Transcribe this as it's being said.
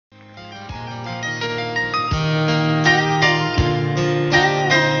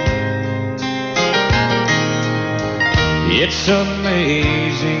It's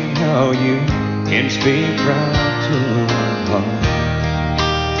amazing how you can speak right to my heart.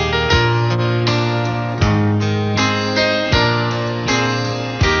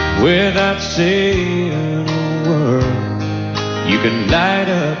 Without saying a word, you can light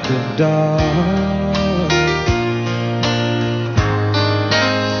up the dark.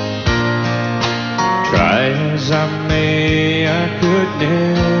 Try as I may, I could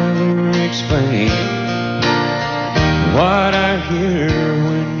never explain what I hear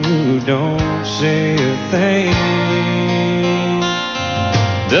when you don't say a thing.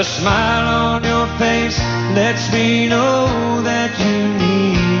 The smile on your face lets me know that you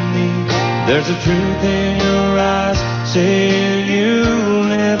need me. There's a truth in your eyes saying you'll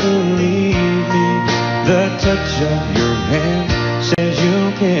never leave me. The touch of your hand says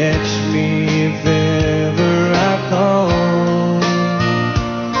you'll catch me if ever I fall.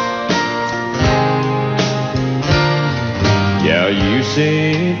 Yeah, you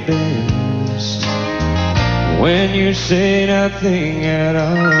say it best when you say nothing at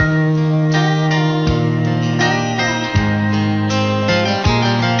all.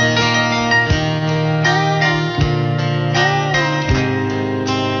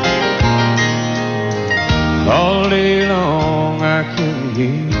 All day long I can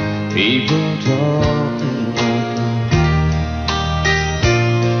hear people talking like that.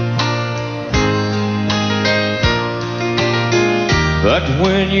 But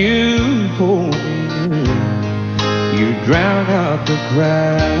when you hold me near, you drown out the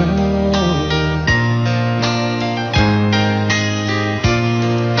crowd.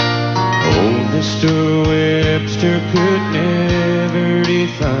 Oh, Mr. Webster could never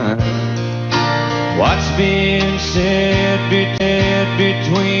define what's being said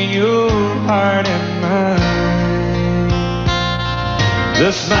between your heart and mine.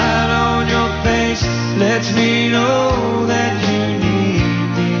 The smile on your face lets me know that you need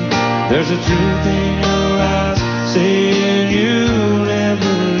me. There's a truth in your eyes saying you'll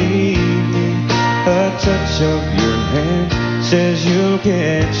never leave me. A touch of your hand says you'll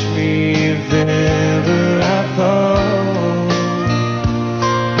catch me if ever I fall.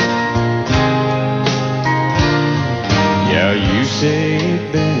 You say it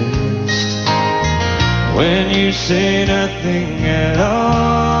best when you say nothing at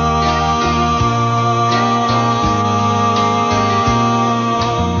all.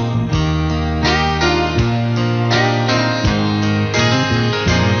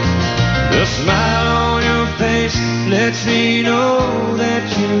 The smile on your face lets me know that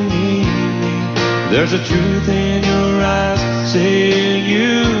you need me. There's a truth in your eyes saying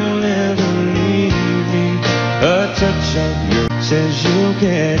you'll never leave me. A touch of your says you'll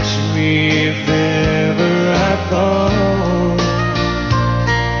catch me if ever I fall.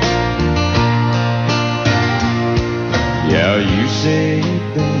 Yeah, you say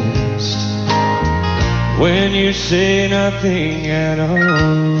it best when you say nothing at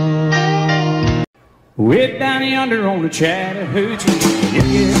all. Way down yonder on the Chattahoochee, it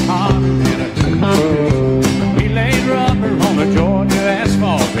gets hotter than a toothbrush. We laid rubber on the Georgia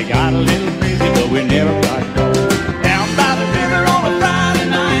asphalt. We got a little crazy, but we never got caught. Down by the river on a Friday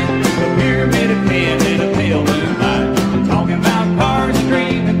night, a pyramid of cans in a pale moonlight. Talking about cars and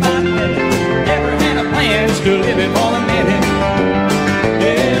dreaming about living. Never had a plan, still living for the minute.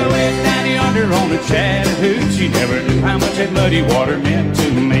 Yeah, way down yonder on the Chattahoochee, never knew how much that muddy water meant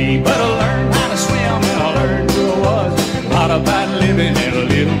to me. But I learned how to swim and I learned who I was. A lot about living and a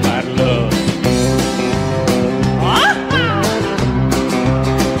little about love.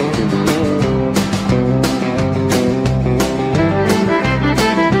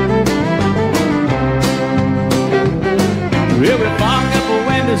 Well, we fogged up the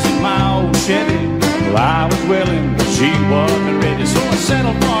windows in my old Chevy. Well, I was willing, but she wasn't ready. So I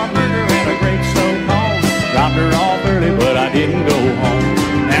settled for a burger and a great slow cone. Dropped her off early, but I didn't go home.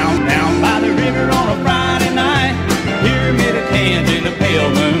 Down by the river on a Friday night, pyramid of cans in the pale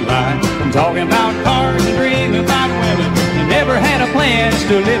moonlight. I'm talking about cars and dreaming about women. I never had a plan,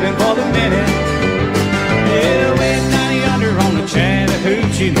 still living for the minute. Yeah, way down yonder on the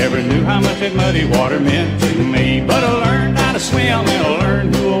Chattahoochee, never knew how much that muddy water meant to me. But I learned how to swim and I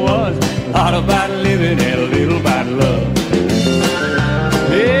learned who I was. A lot about living and a little about love.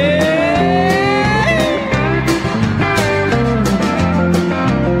 Yeah.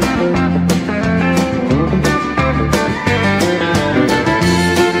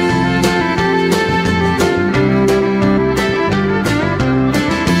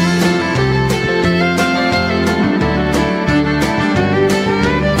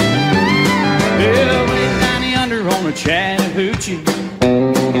 Chattahoochee,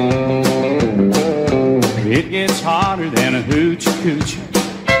 it gets hotter than hoochie coochie.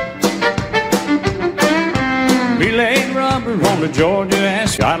 We laid rubber on the Georgia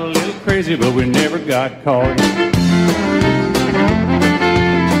ass. Got a little crazy, but we never got caught.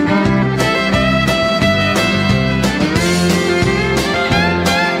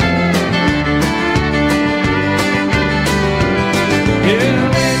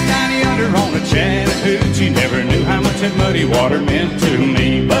 Chattahoochee, never knew how much that muddy water meant to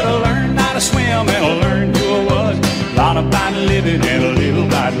me. But I learned how to swim and I learned who I was. A lot about living and a little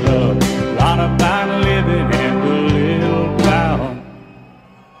about love. A lot about living and a little about love.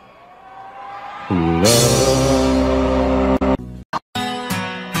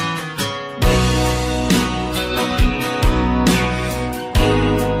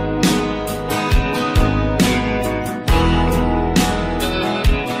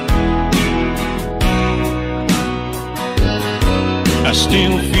 I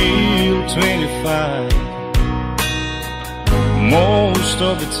still feel 25 most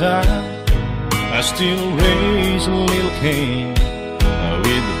of the time. I still raise a little cane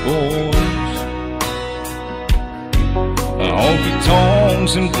with the boys. Honky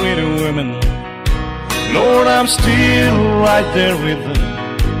tonks and pretty women, Lord, I'm still right there with them,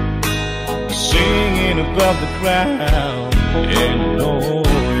 singing above the crowd and noise.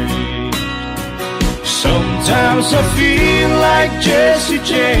 Sometimes I feel like Jesse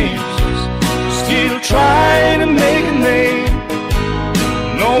James, still trying to make a name,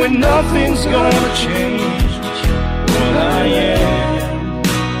 knowing nothing's gonna change what I am.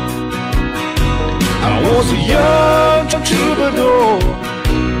 I was a young troubadour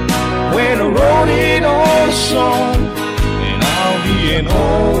when I wrote it on a song, and I'll be an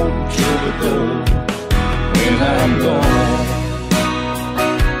old troubadour when I'm gone.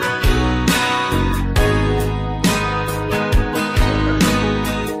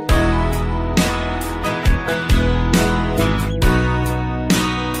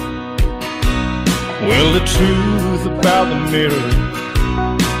 Well, the truth about the mirror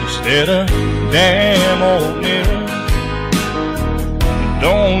is that a damn old mirror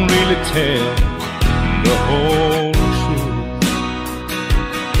don't really tell the whole truth.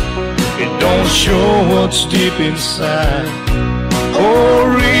 It don't show what's deep inside or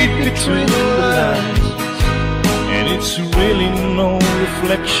read between the lines, and it's really no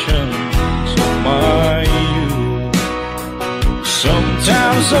reflection of my youth.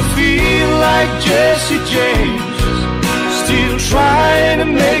 Sometimes I feel like Jesse James, still trying to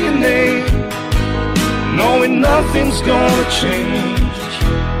make a name, knowing nothing's gonna change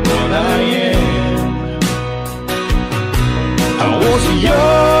what I am. I was a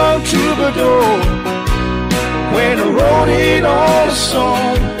young troubadour when I wrote it on a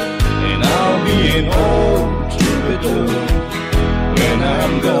song, and I'll be an old troubadour when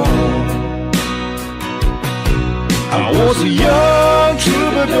I'm gone. I was a young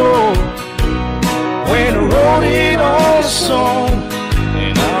troubadour when I wrote it on a song,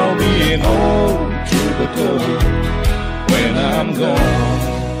 and I'll be an old troubadour when I'm gone.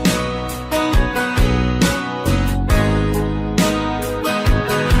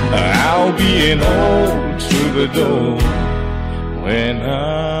 I'll be an old troubadour when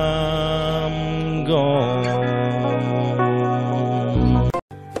I'm gone.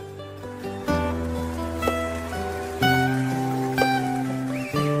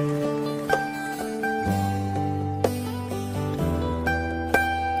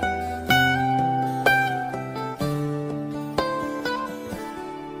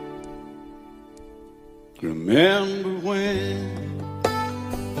 Remember when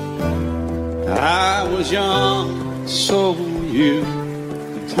I was young, so were you.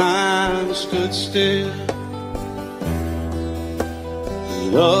 The time stood still.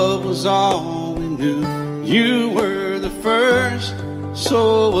 Love was all we knew. You were the first,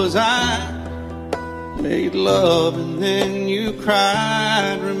 so was I. Made love and then you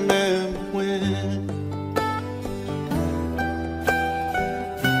cried. Remember when?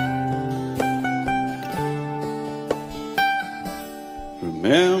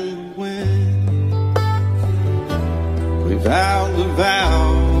 Remember when we vowed the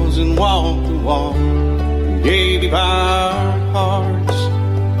vows and walked the walk, and gave our hearts,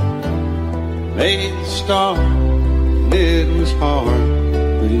 made the start, and it was hard.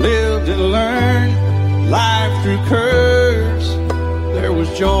 We lived and learned life through curves. There was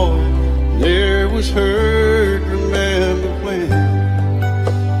joy, there was hurt. Remember when?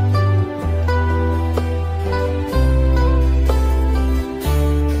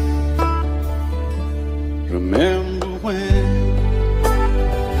 Remember when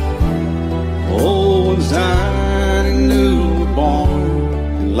old ones died and new were born,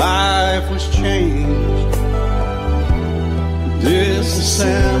 and life was changed.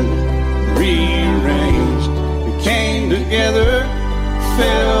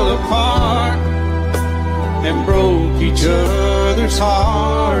 fell apart and broke each other's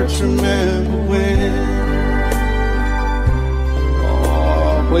hearts. Remember when?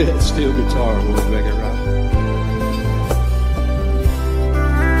 Oh, play that steel guitar, we'll make it right.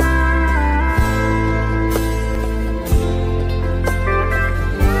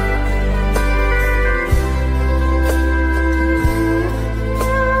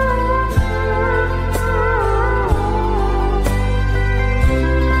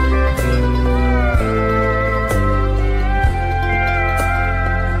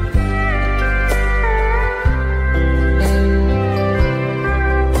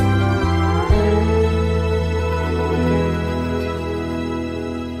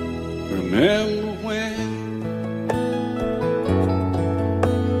 Remember when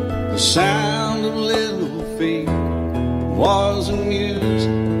the sound of little feet was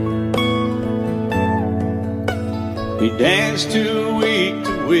amusing? He danced to week,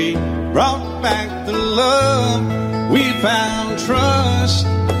 brought back the love. We found trust,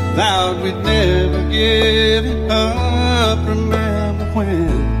 vowed we'd never give it up. Remember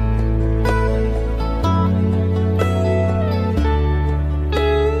when?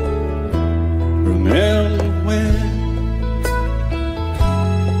 Remember when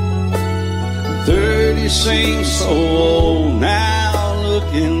 30 seems so old now,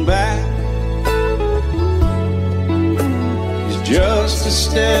 looking back. It's just a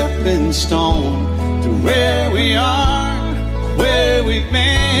stepping stone to where we are, where we've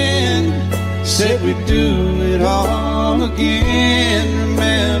been. Said we'd do it all again.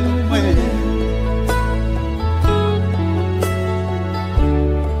 Remember when?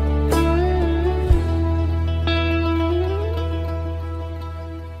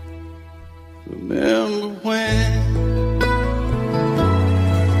 Remember when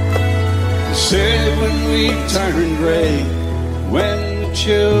they said when we turn gray, when the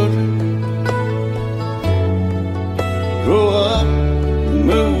children grow up and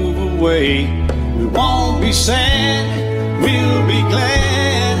move away, we won't be sad, we'll be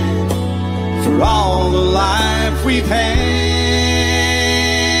glad for all the life we've had.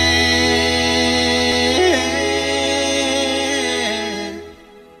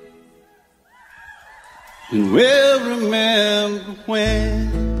 And we'll remember when.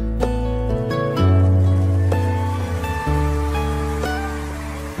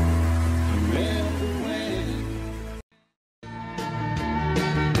 Remember when.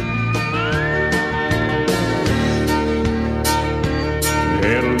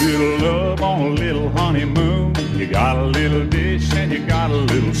 Had a little love on a little honeymoon. You got a little dish and you got a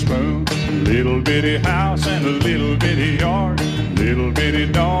little spoon. Little bitty house and a little bitty yard. Little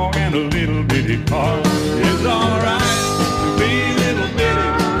bitty dog and a little bitty car. It's alright to be little bitty,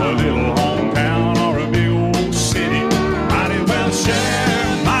 a little hometown or a big old city. Might as well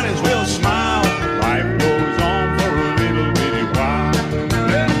share, might as well smile. Life goes on for a little bitty while.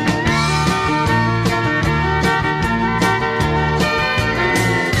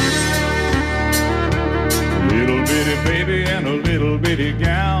 Little bitty baby and a little bitty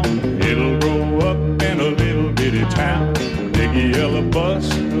gown. It'll grow up in a little bitty town. Big yellow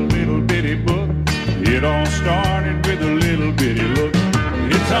bus, a little bitty book. It all started with a little bitty look.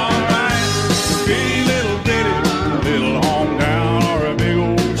 It's alright to be little bitty, a little hometown or a big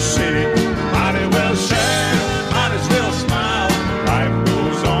old city. Might as well share, might as well smile. Life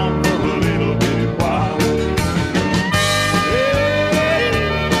goes on for a little bitty while.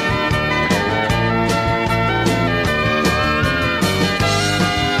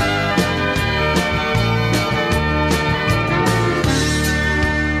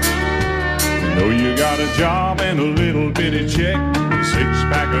 Know you got a job and a little bitty check, a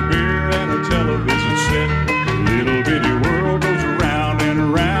six-pack of beer and a television set. Little bitty world goes around and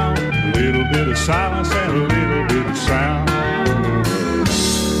around. A little bit of silence and a little bit of sound.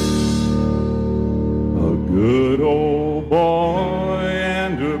 A good old boy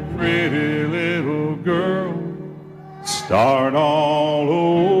and a pretty little girl start all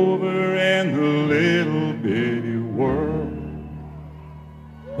over in the little bitty world.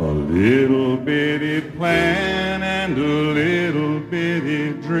 A little bitty plan and a little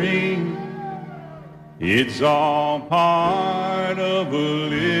bitty dream. It's all part of a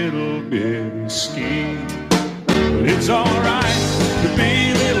little bitty scheme. But it's alright to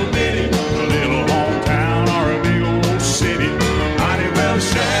be little bitty, a little hometown or a big old city. Might as well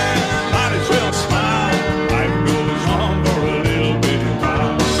share, might as well smile. Life goes on for a little bitty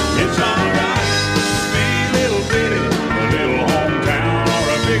while. It's alright to be little bitty, a little hometown or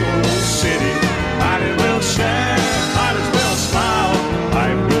a big old city. Might as well share, might as well smile.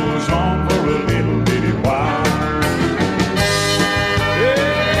 Life goes on for a little bitty while. Yeah.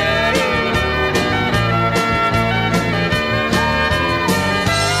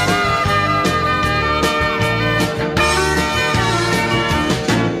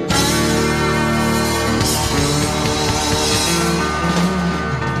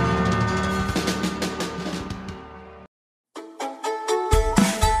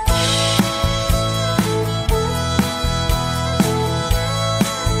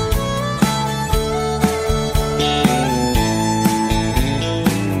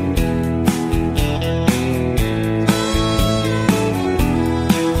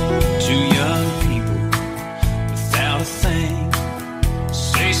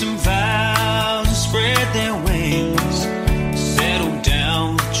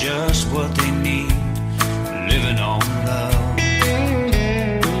 what they need, living on love.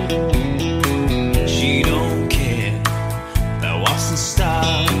 She don't care about what's in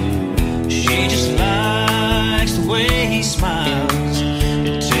style. She just likes the way he smiles.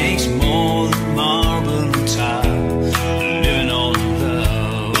 It takes more than marble and tile, living on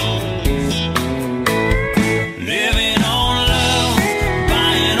love. Living on love,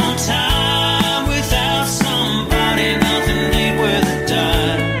 buying on time. Without somebody, nothing ain't worth a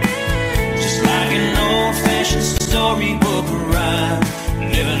dime. Just like an old-fashioned storybook rhyme,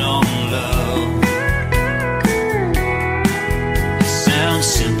 living on love. It sounds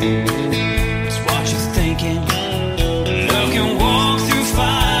simple, it's what you're thinking. Love can walk through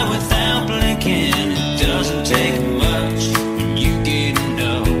fire without blinking. It doesn't take much when you get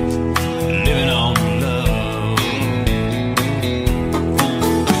enough, living on love.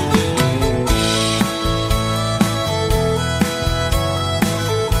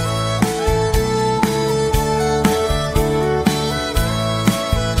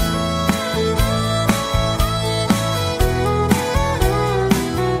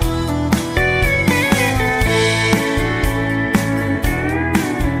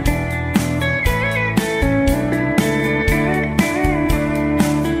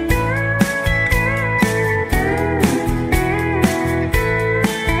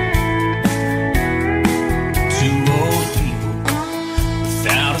 Two old people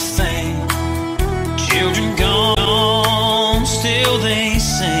without a thing, children gone, still they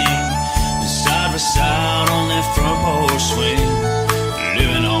sing, side by side on their front porch swing,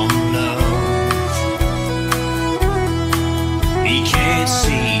 living on love. He can't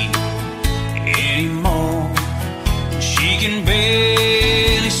see anymore, she can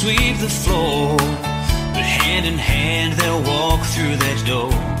barely sweep the floor, but hand in hand they'll walk through that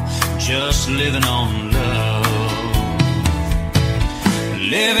door, just living on love.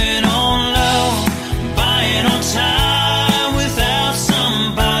 Living on love, buying on time. Without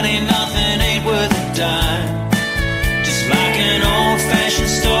somebody, nothing ain't worth a dime. Just like an old-fashioned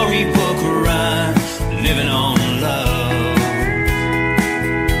storybook rhyme, living on love.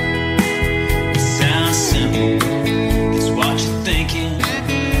 It sounds simple, it's what you're thinking.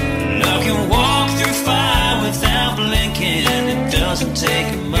 Love can walk through fire without blinking. It doesn't take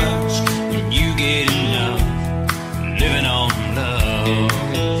much when you get enough, living on love.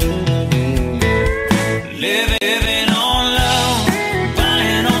 Living on love,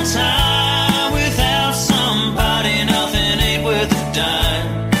 buying on time. Without somebody, nothing ain't worth a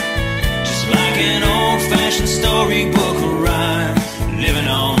dime. Just like an old-fashioned storybook rhyme, living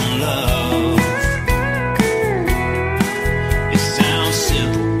on love. It sounds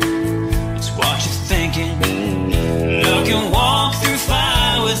simple, it's what you're thinking. Love can walk through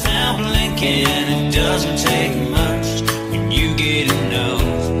fire without blinking. It doesn't take much when you get enough,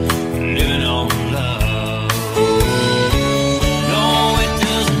 living on love. No, it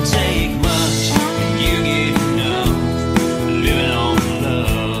doesn't take much when you get enough, living on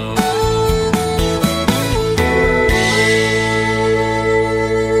love.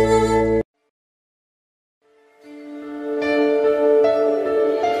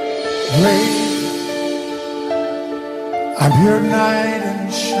 Lady, I'm your knight in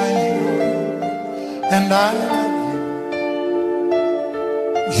shining armor, and I love you.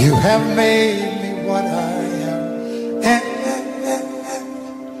 You have made me what I am, and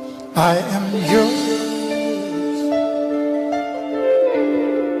I am yours.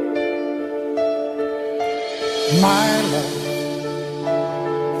 My love,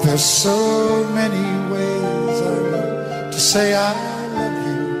 there's so many ways I love to say I love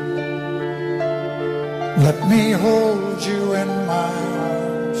you. Let me hold you in my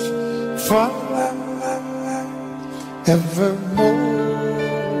arms forevermore.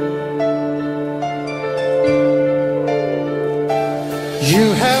 You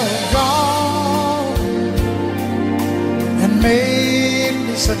have gone and made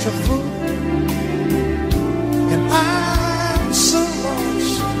me such a fool, and I'm so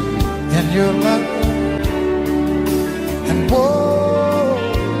lost in your love. And whoa,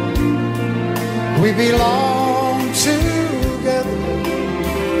 we belong together.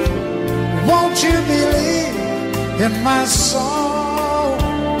 Won't you believe in my song?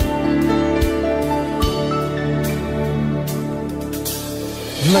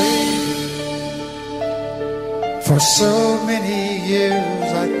 Lady, for so many years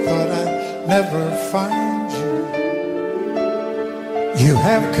I thought I'd never find you. You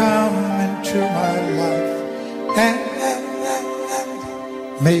have come into my life and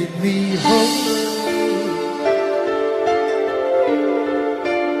made me whole.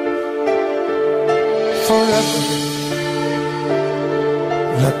 Forever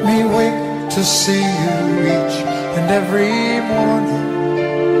Let me wait to see you each and every morning.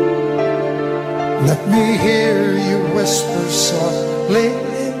 Let me hear you whisper softly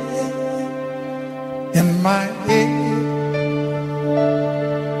in my ear.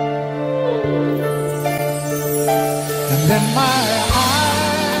 And in my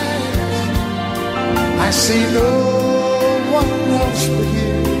eyes I see no one else but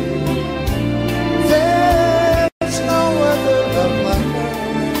you. There's no other love like mine.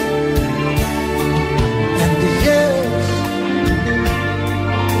 And yes,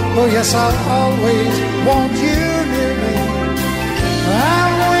 oh yes, I'll always want you near me.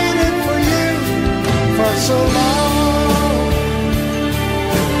 I've waited for you for so long.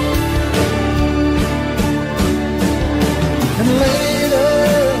 And later,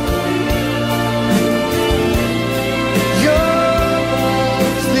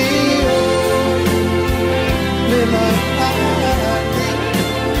 yours the only love I need.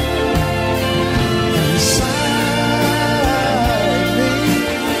 Inside me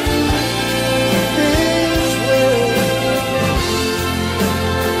is where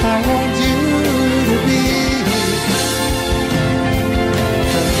I want you to be.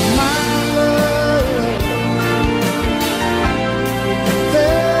 'Cause my love,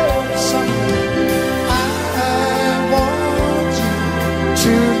 there's something I want you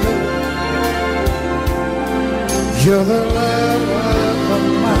to know. You're the love of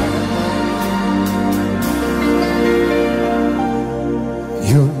my life.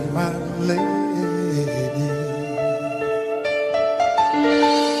 You're my lady.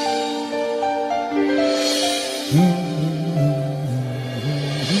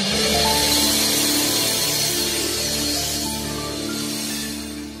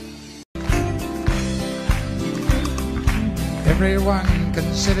 Everyone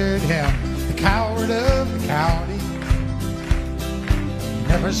considered him the coward of the county.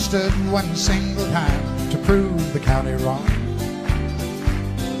 Never stood one single time to prove the county wrong.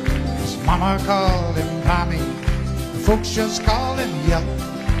 His mama called him Tommy, the folks just called him Yellow.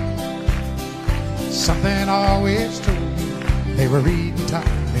 Something always told me they were reading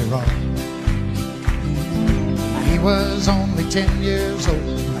Tommy wrong. He was only 10 years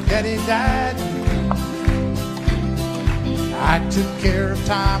old, my daddy died. I took care of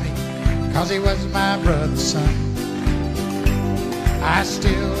Tommy 'cause he was my brother's son. I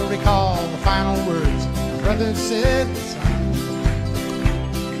still recall the final words my brother said,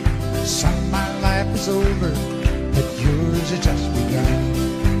 son, my life is over, but yours has just begun.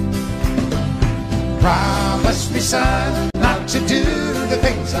 Promise me, son, not to do the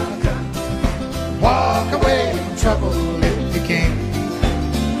things I've done. Walk away from trouble if you can.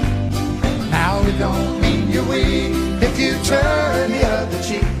 Now it don't mean you're weak if you turn the other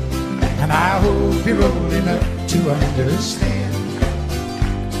cheek. And I hope you're old enough to understand.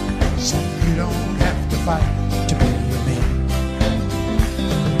 Son, you don't have to fight to be a man.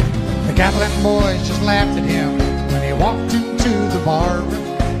 The Gatlin boys just laughed at him when he walked into the bar room.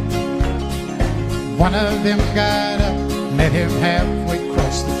 One of them got up, met him halfway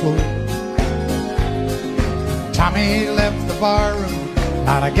across the floor. Tommy left the bar room,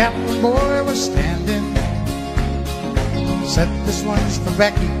 not a Gatlin boy was standing. Said, this one's for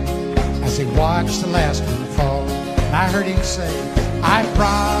Becky, as he watched the last one fall. And I heard him say, I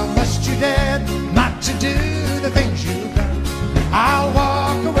promised you, Dad, not to do the things you've done. I'll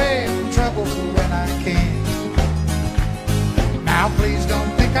walk away from trouble when I can. Now please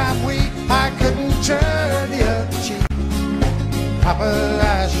don't think I'm weak, I couldn't turn the other cheek. Papa,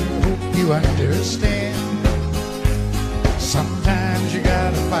 I sure hope you understand. Sometimes you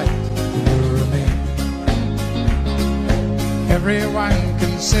gotta fight when you're a man. Everyone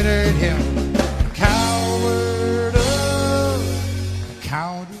considered him a coward of the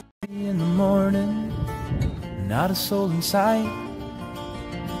county. In the morning, not a soul in sight.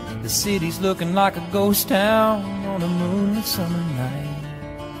 The city's looking like a ghost town on a moonlit summer night.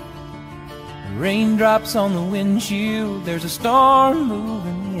 Raindrops on the windshield, there's a storm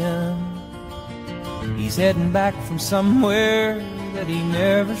moving in. He's heading back from somewhere that he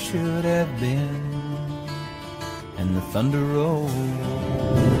never should have been. And the thunder rolls,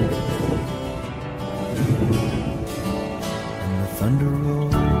 and the thunder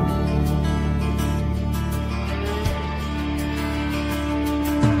rolls.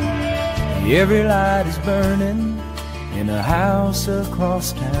 Every light is burning in a house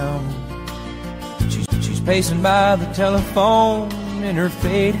across town. She's pacing by the telephone in her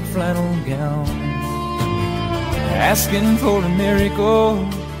faded flannel gown, asking for a miracle,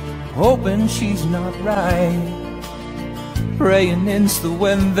 hoping she's not right, praying it's the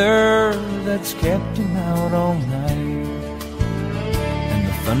weather that's kept him out all night. And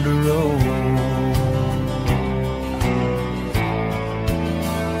the thunder rolls,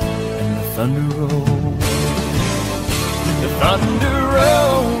 and the thunder rolls. The thunder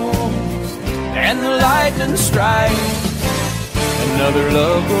rolls, and the lightning strikes. Another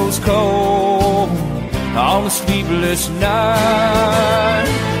love grows cold on a sleepless night,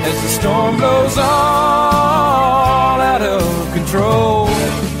 as the storm blows all out of control.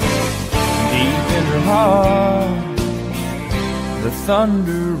 Deep in her heart, the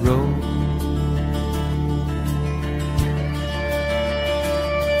thunder rolls.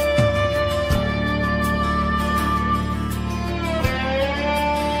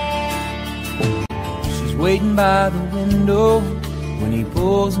 She's waiting by the window when he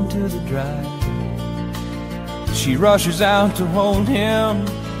pulls into the drive. She rushes out to hold him,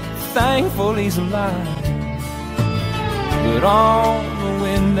 thankful he's alive. But on the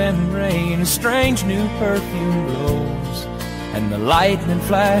wind and rain, a strange new perfume blows, and the lightning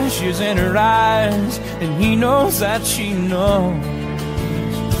flashes in her eyes, and he knows that she knows.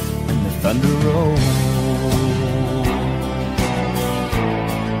 And the thunder rolls,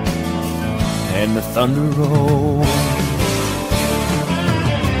 and the thunder rolls.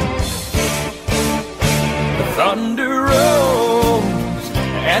 The thunder rolls,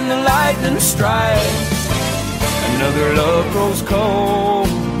 and the lightning strikes. Another love grows cold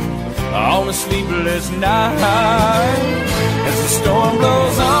on a sleepless night, as the storm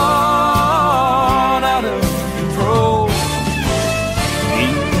blows on out of control.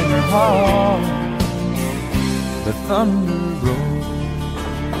 Deep in her heart, the thunder rolls.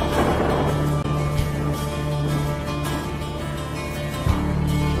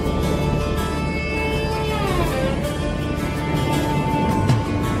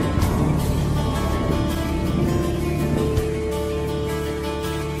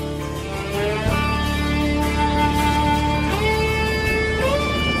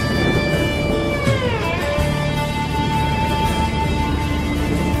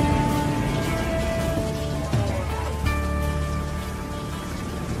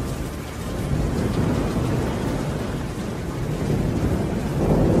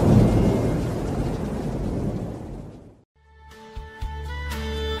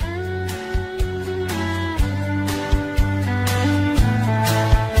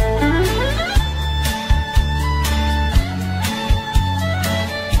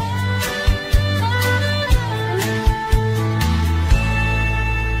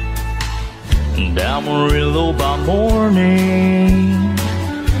 Amarillo by morning,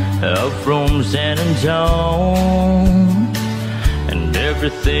 up from San Antonio, and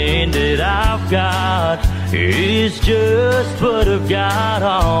everything that I've got is just what I've got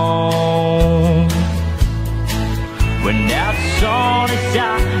on. When that sun is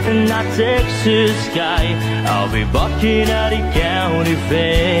out in that Texas sky, I'll be bucking at the county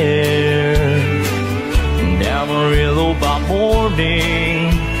fair. And Amarillo by morning,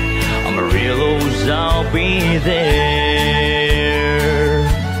 Amarillo's, I'll be there.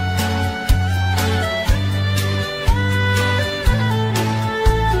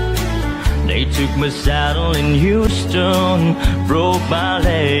 They took my saddle in Houston, broke my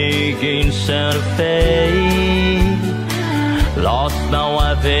leg in Santa Fe, lost my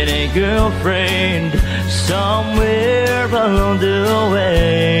wife and a girlfriend somewhere along the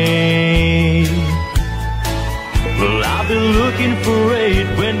way. Well, I've been looking for it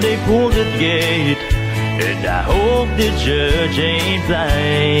when they pulled the gate, and I hope the judge ain't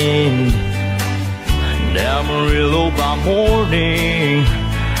blind. And Amarillo by morning,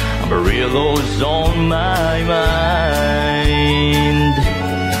 Amarillo's on my mind.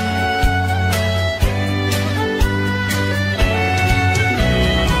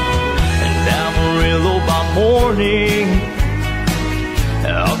 And Amarillo by morning,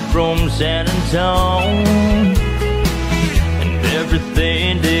 up from San Antonio,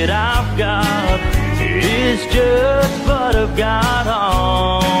 everything that I've got is just what I've got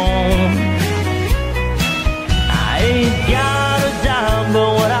on. I ain't got a dime,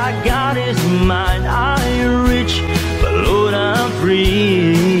 but what I got is mine. I ain't rich, but Lord, I'm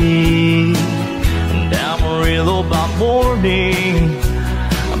free. And Amarillo by morning,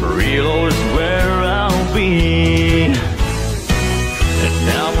 Amarillo's where I'll be. And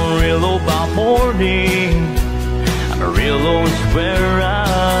Amarillo by morning, Amarillo's where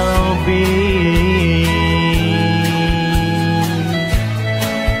I'll be.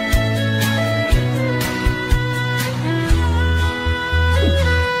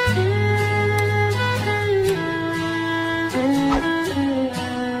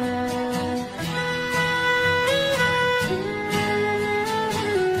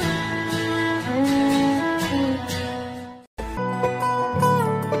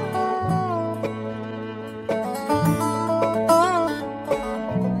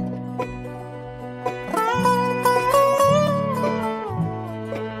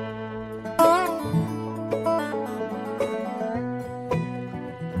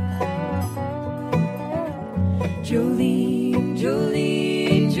 Jolene,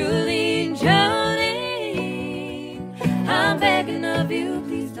 Jolene, Jolene, Jolene, I'm begging of you,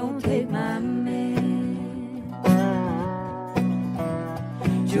 please don't take my man.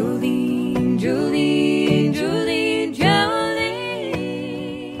 Jolene, Jolene, Jolene, Jolene,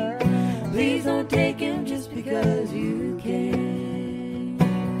 please don't take him just because you can.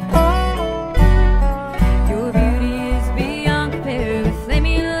 Your beauty is beyond compare, with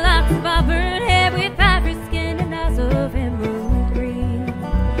flaming locks of auburn hair, with ivory skin and eyes of emerald green.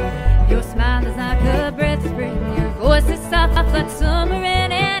 Your smile is like a breath of spring, your voice is soft like summer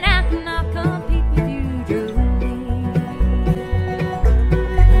rain, and I cannot compete with you, Jolene.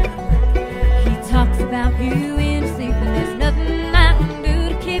 He talks about you in his sleep, and there's nothing I can do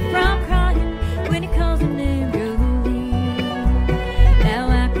to keep from crying when he calls your name, Jolene. Now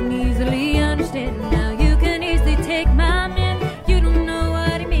I can easily understand, now you can easily take my man. You don't know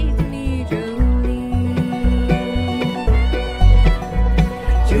what he means to me, Jolene.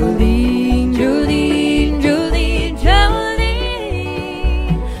 Jolene, Jolene, Jolene,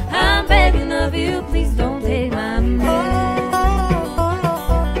 Jolene, I'm begging of you, please don't take my man.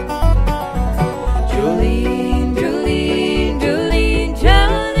 Jolene, Jolene, Jolene,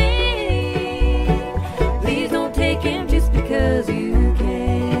 Jolene, please don't take him just because you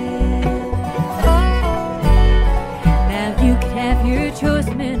can. Now you can have your choice,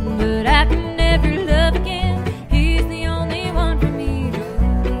 man, but I can never love again. He's the only one for me,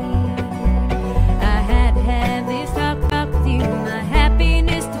 Jolene. I had to have this talk with you. My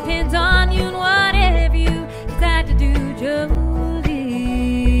happiness depends on you and whatever you decide to do, Jolene.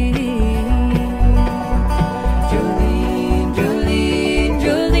 Jolene, Jolene,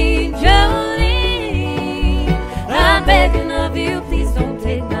 Jolene, Jolene, I'm begging of you, please don't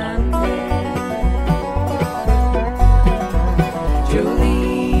take my man.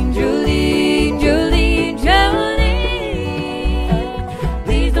 Jolene, Jolene, Jolene, Jolene,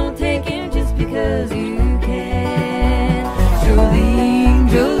 please don't take him just because you can. Jolene,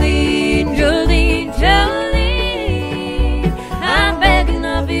 Jolene, Jolene, Jolene, I'm begging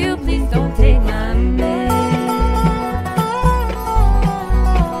of you, please don't take my man.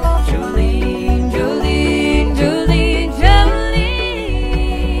 Jolene, Jolene, Jolene, Jolene,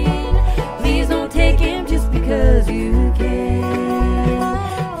 please don't take him just because you can.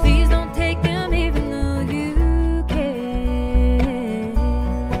 Please don't take him even though you can.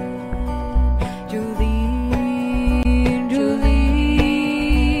 Jolene,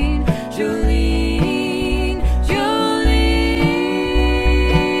 Jolene, Jolene, Jolene.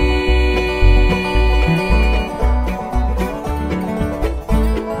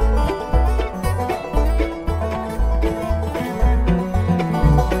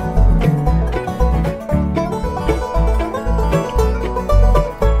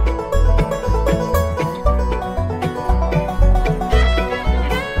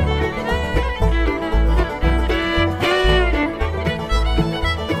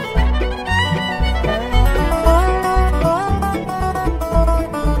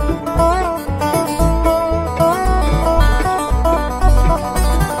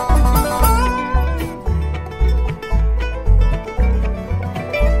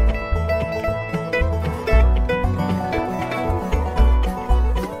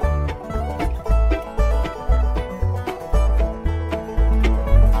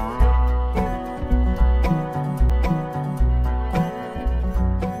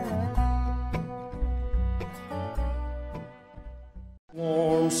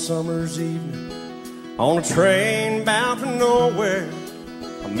 Warm summer's evening on a train bound for nowhere,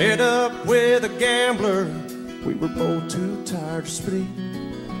 I met up with a gambler. We were both too tired to speak,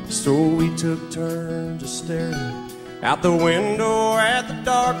 so we took turns of staring out the window at the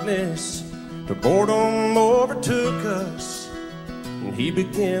darkness. The boredom overtook us, and he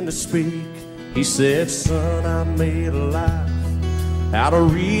began to speak. He said, "Son, I made a life out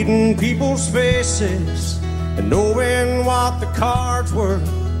of reading people's faces and knowing what the cards were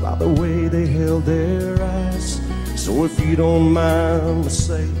by the way they held their eyes. So if you don't mind me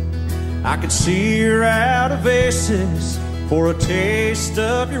saying, I could see you're out of aces. For a taste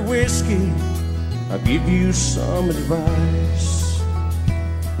of your whiskey, I'll give you some advice."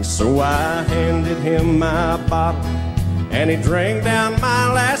 And so I handed him my bottle, and he drank down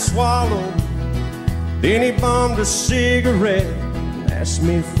my last swallow. Then he bummed a cigarette and asked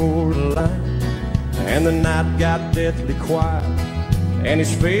me for a light. And the night got deathly quiet, and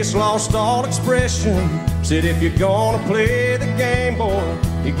his face lost all expression. Said, "If you're gonna play the game, boy,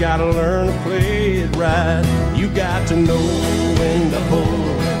 you gotta learn to play it right. You got to know when to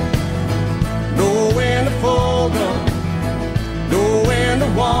hold up, know when to fold up, know when to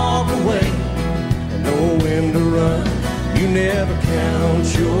walk away, and know when to run never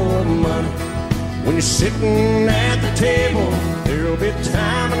count your money. When you're sitting at the table, there'll be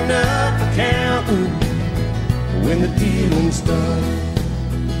time enough for counting when the dealing's done.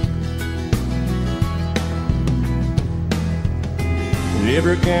 And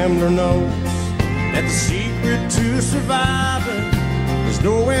every gambler knows that the secret to surviving is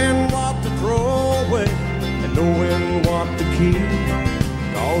knowing what to throw away and knowing what to keep.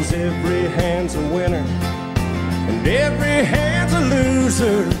 'Cause every hand's a winner and every hand's a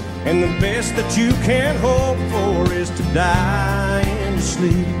loser, and the best that you can hope for is to die in your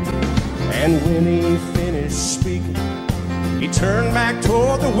sleep. And when he finished speaking, he turned back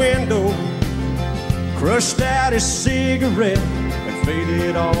toward the window, crushed out his cigarette, and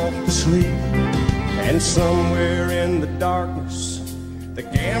faded off to sleep. And somewhere in the darkness, the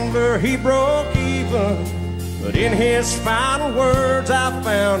gambler, he broke even. But in his final words, I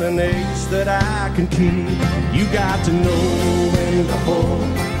found an ace that I can keep. You got to know when to hold,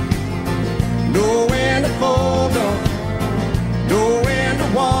 know when to fold on, know when to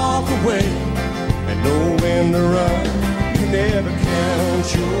walk away, and know when to run. You never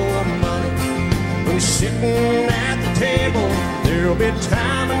count your money. When you're sitting at the table, there'll be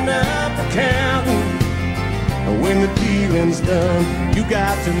time enough for counting. And when the dealing's done, you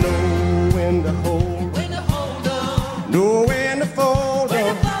got to know when to hold, know when to fold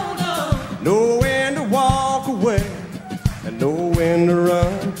on, know when to walk away, and know when to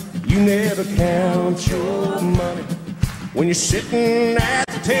run. You never count your money. When you're sitting at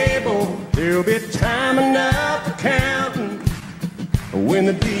the table, there'll be time enough for counting. When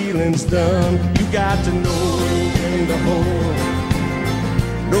the dealing's done, you got to know when to hold,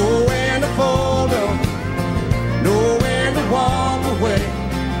 know when to fold on, know when to walk away,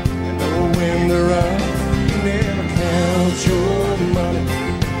 and know when to run. You never count your money.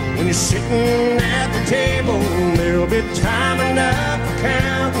 When you're sitting at the table, there'll be time enough for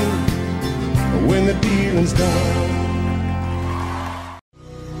counting when the dealing's done.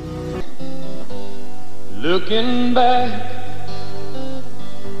 Looking back,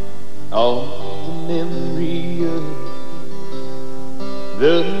 all the memory of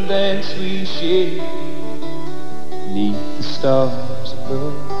the dance we shared neath the stars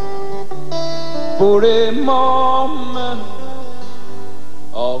above. For a moment,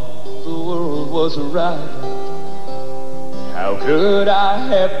 all the world was right. How could I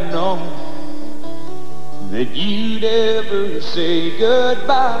have known that you'd ever say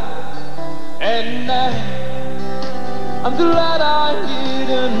goodbye? And now I'm glad I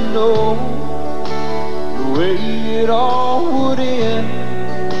didn't know the way it all would end,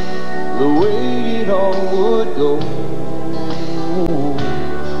 the way it all would go.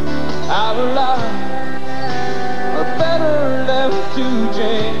 Our lives are better left to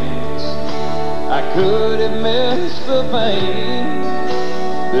chance. I could have missed the pain,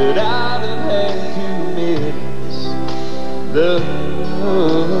 but I'd have had to miss the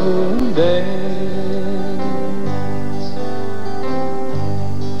dance.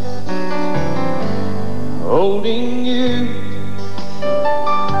 Holding you,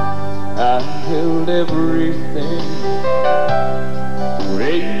 I held everything. For a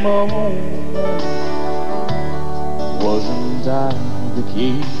moment, wasn't I the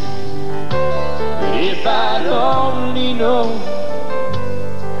key? But if I'd only known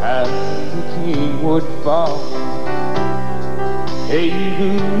how the king would fall, hey,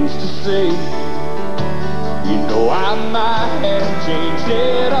 who's to say? You know I might have changed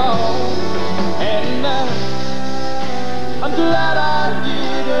it all. And now I'm glad I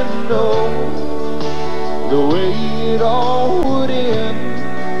didn't know the way it all would end,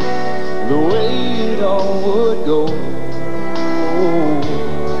 the way it all would go.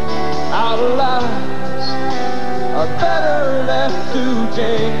 Our lives are better left to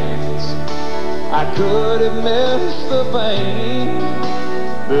chance. I could have missed the pain,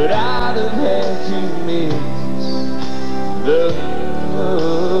 but I'd have had to miss the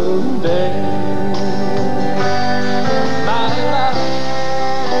dance. My life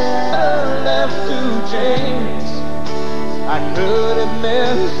better left to chance. I could have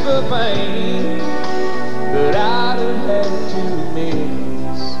missed the pain, but I'd have had to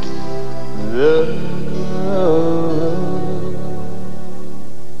miss the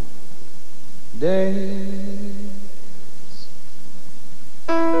dance.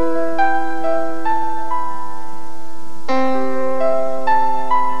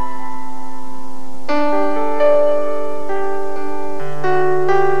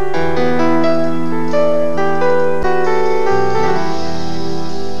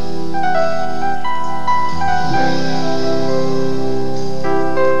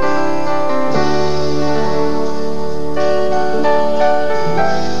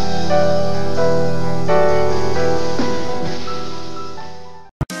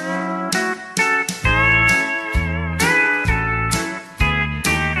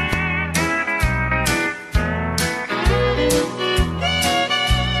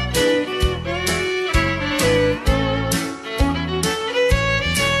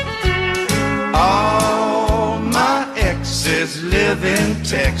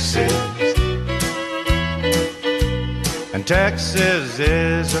 exes. And Texas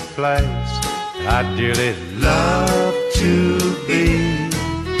is a place I dearly love to be.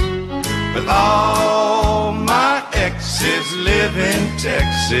 But all my exes live in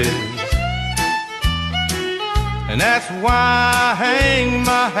Texas, and that's why I hang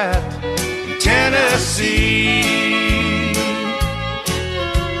my hat in Tennessee.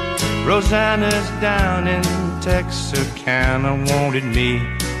 Rosanna's down in Texarkana wanted me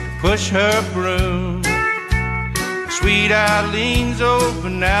to push her broom. Sweet Eileen's over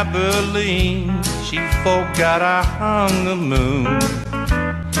in Abilene, she forgot I hung the moon.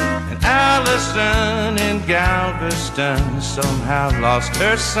 And Allison in Galveston somehow lost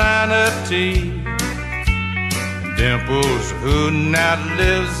her sanity. And Dimples, who now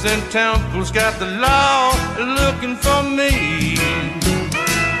lives in Temple's, got the law looking for me.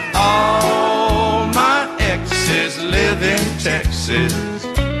 All my exes live in Texas,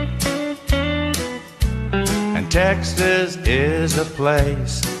 and Texas is a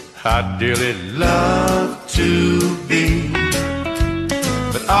place I dearly love to be.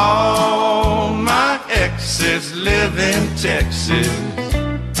 But all my exes live in Texas,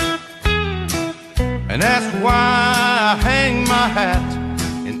 and that's why I hang my hat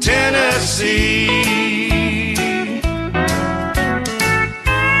in Tennessee.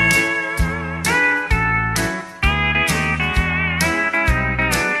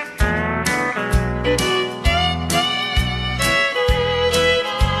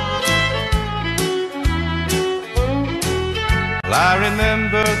 I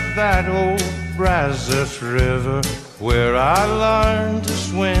remember that old Brazos River where I learned to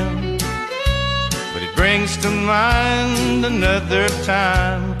swim, but it brings to mind another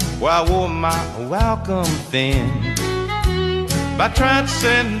time where I wore my welcome thin. By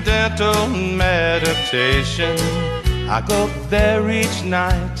transcendental meditation, I go there each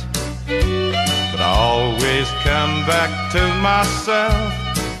night, but I always come back to myself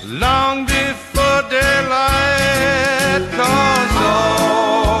long before daylight. 'Cause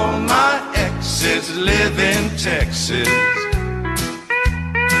all my exes live in Texas,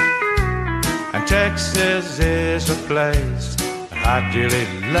 and Texas is a place I dearly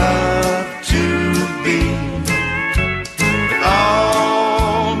love to be. But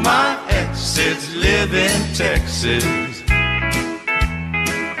all my exes live in Texas,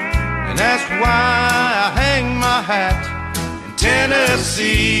 and that's why I hang my hat in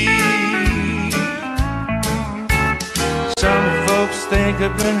Tennessee. Some folks think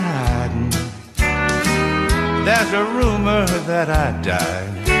I've been hiding, there's a rumor that I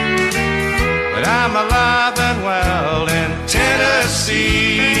died, but I'm alive and well in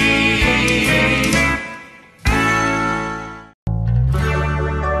Tennessee.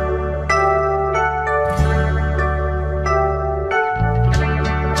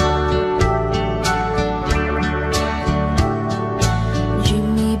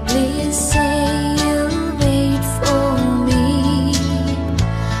 Jimmy, please say you'll wait for me.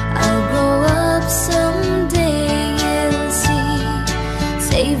 I'll grow up someday, you'll see.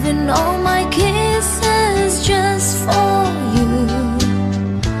 Saving all my kisses just for you.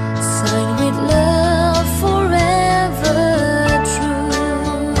 Signed with love forever true.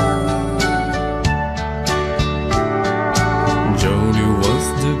 Joni was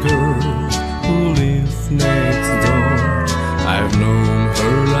the girl who lived next door. I've known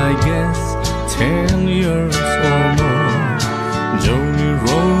her, I guess, 10 years or more. Joni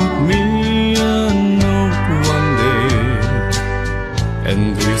wrote me a note one day, and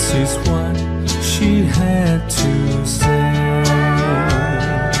this is what she had to say.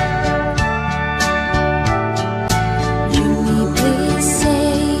 Jimmy, please say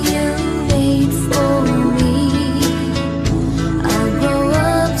you'll wait for me. I'll grow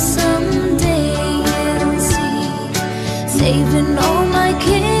up someday, you'll see. Saving all my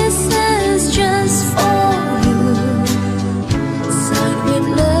kisses just for you. Signed with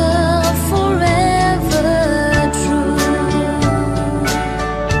love forever true.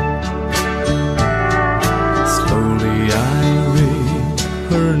 Slowly I read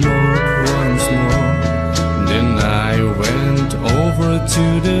her note once more. Then I went over to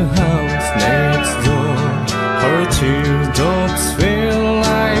the house next door. Her teardrops fell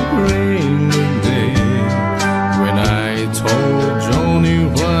like rain today when I told Joni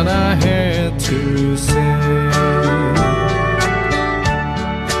what I had to say.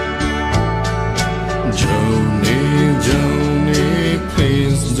 Joni, Joni,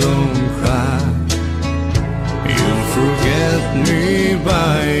 please don't cry. You'll forget me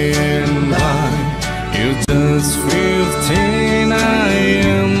by and by. You're just 15, I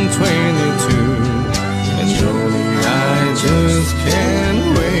am 22. And Joni, I just can't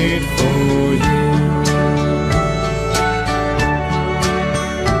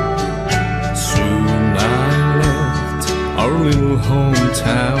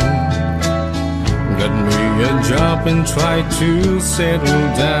up and tried to settle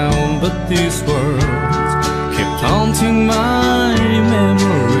down, but these words kept haunting my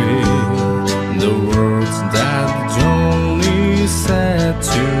memory. The words that Joni said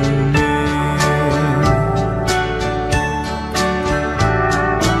to me.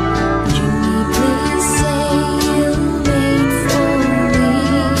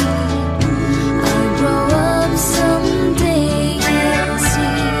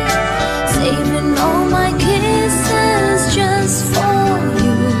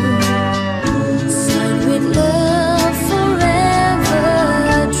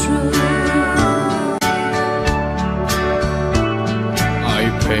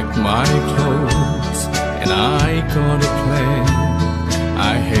 My clothes and I got a plan.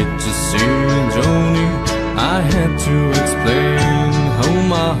 I had to see Joni, I had to explain how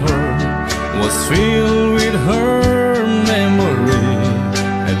my heart was filled with her memory,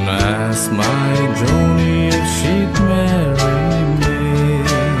 and asked my Joni if she'd marry me.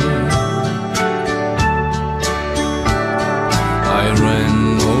 I ran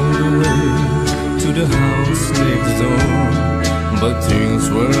all the way to the house next door, but things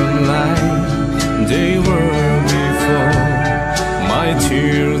weren't like they were before. My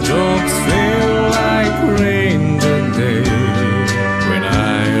teardrops fell like rain that day when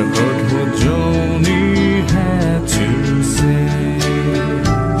I heard what Joni had to say.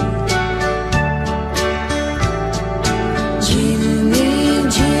 Jimmy,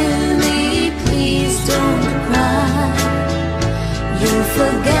 Jimmy, please don't cry. You'll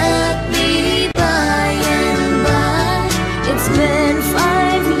forget me by and by. It's been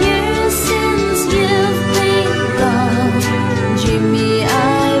 5 years since you've been gone. Jimmy,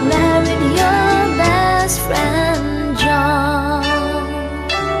 I married your best friend, John.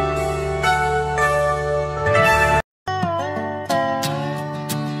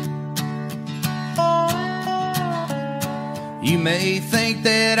 You may think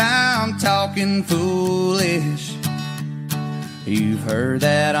that I'm talking foolish. You've heard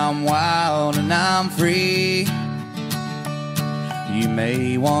that I'm wild and I'm free. You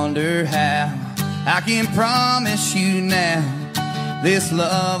may wonder how I can promise you now this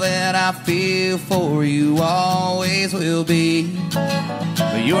love that I feel for you always will be.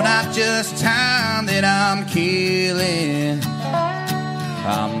 But you're not just time that I'm killing.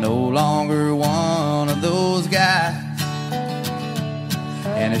 I'm no longer one of those guys.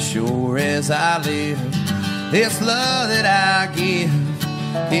 And as sure as I live, this love that I give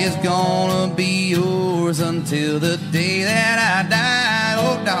is gonna be yours until the day that I die.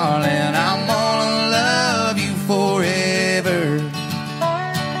 Oh darling, I'm gonna love you forever,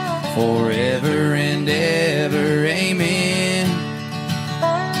 forever and ever, amen.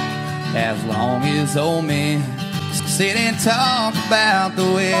 As long as old men sit and talk about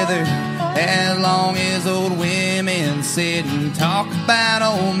the weather, as long as old women sit and talk about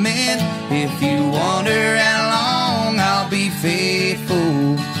old men. If you wonder how long I'll be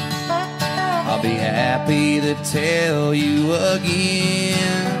faithful, I'll be happy to tell you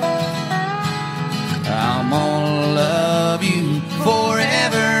again. I'm gonna love you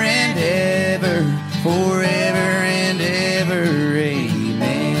forever and ever, forever and ever, amen.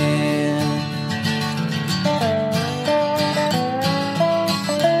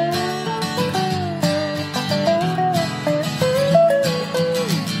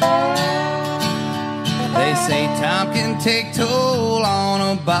 They say time can take toll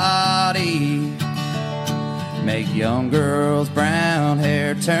on a body, make young girls' brown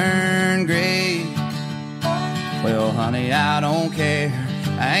hair turn gray. Well, honey, I don't care.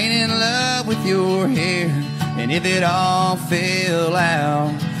 I ain't in love with your hair. And if it all fell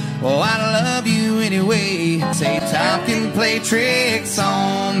out, well, I love you anyway. Say time can play tricks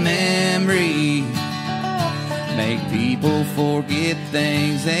on memory, make people forget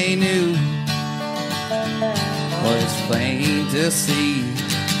things they knew. Well, it's plain to see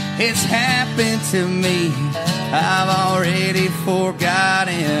it's happened to me. I've already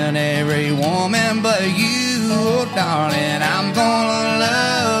forgotten every woman but you. Oh, darling, I'm gonna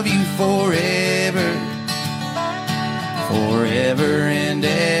love you forever, forever and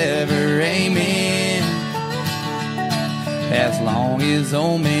ever, amen. As long as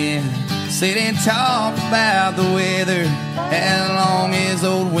old men sit and talk about the weather, as long as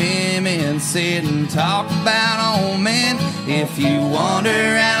old women sit and talk about old men. If you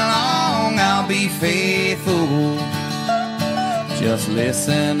wonder how long I'll be faithful, just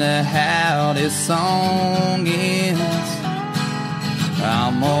listen to how this song ends.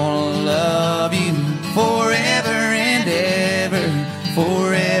 I'm gonna love you forever and ever,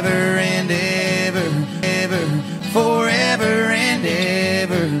 forever and ever, ever, forever and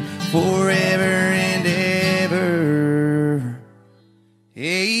ever, forever and ever.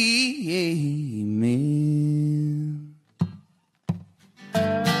 amen.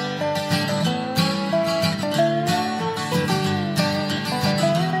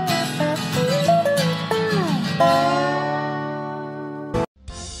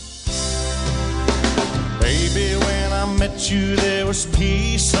 Baby, when I met you, there was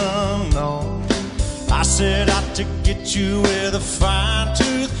peace unknown. I set out to get you with a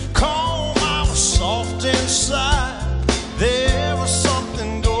fine-tooth comb. I was soft inside. There was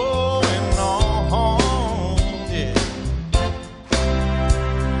something going on, yeah.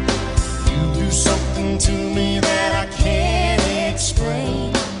 You do something to me that I can't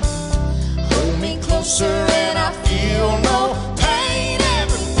explain. Hold me closer and I feel no pain.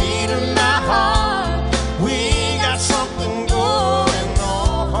 Every beat of my heart, we got something going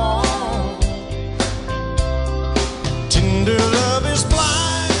on. Tender love is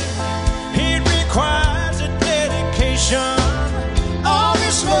blind. It requires a dedication. All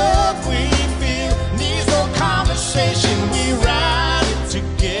this love we feel needs no conversation. We ride it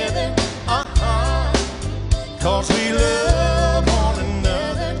together, cause we love one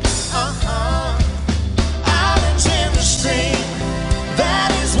another, Islands in the stream,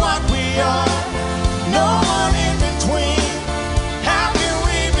 that is what we are. No one in between. How can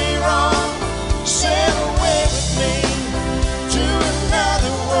we be wrong? Sail away with me to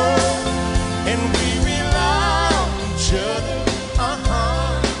another world, and we rely on each other,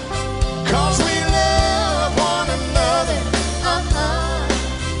 cause we love one another,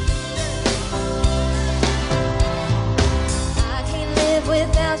 I can't live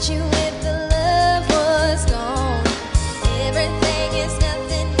without you if the love was gone. Everything is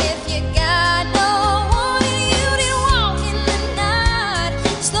nothing if you got no one. You did walk in the night,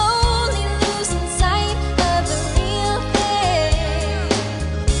 slowly losing sight of the real thing.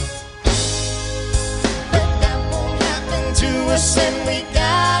 But that won't happen to us, and we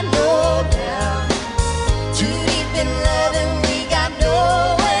got no doubt. Too deep in love and we got no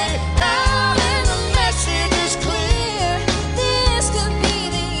way out, and the message is clear. This could be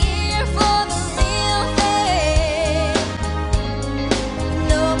the year for the real thing.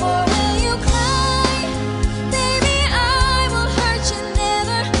 No more will you cry, baby, I will hurt you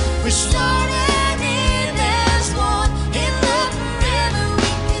never. We started in as one, in love forever.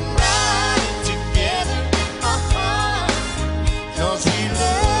 We can ride it together, cause we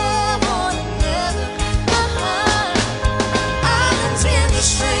love one another, Islands in the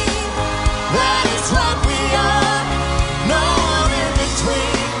stream, that is what we are. No one in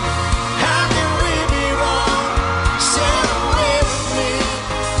between. How can we be wrong? Sail away with me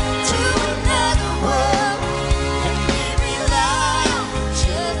to another world, and we rely on each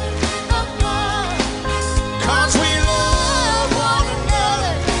other, cause we love one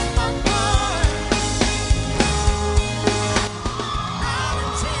another,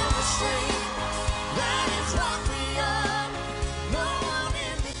 Islands in the stream, that is what we are. No one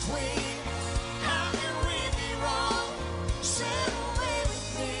in between. How can we be wrong? Sail away with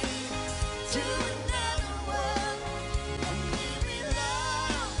me to another world, and we rely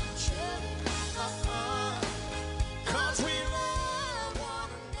on each other, cause we love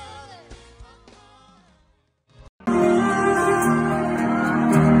one another.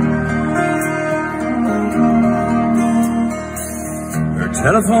 Her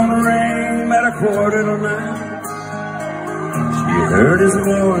telephone rang about 9:15. She heard his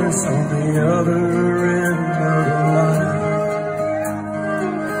voice on the other end of the line.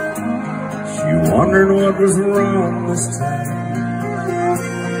 She wondered what was wrong this time.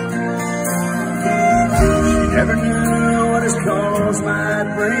 She never knew what his calls might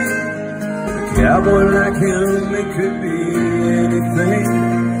bring. A cowboy like him, it could be anything.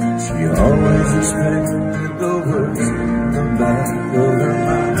 She always expected the worst in the back of her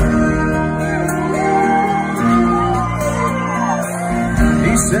mind.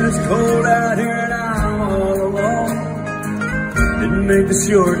 He said it's cold out here and I'm all alone. Didn't make the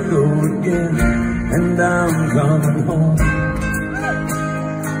short go again, and I'm coming home.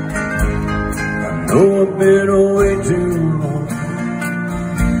 I know I've been away too long.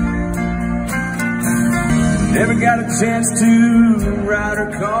 Never got a chance to ride or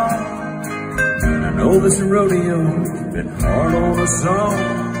call. I know this rodeo's been hard on us all,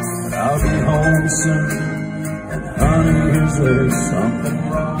 but I'll be home soon, and honey, is there something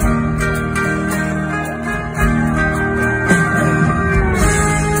wrong?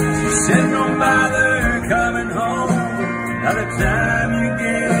 She said, don't bother coming home. By the time you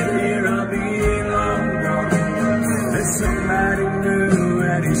get here, I'll be long gone. There's somebody new,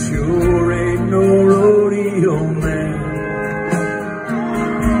 and he sure ain't no rodeo man.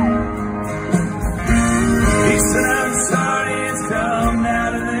 He said, I'm sorry it's come down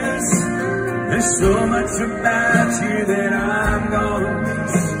to this. There's so much about you that I'm gonna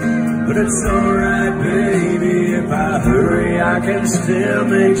miss, but it's alright, baby. If I hurry, I can still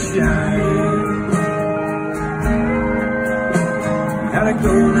make Cheyenne. Gotta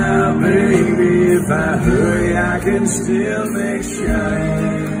go now, baby. If I hurry, I can still make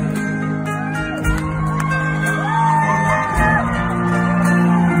Cheyenne.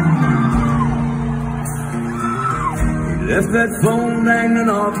 Left that phone dangling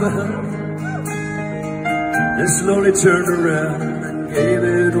off the hook, then slowly turned around and gave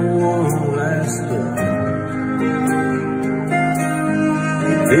it one last look.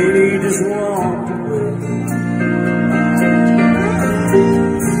 Then he just walked away,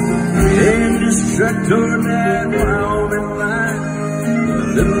 and just trucked toward that Wyoming line with a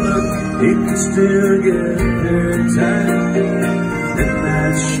little look he could still get there in time. And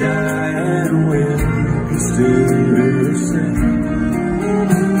that Cheyenne wind could still sing.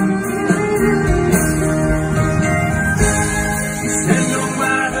 She said, don't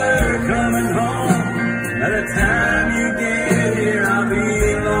bother coming home. By the time you get here, I'll be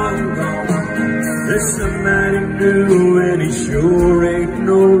long gone. There's somebody new and he sure ain't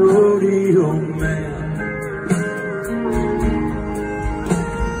no rodeo man.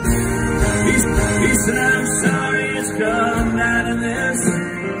 He said, I'm sorry it's come down to this.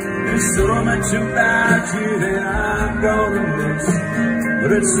 There's so much about you that I'm gonna miss,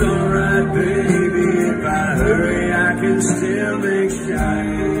 but it's alright, baby. If I hurry, I can still make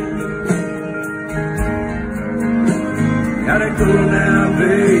Cheyenne. Gotta go now,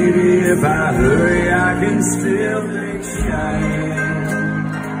 baby. If I hurry, I can still make Cheyenne.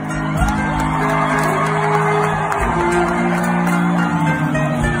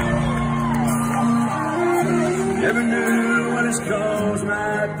 Never knew what his cause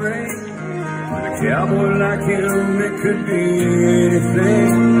might bring. With a cowboy like him, it could be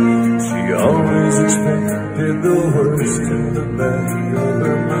anything. She always expected the worst in the back of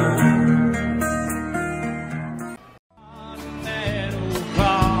her mind. That old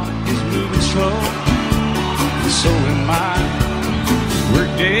clock is moving slow, so am I.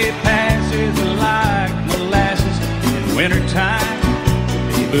 Workday passes like molasses in wintertime,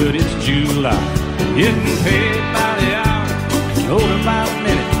 but it's July. Getting paid by the hour, older by the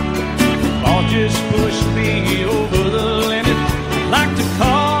minute. All just pushed me over the limit. I'd like to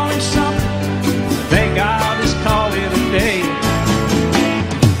call it something, but thank God just call it a day.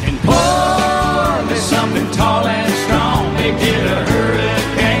 And pour me something tall and strong, make it a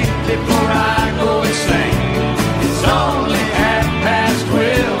hurricane before I go insane. It's only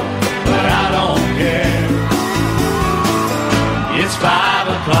 12:30, but I don't care. It's 5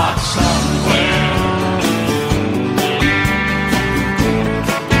 o'clock somewhere.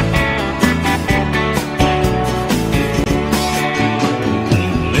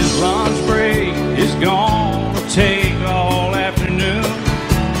 Take all afternoon,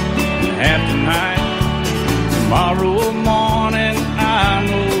 half the night. Tomorrow morning, I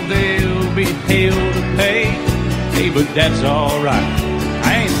know they'll be hell to pay. Hey, but that's alright.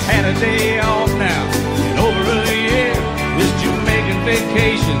 I ain't had a day off now in over a year. This Jamaican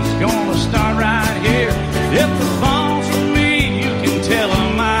vacation's gonna start right here. If the phone's for me, you can tell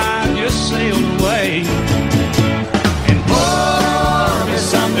them I just sailed away. And pour me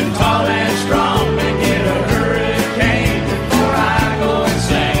something tall and strong, make it a hurricane before I go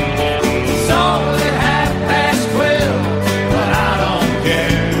insane. It's only 12:30, but I don't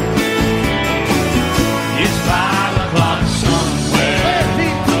care. It's 5 o'clock somewhere.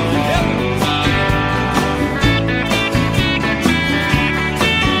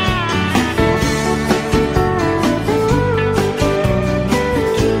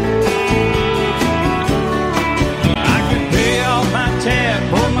 I can pay off my tab,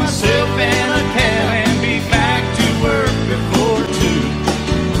 pour myself in a cab, and be back to work before 2.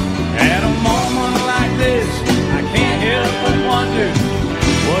 At a moment like this, I can't help but wonder,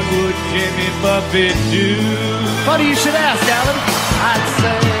 what would Jimmy Buffett do? Funny you should ask, Alan. I'd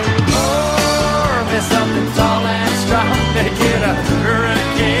say, pour me something tall and strong, make it a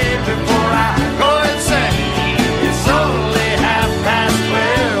hurricane before I go insane. It's only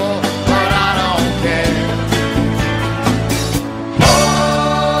 12:30, but I don't care.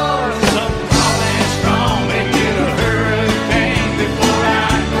 Pour me something tall and strong, make it a hurricane before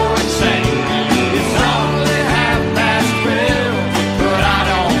I go insane. It's only 12:30, but I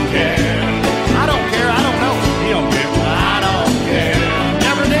don't care. I don't care, I don't know. He don't care. I don't care.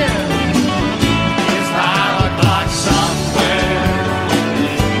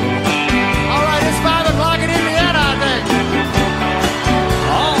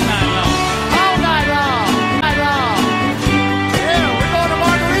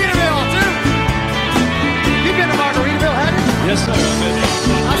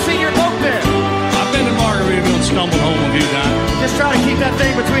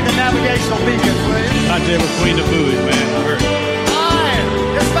 they were queen of booze, man. I heard. Hi,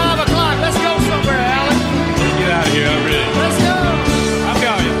 it's 5 o'clock. Let's go somewhere, Alan. Let's get out of here. I'm ready. Let's go. I'm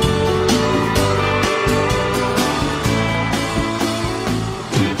going.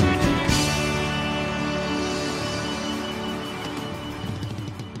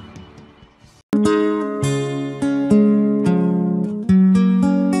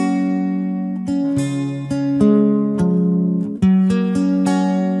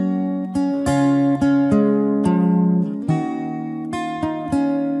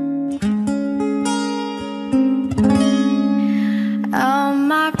 On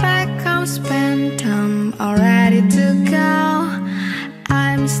my back I'm spent, I'm all ready to go.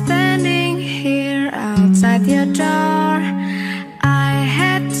 I'm standing here outside your door. I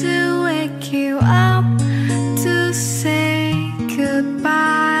had to wake you up to say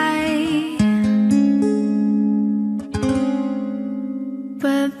goodbye,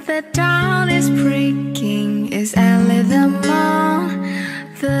 but the dawn is breaking, it's early the morn.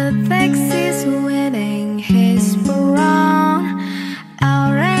 The taxi's waiting his parole.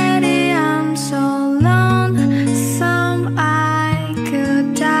 Already I'm so lonesome I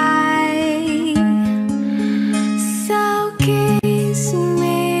could die. So kiss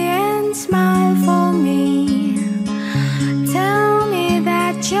me and smile for me. Tell me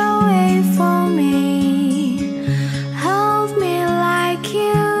that you'll wait for me. Hold me like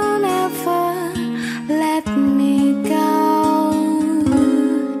you never let me go.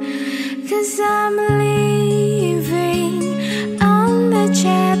 'Cause I'm leaving on the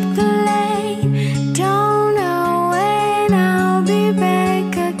jet plane. Don't know when I'll be back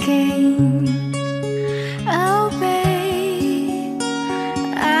again. Oh babe,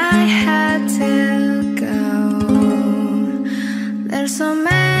 I had to go. There's so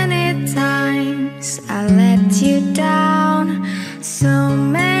many times I let you down. So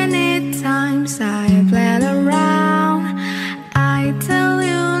many times I played around. I tell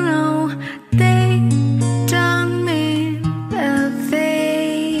you no, they don't mean a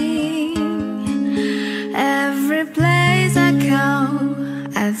thing. Every place I go,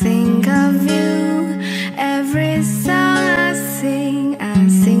 I think of you. Every song I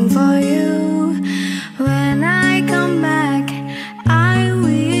sing for you. When I come back, I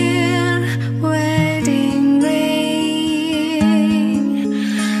wear wedding ring.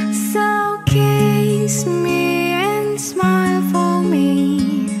 So kiss me and smile for me.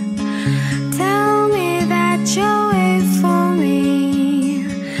 Tell me that you'll wait for me.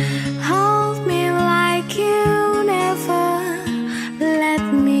 Hold me like you never let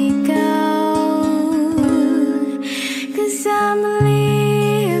me go. 'Cause I'm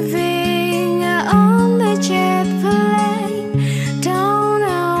leaving on the jet plane. Don't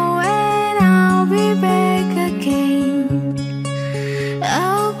know when I'll be back again.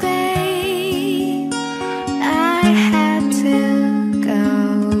 Oh babe, I had to go.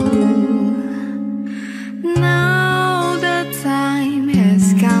 Now the time has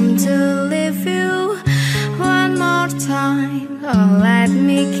come to leave you. One more time, oh let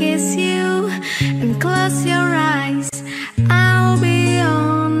me kiss you and close your eyes. I'll be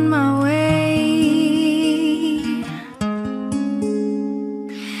on my way.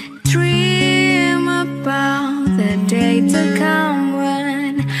 Dream about the day to come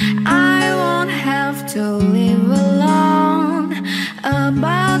when I won't have to live alone.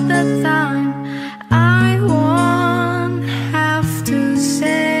 About the time I won't have to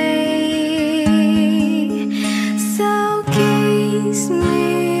say. So kiss me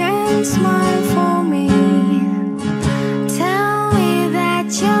and smile for me. Tell me that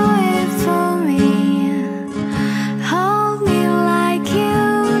you'll wait for me. Hold me like you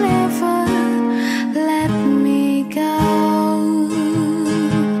never let me go.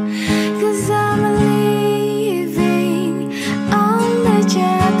 'Cause I'm leaving on the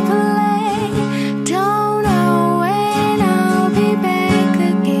jet plane. Don't know when I'll be back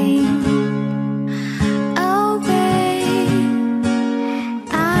again. Oh babe,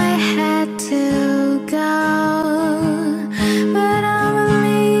 I had to go. But I'm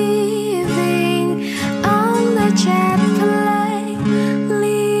leaving on the jet plane.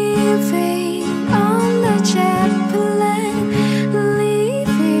 Leaving on the jet plane.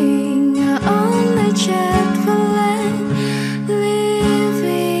 Leaving on the jet plane.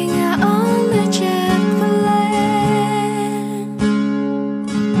 Leaving on the jet plane.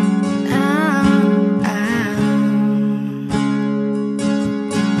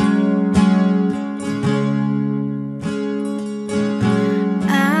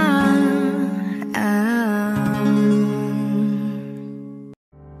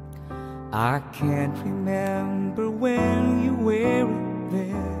 I can't remember when you were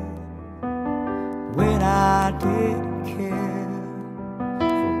there, when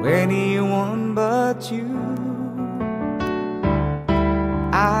anyone but you.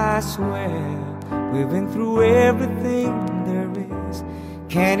 I swear we've been through everything there is.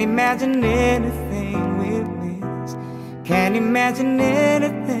 Can't imagine anything we've missed. Can't imagine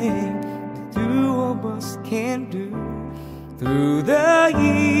anything the two of us can do. Through the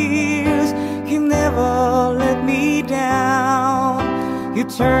years, you never let me down. You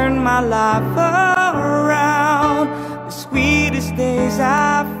turned my life around. The sweetest days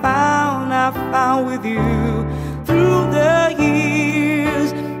I found with you. Through the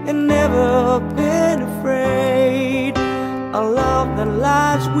years, and never been afraid. A love that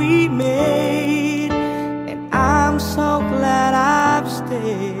lives we made. And I'm so glad I've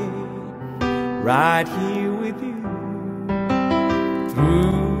stayed right here with you.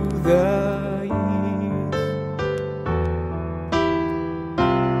 Through the years,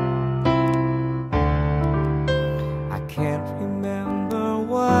 I can't remember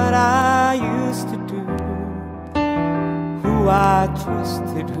what I used to do, who I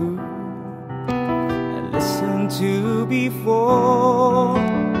trusted, who I listened to before.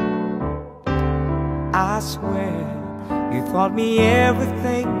 I swear you taught me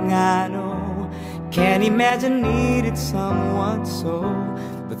everything I know. Can't imagine needed someone so.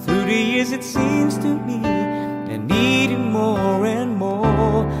 But through the years it seems to me I needed more and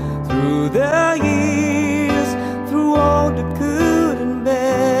more. Through the years, through all the good and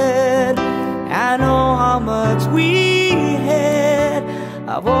bad, I know how much we had.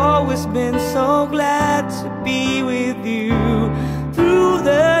 I've always been so glad to be with you. Through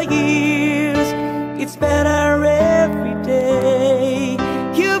the years, it's better every day.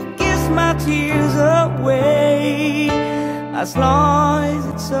 You've kissed my tears away. As long as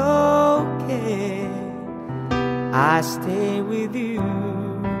it's okay, I stay with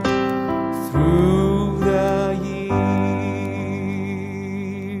you. Through the years,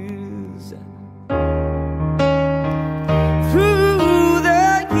 through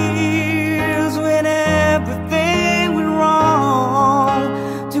the years, when everything went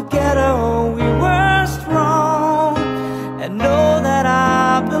wrong, together we were strong. And know that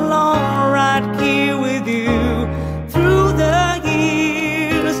I belong right here with you. Through the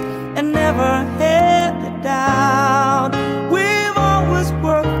years, and never had the doubt. We've always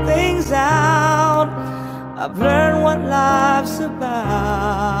worked things out. I've learned what life's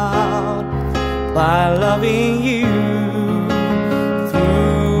about by loving you.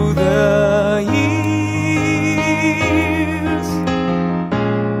 Through the years,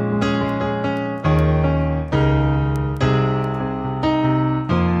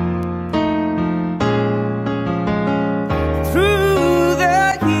 through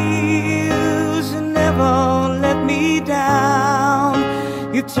the years, you never let me down.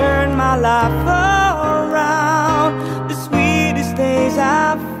 You turned my life around. The sweetest days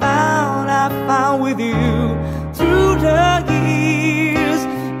I found with you. Through the years,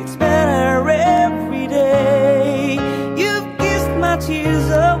 it's better every day. You've kissed my tears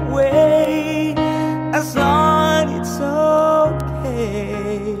away. As long as it's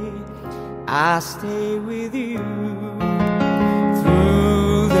okay, I stay with you.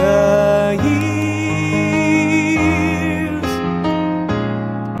 Through the years.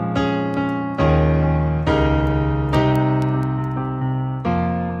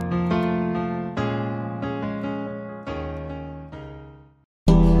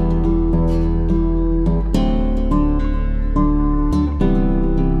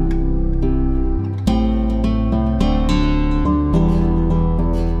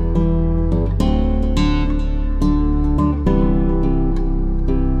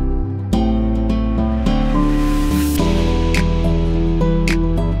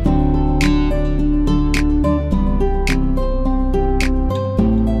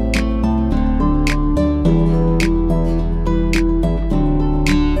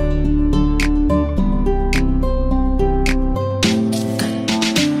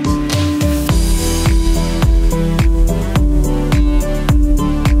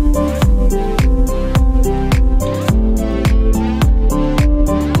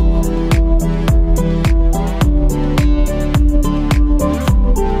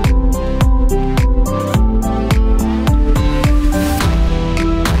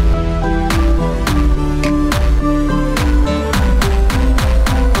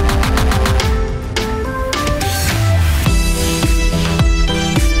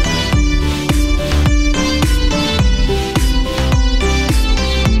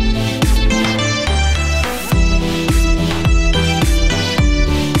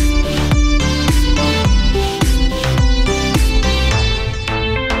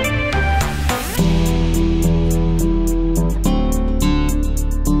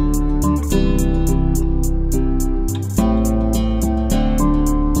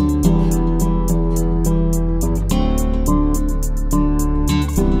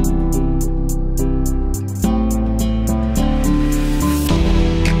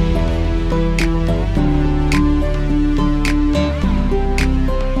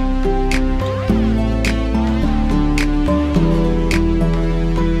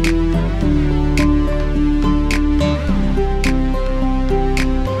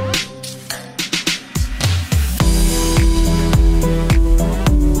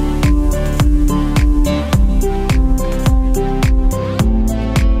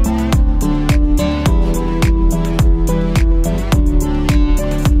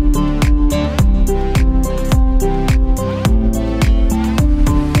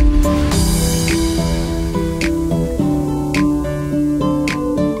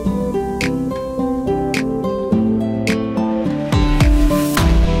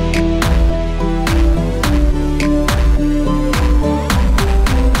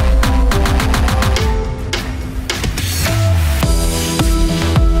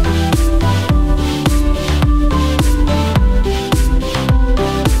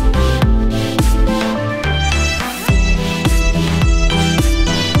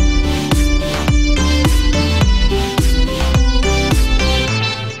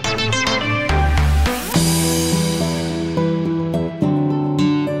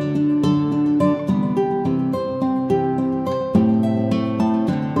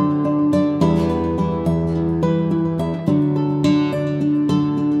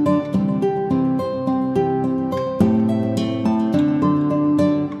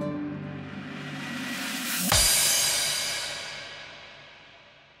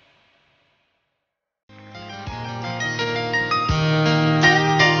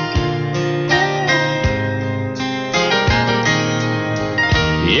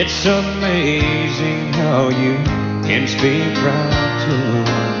 It's amazing how you can speak right to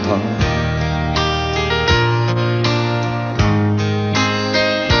my heart.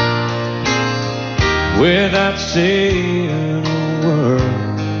 Without saying a word,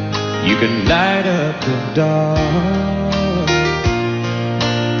 you can light up the dark.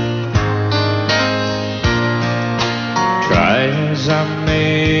 Try as I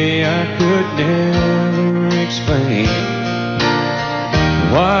may, I could never explain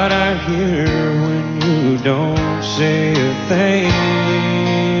what I hear when you don't say a thing.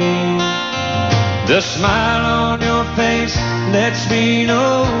 The smile on your face lets me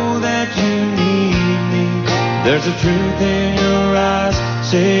know that you need me. There's a truth in your eyes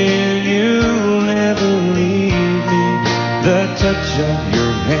saying you'll never leave me. The touch of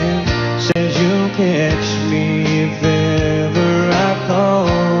your hand says you'll catch me if ever I fall.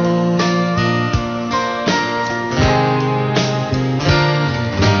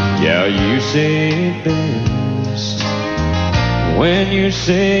 Yeah, you say it best when you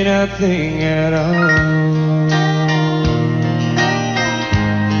say nothing at all.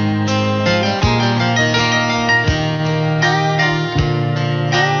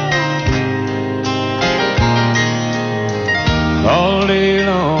 All day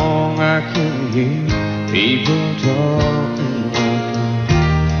long I can hear people talking about you.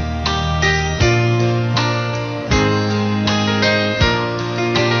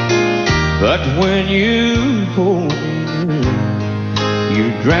 But when you hold me near, you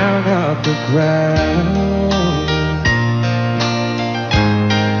drown out the crowd.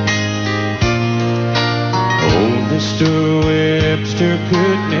 Oh, Mr. Webster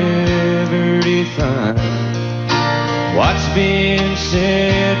could never define what's being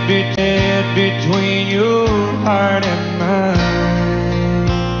said between your heart and mine.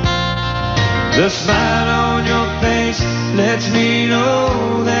 The smile on your face lets me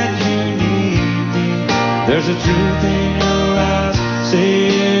know that you need me. There's a truth in your eyes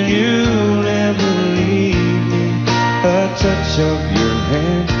saying you'll never leave me. A touch of your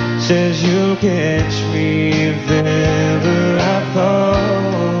hand says you'll catch me if ever I fall.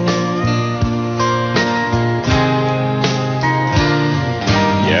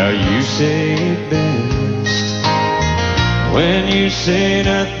 Yeah, you say it best when you say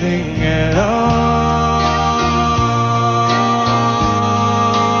nothing at all.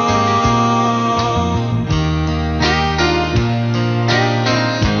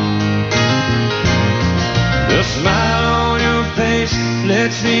 The smile on your face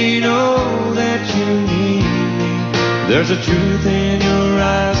lets me know that you need me. There's a truth in your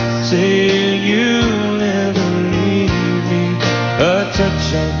eyes saying you'll never leave me. A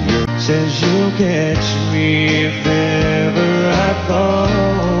touch of your says you'll catch me if ever I fall.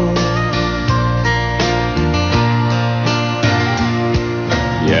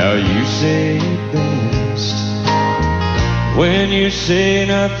 Yeah, you say it best when you say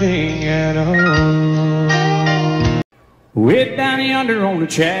nothing at all. Way down yonder on the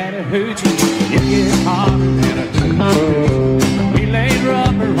Chattahoochee, it gets hotter than a Chattahoochee. We laid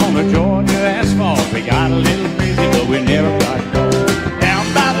rubber on the Georgia asphalt. We got a little breezy, but we never got cold. Down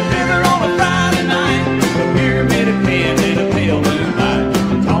by the river on a Friday night, the pyramid of pins in a pale moonlight.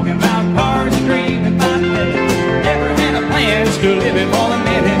 Talking about cars and dreaming about living. Never had a plan, still living for the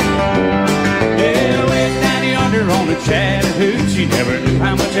minute. Yeah, way down yonder on the Chattahoochee, never knew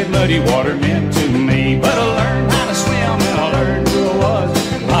how much that muddy water meant to me. But I learned how to swim and I learned who I was.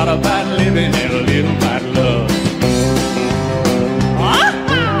 A lot about living and a little about love.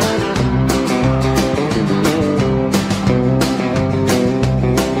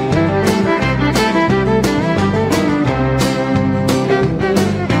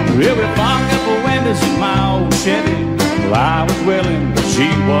 Well, we fogged up the windows in my old Chevy. Well, I was willing, but she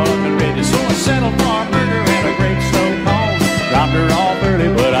wasn't ready. So I settled for a burger and a great slow cone. Dropped her off early,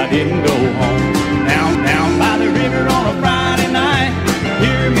 but I didn't go home. Down by the river on a Friday night,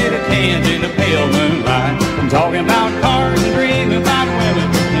 pyramid of cans in the pale moonlight. I'm talking about cars and dreaming about women.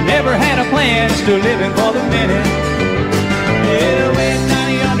 I never had a plan, still living for the minute. Yeah, way down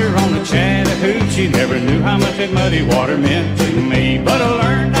yonder on the Chattahoochee, never knew how much that muddy water meant to me. But I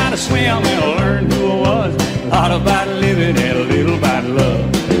learned how to swim and I learned who I was. A lot about living and a little about love.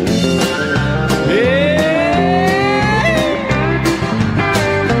 Yeah.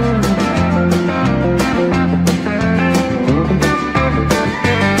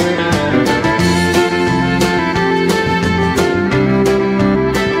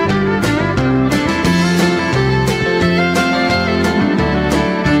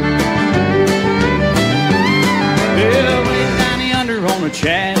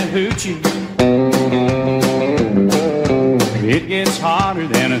 Chattahoochee, it gets hotter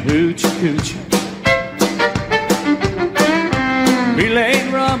than a hoochie coochie. We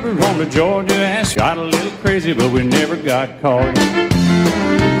laid rubber on the Georgia ass, got a little crazy, but we never got caught.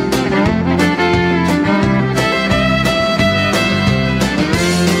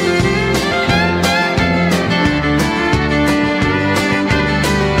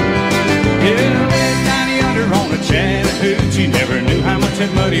 Chattahoochee, never knew how much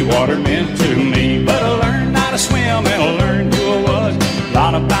that muddy water meant to me. But I learned how to swim and I learned who I was. A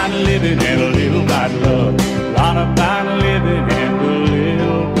lot about living and a little about love. A lot about living and a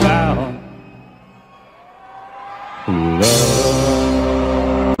little about love.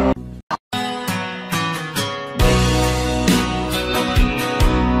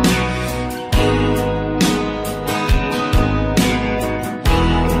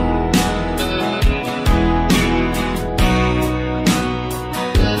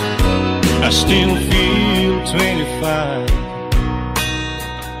 I still feel 25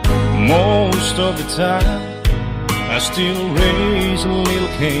 most of the time. I still raise a little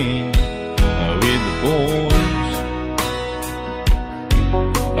cane with the boys.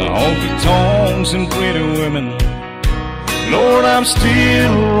 Honky tonks and pretty women, Lord, I'm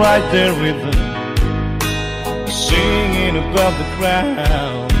still right there with them, singing above the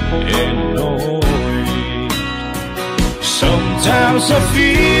crowd and noise. Sometimes I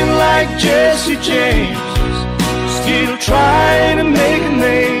feel like Jesse James, still trying to make a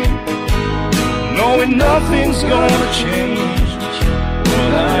name, knowing nothing's gonna change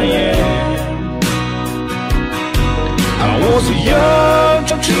what I am. I was a young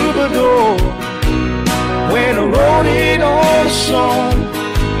troubadour when I wrote it on a song,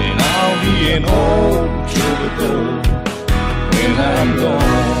 and I'll be an old troubadour when I'm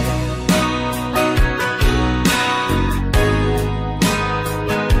gone.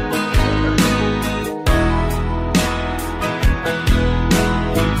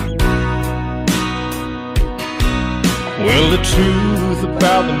 Well, the truth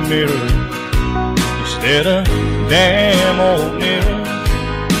about the mirror is that a damn old mirror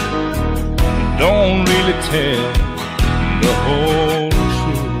don't really tell the whole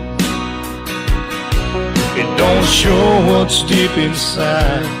truth. It don't show what's deep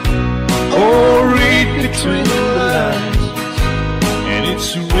inside or read between the lines, and it's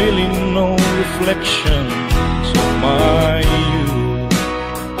really no reflection of my youth.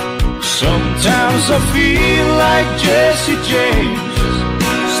 Sometimes I feel like Jesse James,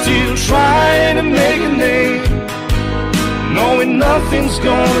 still trying to make a name, knowing nothing's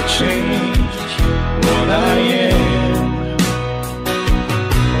gonna change what I am.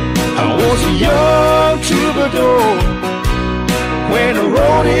 I was a young troubadour when I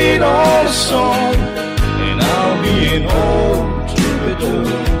wrote it on a song, and I'll be an old troubadour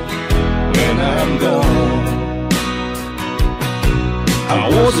when I'm gone. I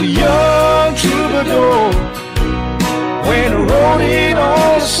was a young troubadour when I wrote it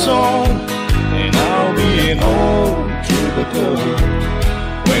on a song, and I'll be an old troubadour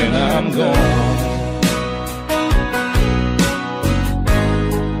when I'm gone.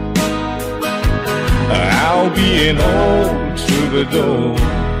 I'll be an old troubadour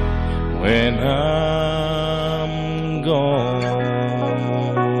when I'm gone.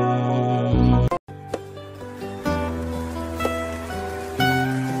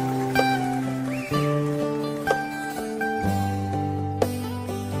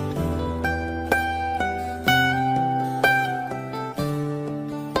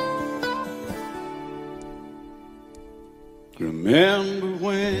 Remember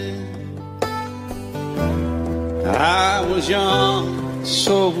when I was young,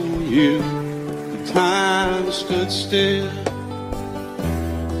 so were you. The time stood still.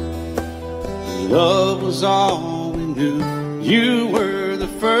 Love was all we knew. You were the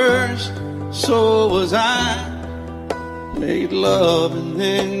first, so was I. Made love and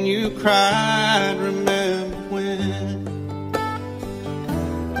then you cried. Remember when?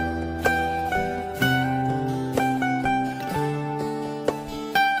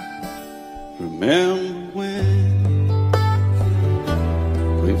 Remember when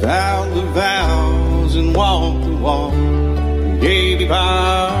we vowed the vows and walked the walk, gave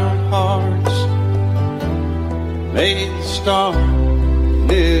our hearts, made the start,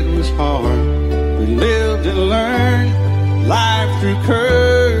 and it was hard. We lived and learned life through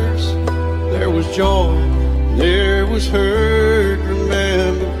curves. There was joy, there was hurt.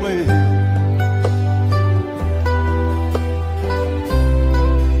 Remember when?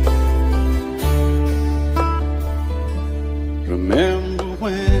 Remember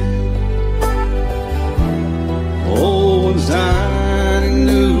when old ones died and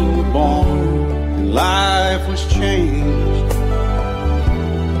new were born, and life was changed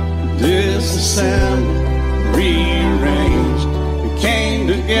disassembled, rearranged. We came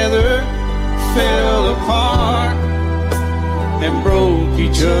together, fell apart, and broke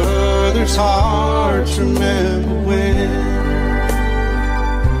each other's hearts. Remember when?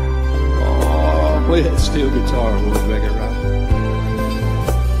 Oh, play that steel guitar, we'll make it right.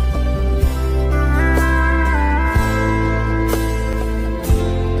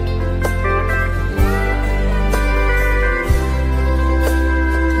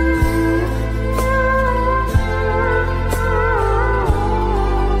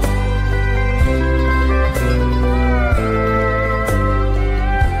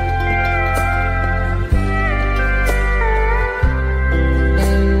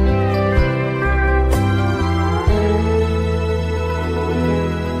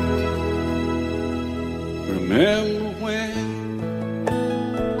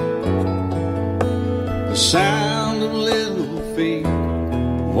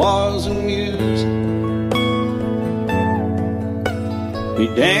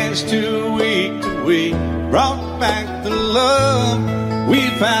 Danced to week, brought back the love. We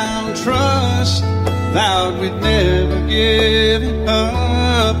found trust, vowed we'd never give it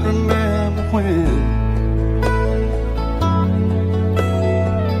up. Remember when?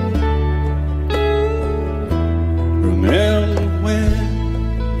 Remember when?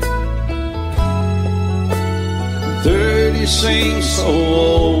 30 seems so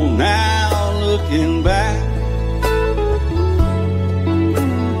old now, looking back.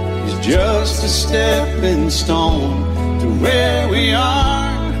 Just a stepping stone to where we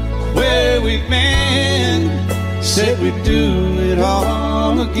are, where we've been. Said we'd do it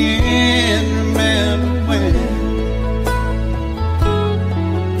all again. Remember when?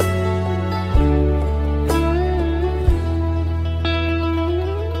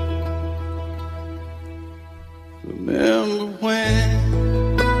 Remember when?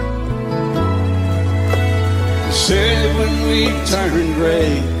 Said when we turned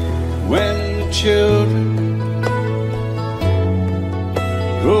gray, when the children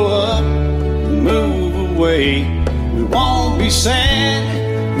grow up and move away, we won't be sad,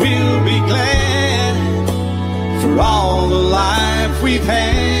 we'll be glad for all the life we've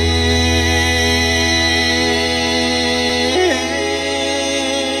had.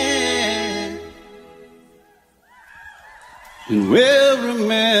 And we'll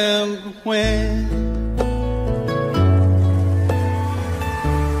remember when.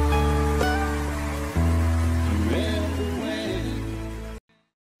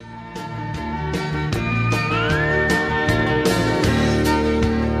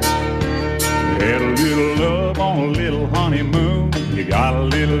 You got a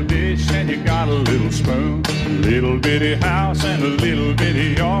little dish and you got a little spoon, little bitty house and a little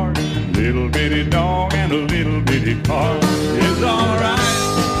bitty yard, little bitty dog and a little bitty car. It's alright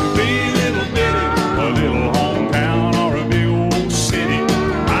to be a little bitty, a little hometown or a big old city.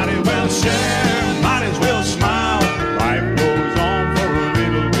 Might as well share, might as well smile. Life goes on for a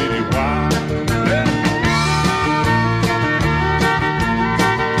little bitty while.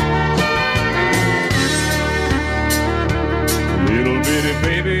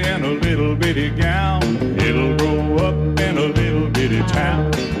 Baby and a little bitty gown, it'll grow up in a little bitty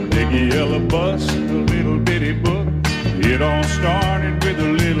town. Big yellow bus, a little bitty book. It all started with a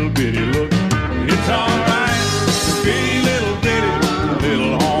little bitty look. It's alright to be a little bitty, a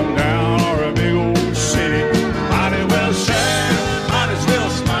little hometown or a big old city. Might as well share, might as well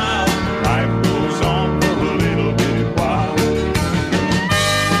smile. Life goes on for a little bitty while.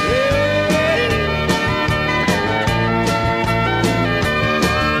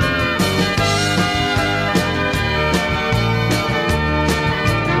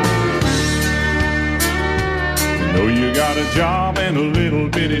 You got a job and a little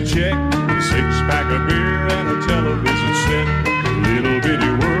bitty check, a six-pack of beer and a television set. A little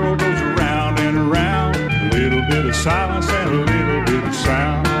bitty world goes around and around, a little bit of silence and a little bit of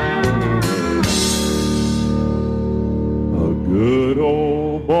sound. A good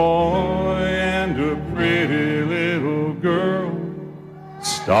old boy and a pretty little girl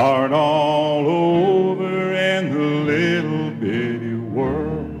start all over in the little bitty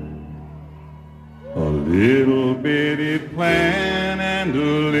world. A little bitty plan and a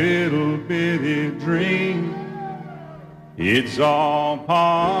little bitty dream. It's all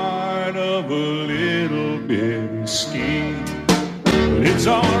part of a little bitty scheme. But it's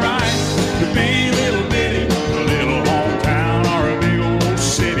alright to be a little bitty, a little hometown or a big old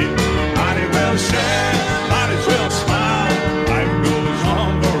city. Might as well share, might as well smile. Life goes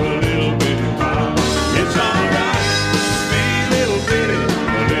on for a little bitty while. It's alright to be a little bitty,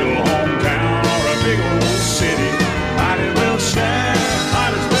 a little hometown or a big old city. Might as well share,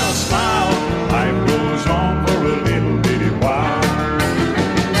 might as well smile.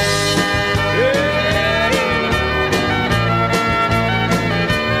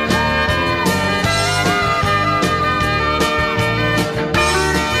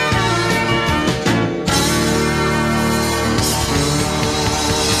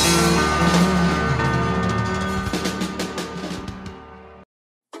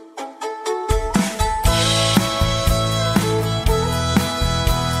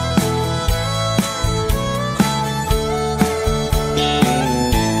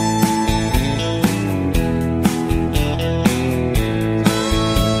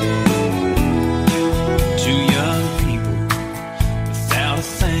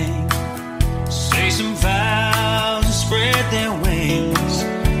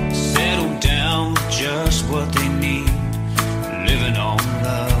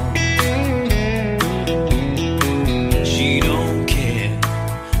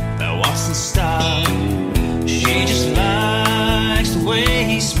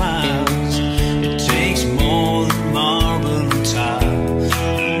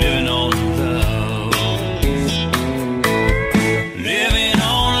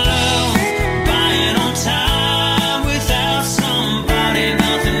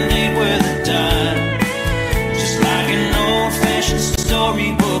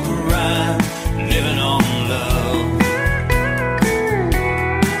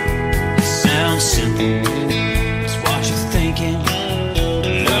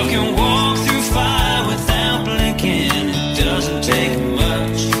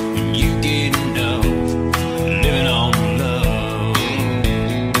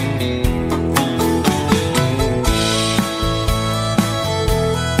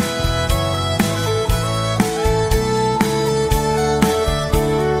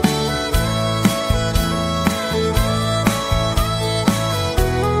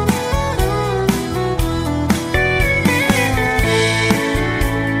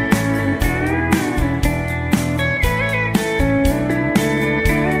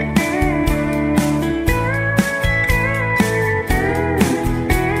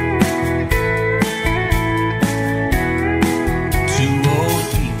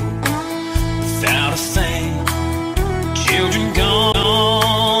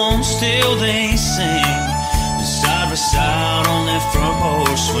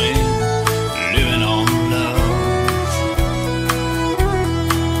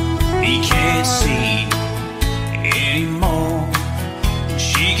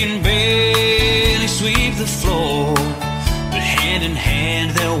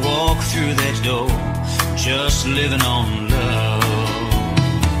 just living on love.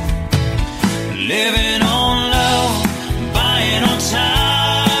 Living on love, buying on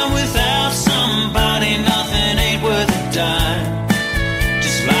time. Without somebody, nothing ain't worth a dime.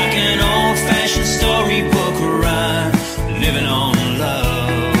 Just like an old-fashioned storybook rhyme. Living on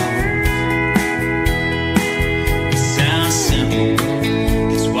love. It sounds simple,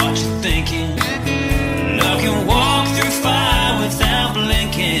 it's what you're thinking. Love can walk through fire without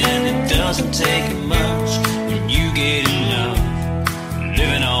blinking. It doesn't take much when you get enough.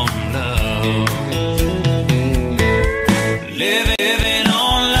 Living on love. Living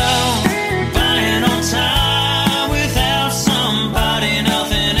on love, buying on time. Without somebody,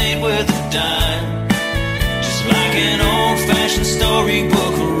 nothing ain't worth a dime. Just like an old-fashioned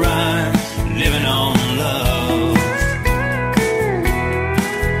storybook rhyme. Living on love.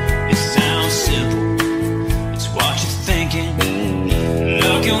 It sounds simple, it's what you're thinking.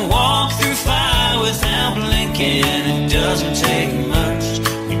 Love can walk through fire without blinking. It doesn't take much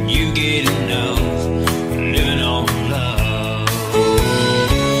when you get enough. Living on love.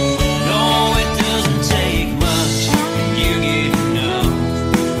 No, it doesn't take much when you get enough.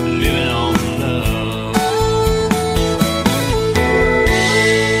 Living on love.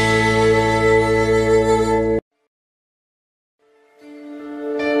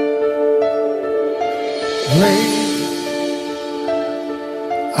 Lady,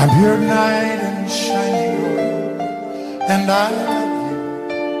 I'm your knight in shining armor, and I love you.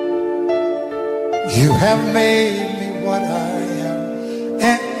 You have made me what I am,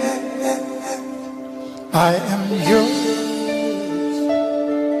 and I am yours.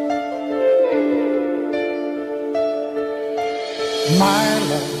 My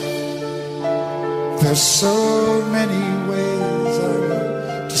love, there's so many ways I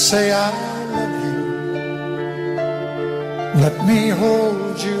want to say I love you. Let me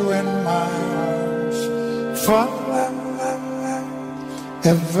hold you in my arms forevermore.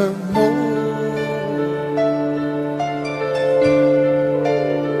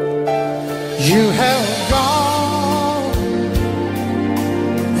 You have gone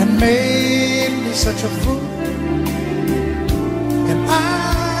and made me such a fool, and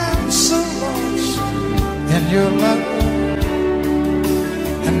I'm so lost in your love.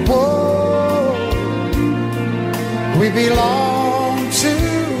 And whoa, we belong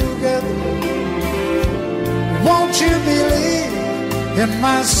together. Won't you believe in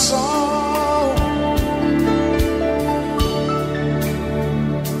my song?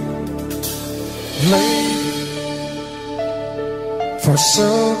 Lady, for so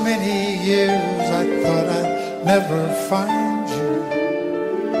many years I thought I'd never find you.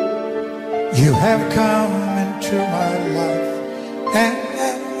 You have come into my life and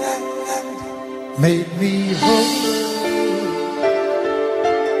made me whole.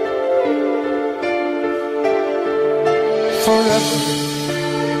 Forever,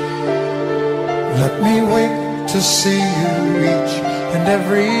 let me wait to see you each and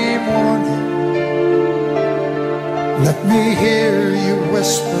every morning. Let me hear you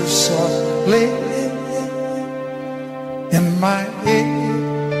whisper softly in my ear.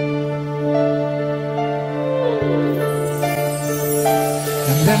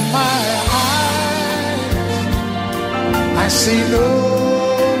 And in my eyes, I see no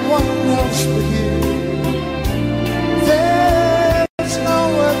one else but you. There's no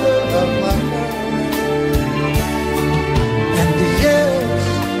other love like mine. And yes,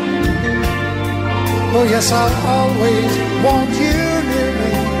 oh yes, I'll always want you near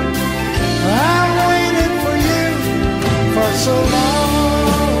me. I've waited for you for so long.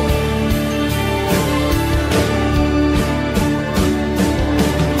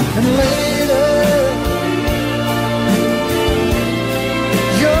 And later,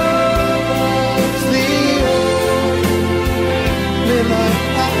 yours the only love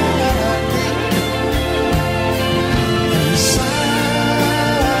I need. Inside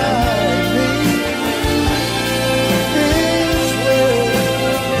me is where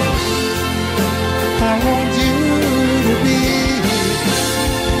I want you to be.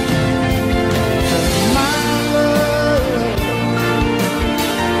 My love,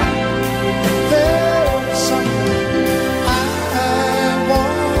 there's something I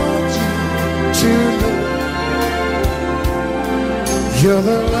want you to know. You're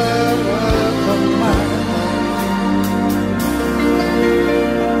the love of my life.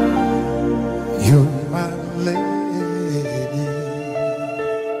 You're my lady.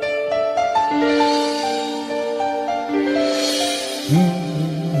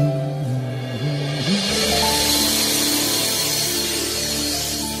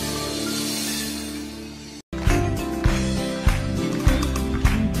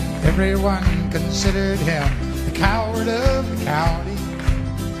 Everyone considered him the coward of the county.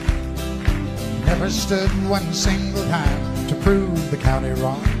 He never stood one single time to prove the county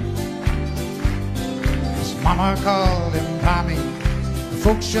wrong. His mama called him Tommy, the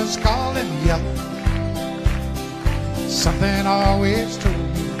folks just called him Yellow. Something always told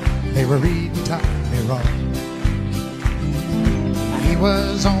me they were reading Tommy wrong. He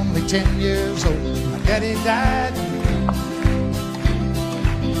was only 10 years old, my daddy died.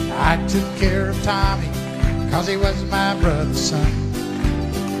 I took care of Tommy, 'cause he was my brother's son.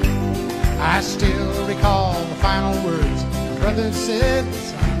 I still recall the final words my brother said,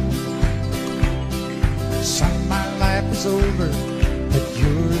 son, my life is over, but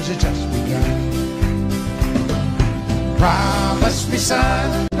yours has just begun. Promise me,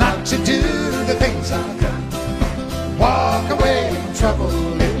 son, not to do the things I've done. Walk away from trouble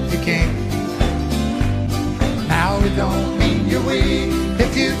if you can. Now it don't mean you're weak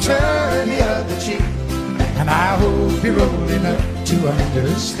if you turn the other cheek, and I hope you're old enough to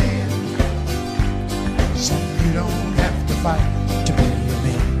understand. Son, you don't have to fight to be a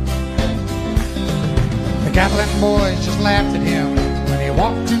man. The Gatlin boys just laughed at him when he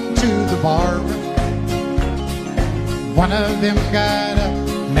walked into the bar room. One of them got up,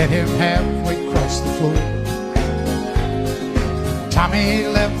 met him halfway across the floor. Tommy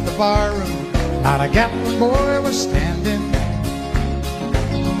left the bar room, not a Gatlin boy was standing.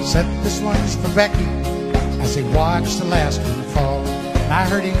 Said, this one's for Becky, as he watched the last one fall. And I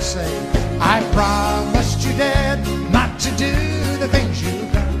heard him say, I promised you, Dad, not to do the things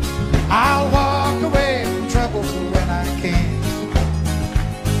you've done. I'll walk away from trouble when I can.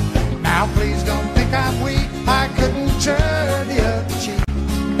 Now please don't think I'm weak, I couldn't turn the other cheek.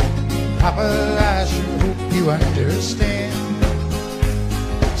 Papa, I sure hope you understand.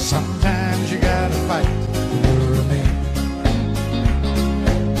 Sometimes you gotta fight when you're a man.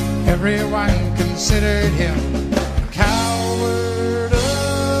 Everyone considered him a coward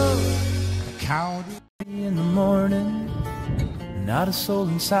of the county. In the morning, not a soul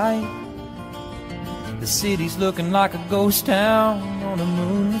in sight. The city's looking like a ghost town on a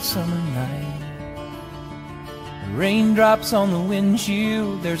moonlit summer night. Raindrops on the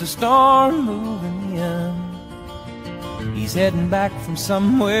windshield, there's a storm moving in. He's heading back from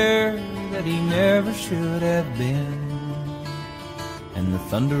somewhere that he never should have been. And the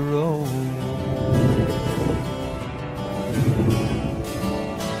thunder rolls,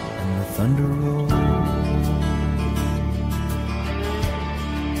 and the thunder rolls.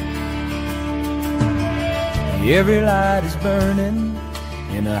 Every light is burning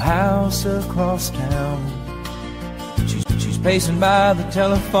in a house across town. She's pacing by the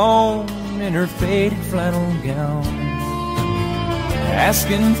telephone in her faded flannel gown,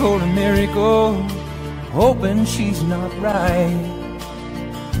 asking for a miracle, hoping she's not right,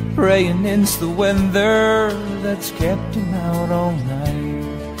 praying it's the weather that's kept him out all night.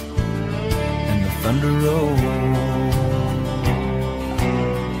 And the thunder rolls,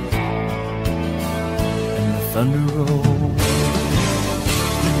 and the thunder rolls,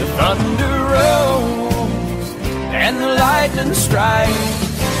 the thunder rolls, and the lightning strikes.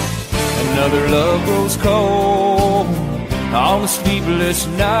 Another love grows cold on a sleepless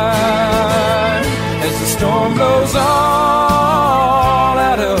night, as the storm goes all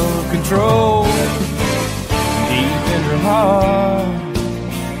out of control. Deep in her heart,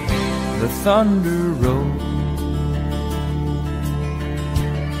 the thunder rolls.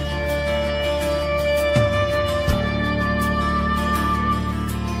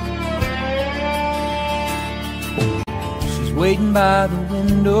 She's waiting by the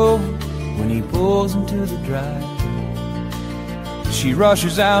window when he pulls into the drive. She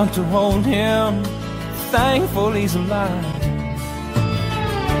rushes out to hold him, thankful he's alive.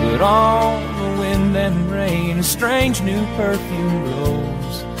 But on the wind and rain, a strange new perfume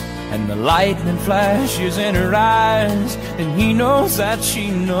blows, and the lightning flashes in her eyes, and he knows that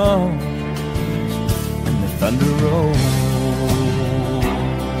she knows. And the thunder rolls,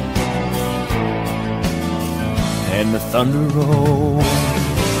 and the thunder rolls.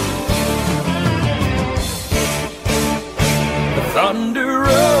 Thunder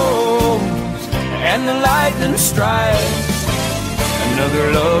rolls and the lightning strikes.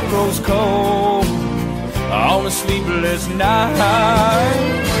 Another love grows cold on a sleepless night,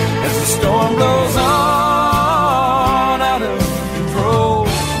 as the storm blows on out of control.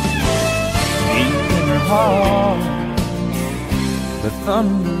 Deep in her heart, the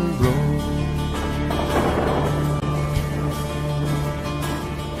thunder rolls.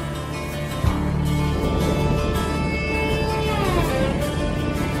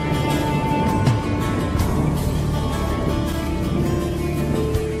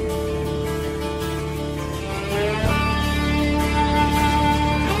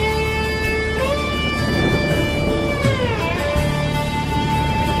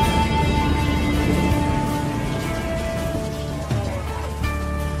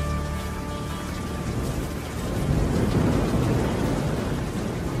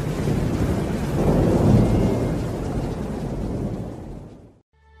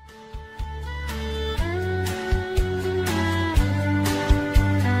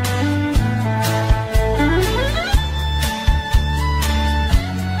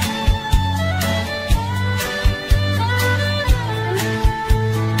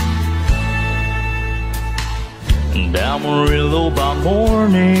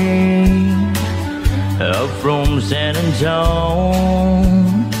 morning up from San Antonio,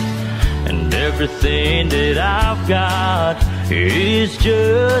 and everything that I've got is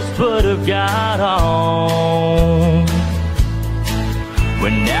just what I've got on.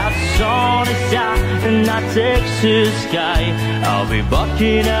 When that sun is out in that Texas sky, I'll be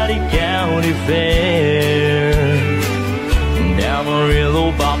bucking at the county fair. And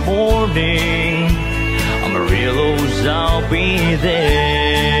Amarillo by morning, Amarillo's, I'll be there.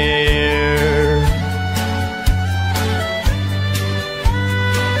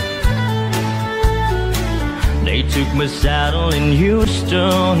 They took my saddle in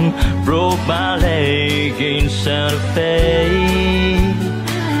Houston, broke my leg in Santa Fe,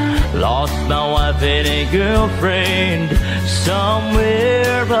 lost my wife and a girlfriend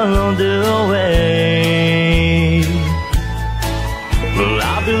somewhere along the way. Well,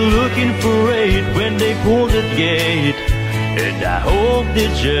 I'll be looking for it when they pull the gate, and I hope the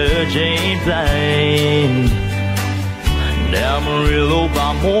judge ain't blind. And Amarillo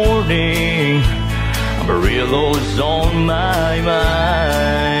by morning, Amarillo's on my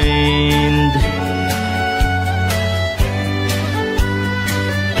mind.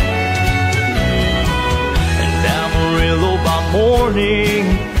 And Amarillo by morning,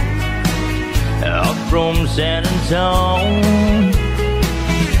 up from San Antonio,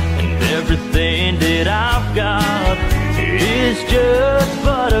 and everything that I've got is just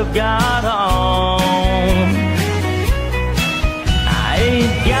what I've got on. I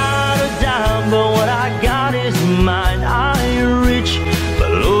ain't got a dime, but what I got is mine. I ain't rich,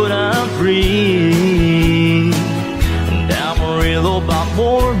 but Lord, I'm free. And Amarillo by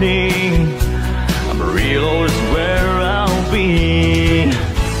morning, Amarillo's where I'll be.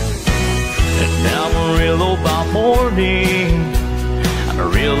 And Amarillo by morning,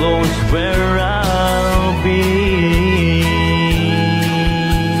 Amarillo's where I'll be.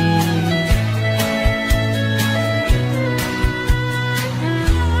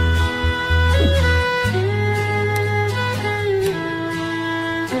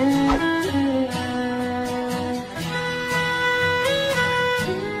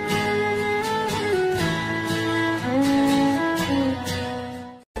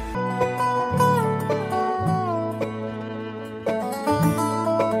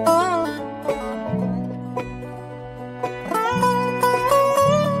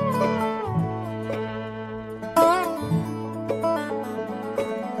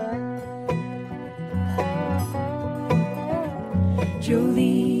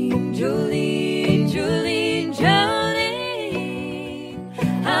 Jolene, Jolene, Jolene, Jolene,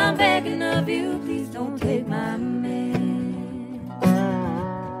 I'm begging of you, please don't take my man.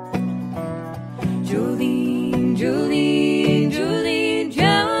 Jolene, Jolene, Jolene,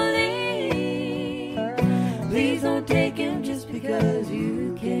 Jolene, please don't take him just because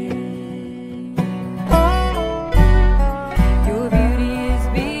you can. Your beauty is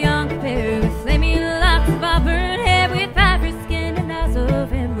beyond compare, with flaming locks of auburn hair, with ivory skin and eyes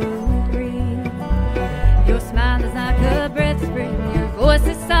of emerald green. Your smile is like a breath of spring, your voice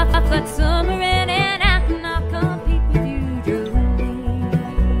is soft like summer rain, and I cannot compete with you, Jolene.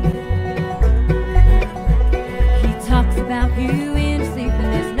 He talks about you in his sleep,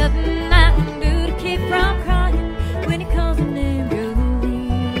 and there's nothing I can do to keep from crying when he calls her name,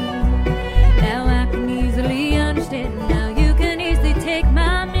 Jolene. Now I can easily understand, now you can easily take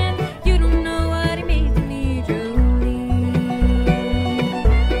my man. You don't know what he means to me, Jolene.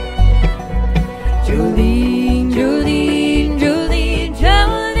 Jolene, Jolene, Jolene,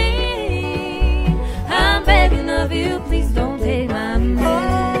 Jolene, I'm begging of you, please don't take my man.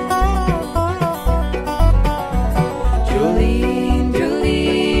 Jolene,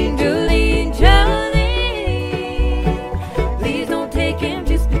 Jolene, Jolene, Jolene, please don't take him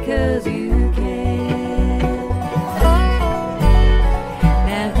just because you can.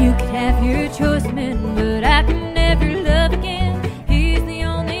 Now you could have your choice, man, but I can never love again. He's the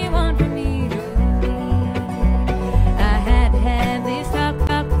only one for me, Jolene. I had to have this talk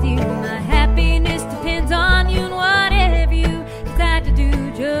with you. My happiness depends on you and whatever you decide to do,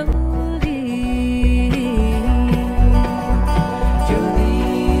 Jolene.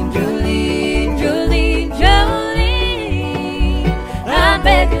 Jolene, Jolene, Jolene, Jolene, I'm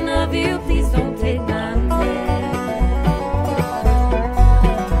begging of you, please don't take my man.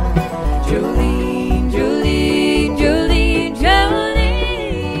 Jolene, Jolene, Jolene,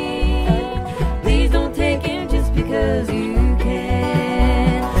 Jolene, please don't take him just because you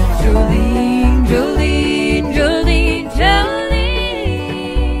can. Jolene, Jolene, Jolene,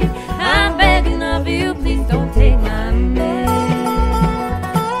 Jolene, I'm begging of you, please don't take my man.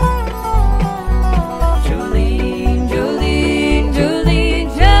 Jolene, Jolene, Jolene.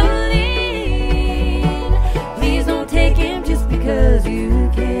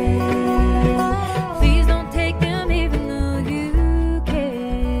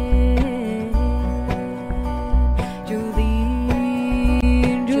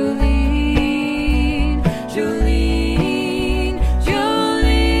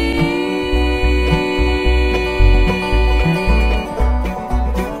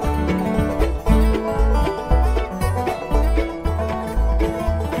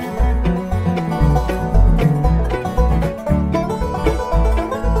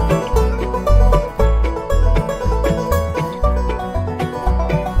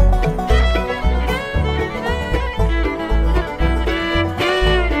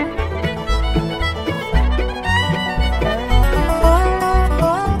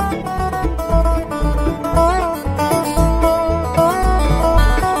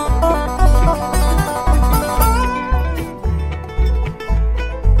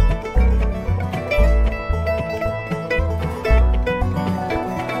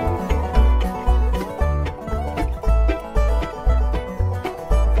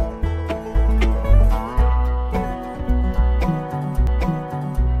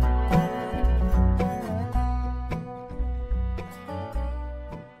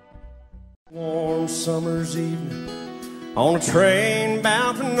 summer's evening on a train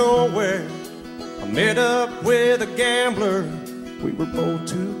bound for nowhere. I met up with a gambler. We were both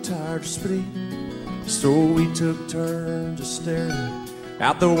too tired to speak, so we took turns of staring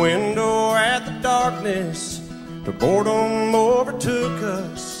out the window at the darkness. The boredom overtook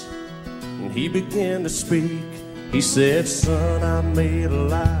us, and he began to speak. He said, son, I made a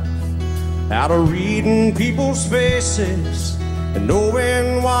life out of reading people's faces and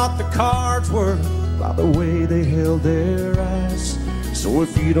knowing what the cards were by the way they held their eyes. So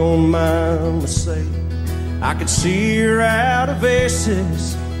if you don't mind me saying, I could see you're out of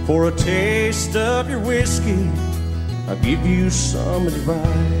aces. For a taste of your whiskey, I'll give you some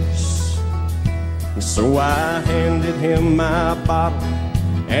advice. And so I handed him my bottle,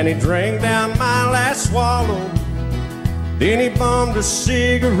 and he drank down my last swallow. Then he bummed a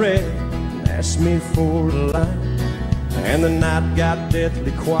cigarette and asked me for a light. And the night got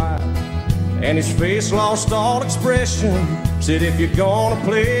deathly quiet, and his face lost all expression. Said, if you're gonna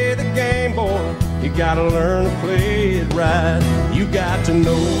play the game, boy, you gotta learn to play it right. You got to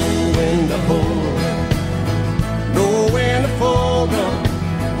know when to hold up, know when to fold up,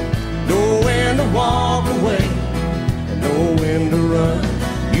 know when to walk away, and know when to run.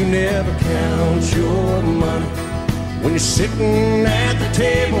 You never count your money when you're sitting at the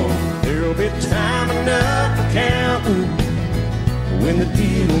table. There'll be time enough for counting when the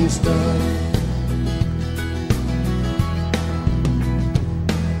dealing's done.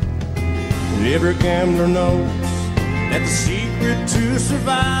 Every gambler knows that the secret to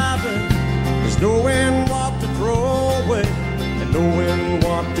surviving is knowing what to throw away and knowing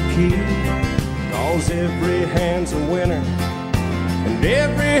what to keep. 'Cause every hand's a winner and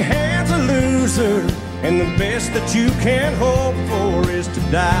every hand's a loser, and the best that you can hope for is to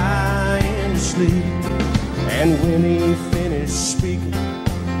die in your sleep. And when he finished speaking,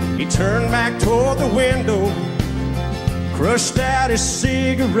 he turned back toward the window, crushed out his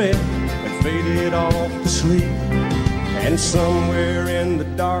cigarette, and faded off to sleep. And somewhere in the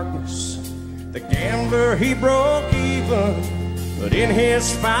darkness, the gambler, he broke even. But in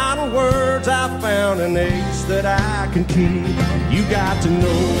his final words, I found an ace that I can keep. You got to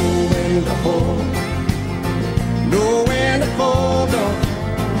know when to hold, know when to fold up,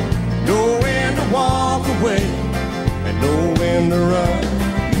 know when to walk away, and know when to run.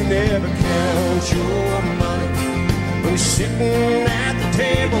 You never count your money when you're sitting at the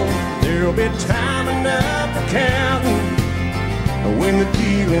table. There'll be time enough for counting when the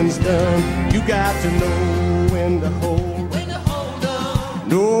dealing's done. You got to know when to hold,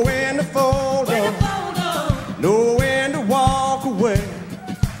 know when to fold up, know when to walk away,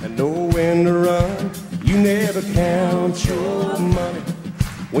 and know when to run. You never count your money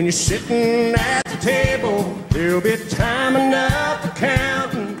when you're sitting at the table. There'll be time enough for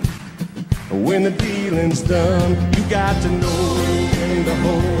counting when the dealing's done. You got to know when to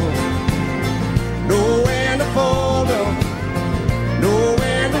hold, know when to fold up, know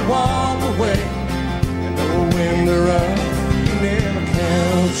when to walk away, and know when to run. You never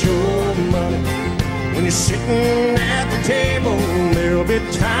count your money when you're sitting at the table. There'll be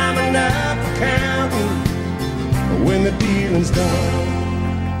time enough for counting when the dealing's done.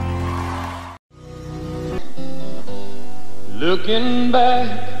 Looking back,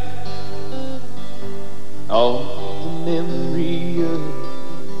 all the memory of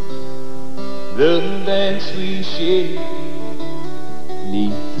the dance we shared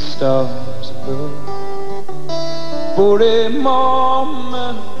neath the stars above. For a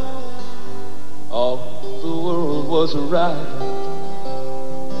moment, all the world was right.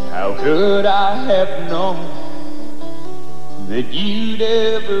 How could I have known that you'd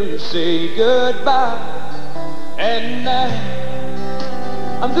ever say goodbye? And now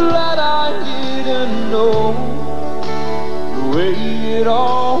I'm glad I didn't know the way it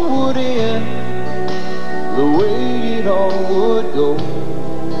all would end, the way it all would go.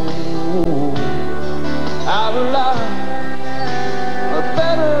 Our lives are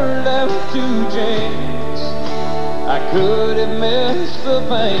better left to chance. I could have missed the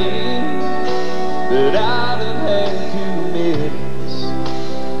pain, but I'd have had to miss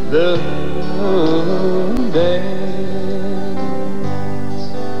the dance.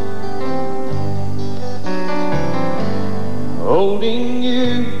 Holding you,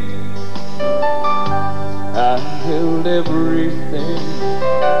 I held everything.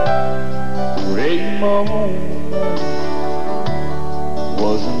 For a moment,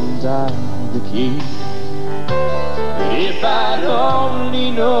 wasn't I the key? If I'd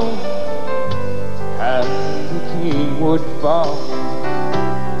only known how the king would fall.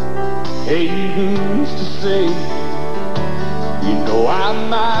 Hey, who's to say You know I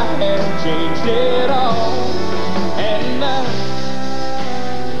might have changed it all. And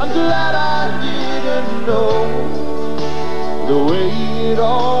I'm glad I didn't know the way it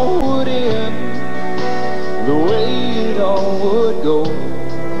all would end, the way it all would go.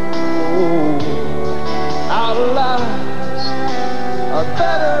 Our lives are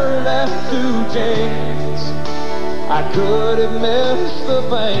better left to chance. I could have missed the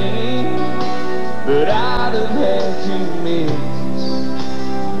pain, but I'd have had to miss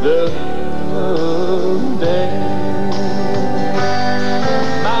the dance.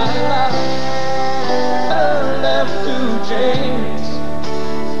 My life better left to chance.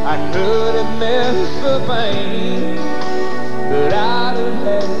 I could have missed the pain, but I'd have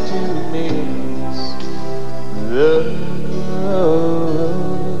had to miss the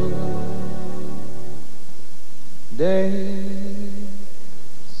dance.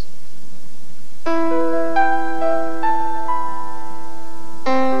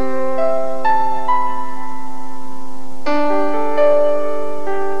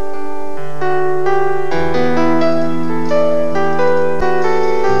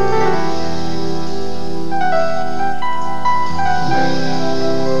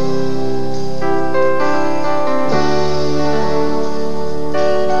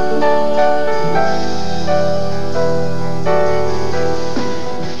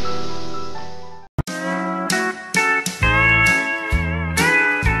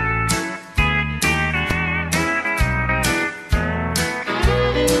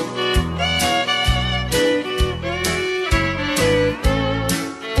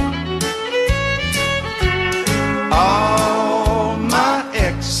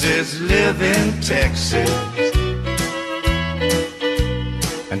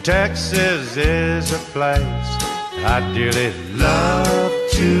 Texas is a place I dearly love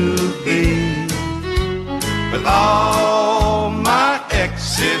to be. But all my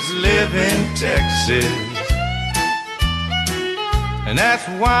exes live in Texas, and that's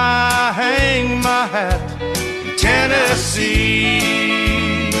why I hang my hat in Tennessee.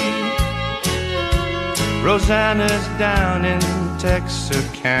 Rosanna's down in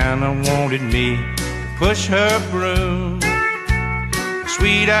Texarkana wanted me to push her broom.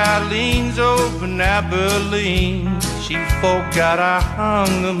 Sweet Eileen's over in Abilene, she forgot I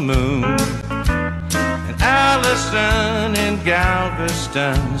hung the moon. And Allison in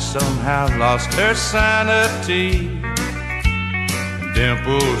Galveston somehow lost her sanity. And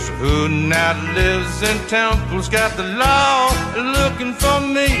Dimples, who now lives in Temple's, got the law looking for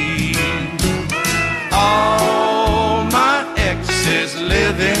me. All my exes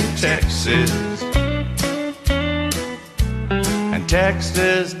live in Texas,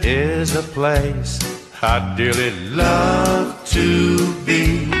 Texas is a place I dearly love to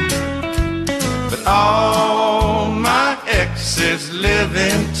be. But all my exes live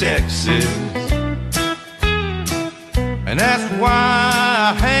in Texas, and that's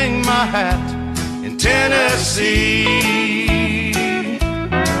why I hang my hat in Tennessee.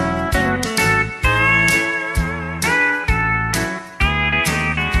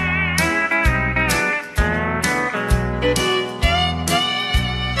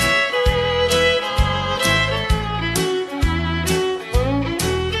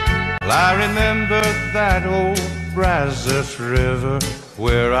 I remember that old Brazos River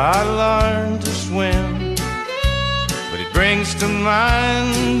where I learned to swim, but it brings to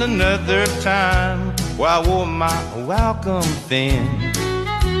mind another time where I wore my welcome thin.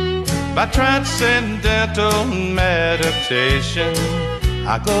 By transcendental meditation,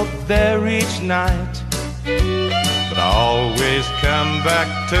 I go there each night, but I always come back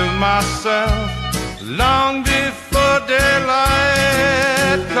to myself long before daylight.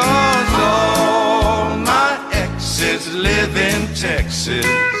 'Cause all my exes live in Texas,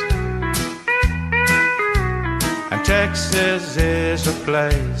 and Texas is a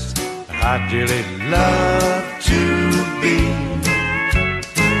place I dearly love to be.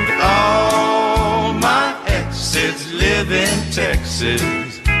 All my exes live in Texas,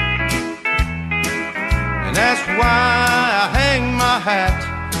 and that's why I hang my hat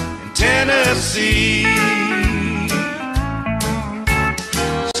in Tennessee.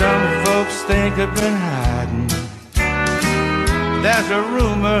 Some folks think I've been hiding, there's a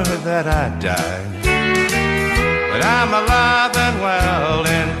rumor that I died, but I'm alive and well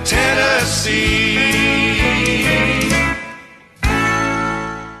in Tennessee.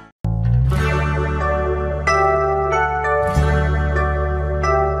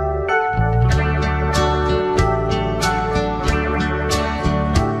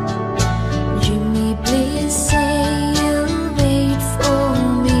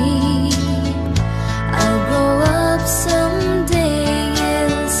 Someday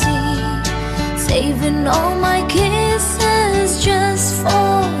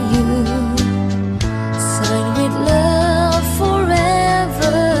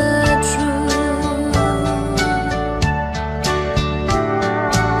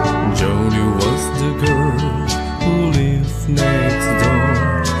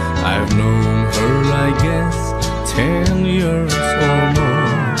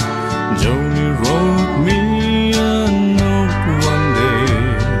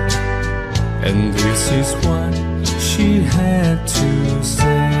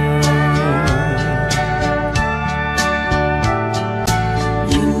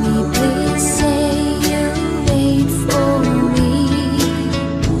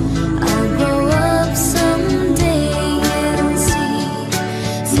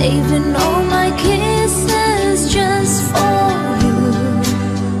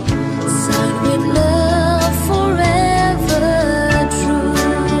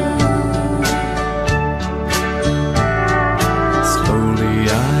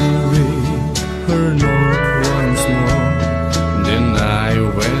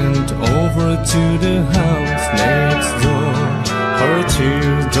to the house next door. Her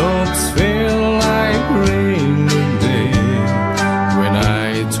teardrops fell like rain today when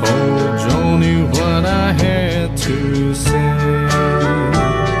I told Joni what I had to say.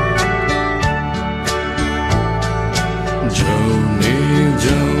 Joni,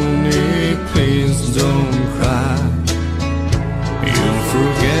 Joni, please don't cry. You'll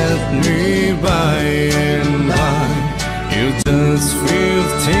forget me by and by. You're just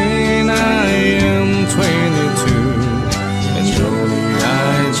 15, I am 22. And Joni, I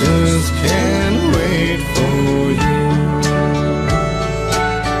just can't wait for you.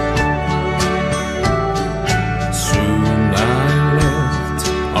 Soon I left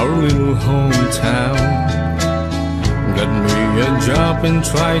our little hometown, got me a job and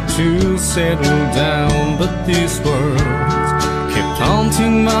tried to settle down. But these words kept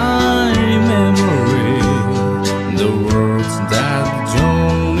haunting my memory, the words that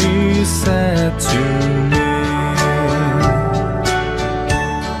Joni said to me.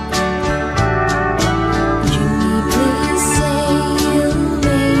 Joni, please say you'll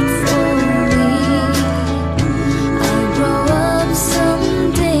wait for me. I'll grow up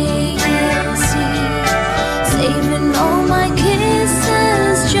someday, you'll see. Saving all my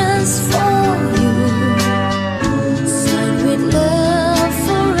kisses just for you. Signed with love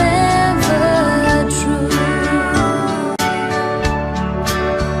forever true.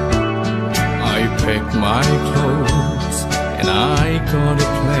 I packed my clothes and I got a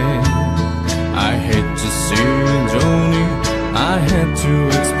plan. I had to see Joni, I had to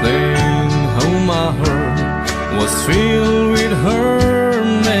explain how my heart was filled with her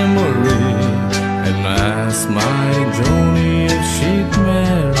memory, and asked my Joni if she'd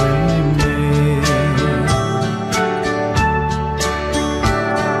marry me.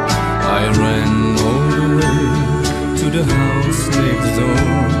 I ran all the way to the house next door,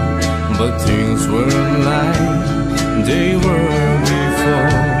 but things weren't like they were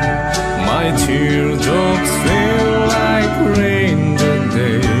before. My teardrops fell like rain that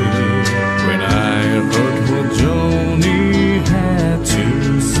day when I heard what Joni had to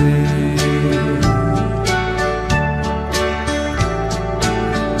say.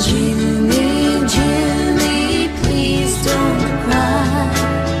 Jimmy, Jimmy, please don't cry.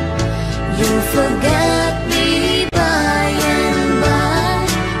 You'll forget me by and by.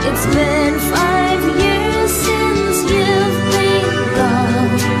 It's been 5 years since you've been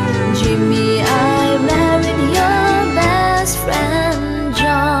gone. Jimmy, I married your best friend,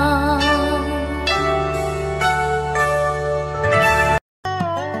 John.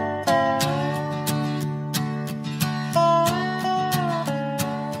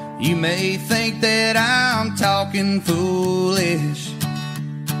 You may think that I'm talking foolish.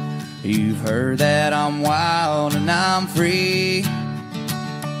 You've heard that I'm wild and I'm free.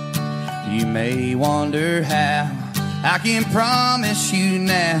 You may wonder how I can promise you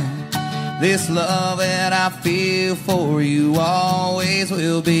now this love that I feel for you always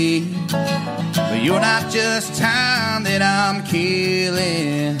will be. But you're not just time that I'm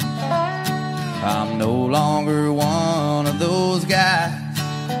killing. I'm no longer one of those guys.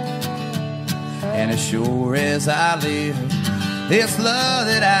 And as sure as I live, this love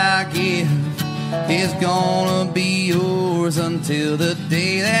that I give is gonna be yours until the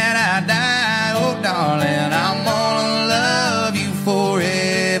day that I die. Oh, darling, I'm gonna love you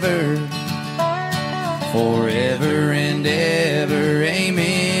forever, forever and ever,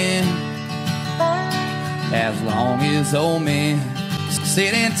 amen. As long as old men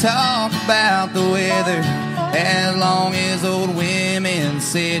sit and talk about the weather, as long as old women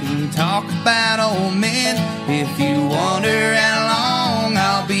sit and talk about old men. If you wonder how long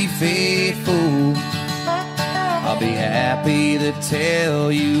I'll be faithful, I'll be happy to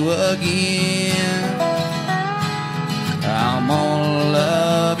tell you again. I'm gonna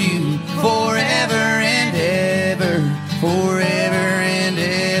love you forever and ever, forever and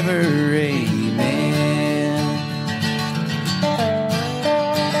ever, amen.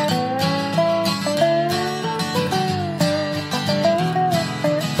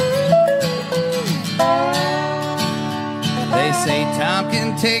 They say time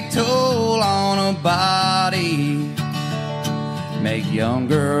can take toll on a body, make young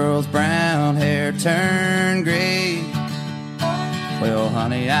girls' brown hair turn gray. Well,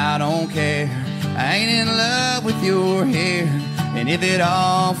 honey, I don't care. I ain't in love with your hair. And if it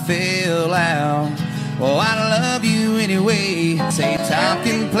all fell out, well, I love you anyway. Say time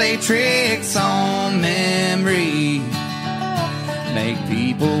can play tricks on memory, make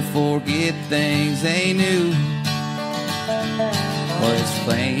people forget things they knew. Well, it's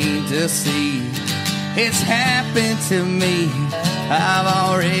plain to see it's happened to me. I've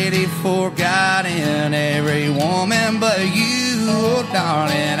already forgotten every woman but you, oh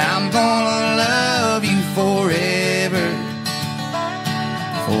darling. I'm gonna love you forever,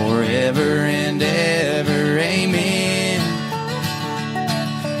 forever and ever, amen.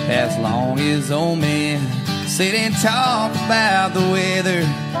 As long as old men sit and talk about the weather,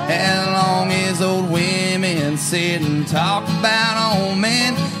 as long as old women sit and talk about old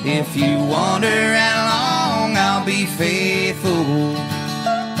men. If you wonder how long I'll be faithful,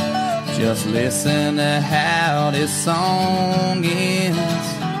 just listen to how this song ends.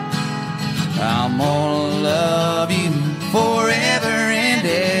 I'm gonna love you forever and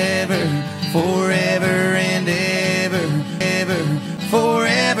ever, forever and ever, ever,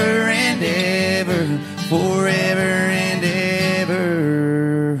 forever and ever, forever and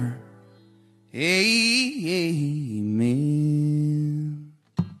ever. Amen.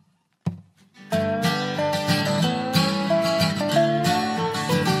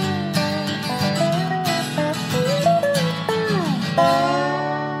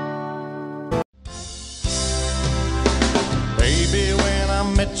 Baby, when I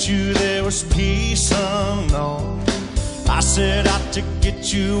met you, there was peace unknown. I set out to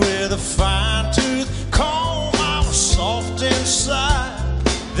get you with a fine-tooth comb. I was soft inside.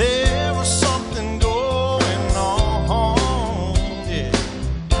 There was something going on, yeah.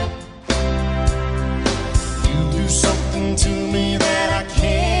 You do something to me that I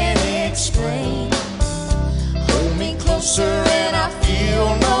can't explain. Hold me closer and I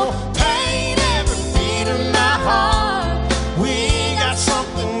feel no pain. Every beat of my heart, we got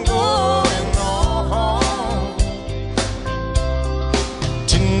something going on.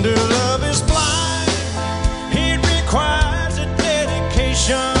 Tender love is blind, it requires a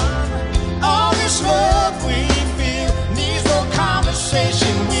dedication. All this love we feel needs no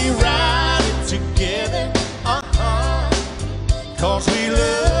conversation. We ride it together, cause we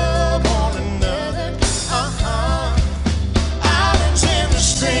love one another, Islands in the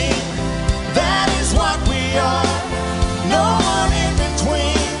stream, that is what we are. No one in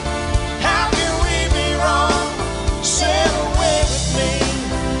between. How can we be wrong? Sail away with me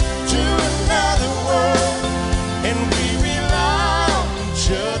to another world, and we rely on each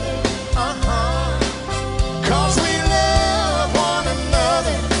other, cause we love one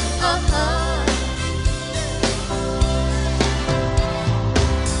another,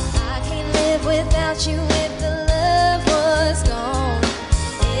 I can't live without you if the love was gone.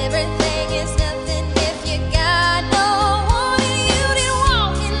 Everything is nothing if you got no one. You did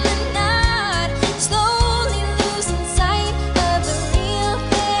walk in the night, slowly losing sight of the real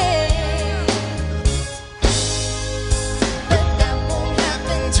thing. But that won't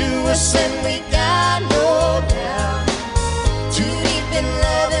happen to us, and we got no doubt. Too deep in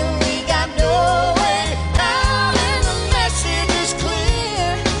love and we got no way out, and the message is clear.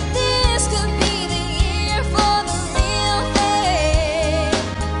 This could be the year for the real thing.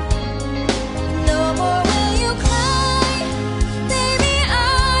 No more will you cry, baby,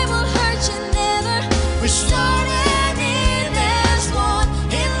 I will hurt you never. We started in as one,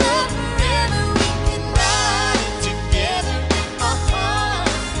 in love forever. We can ride it together,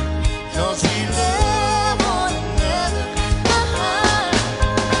 cause we love one another,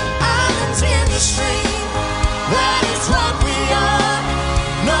 Islands in the stream, that is what we are.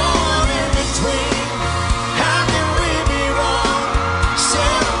 No one in between. How can we be wrong?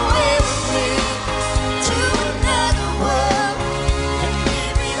 Sail away with me to another world, and we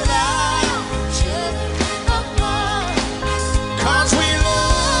rely on each other, cause we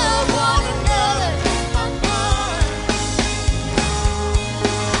love one another,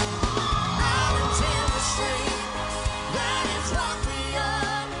 Islands in the stream, that is what we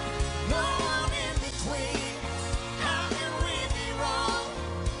are. No one in between. How can we be wrong?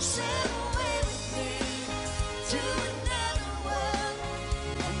 Sail away with me to another world,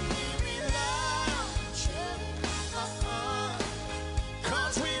 and we rely on each other,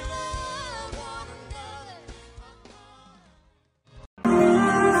 cause we love one another.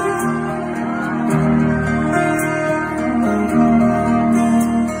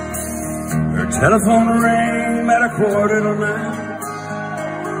 Her telephone rang at 9:15.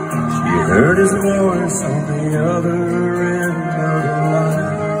 She heard his voice on the other end of the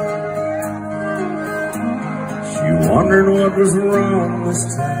line. She wondered what was wrong this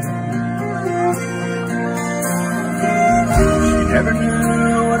time. She never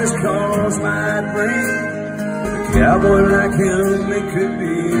knew what his calls might bring. A cowboy like him, it could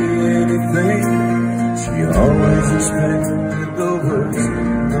be anything. She always expected the worst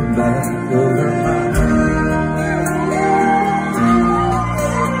in the back of her mind.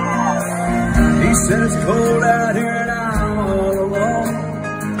 He said it's cold out here and I'm all alone.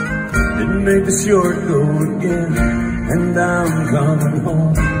 make the short go again, and I'm coming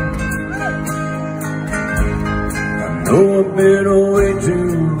home. I know I've been away too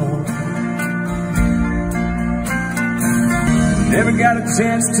long. Never got a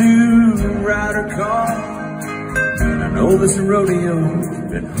chance to ride or call. I know this rodeo's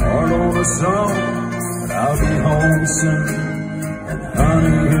been hard on us all, but I'll be home soon, and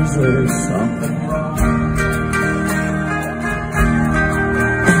honey, is there something wrong?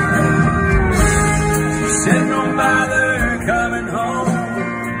 She said, don't bother coming home.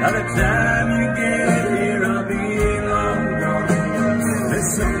 By the time you get here, I'll be long gone. There's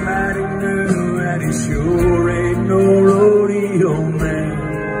somebody new, and he sure ain't no rodeo man.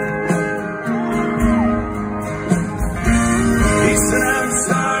 He said, I'm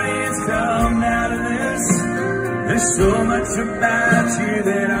sorry it's come down to this. There's so much about you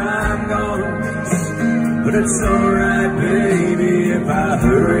that I'm gonna miss. But it's alright, baby, if I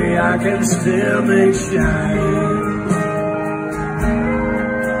hurry, I can still make Cheyenne.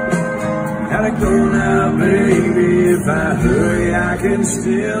 Gotta go now, baby, if I hurry, I can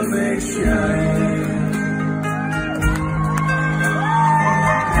still make Cheyenne.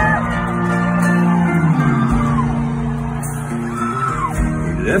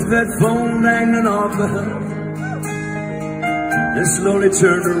 Left that phone hanging off the hook, then slowly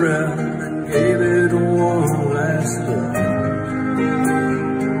turned around and gave it one last look.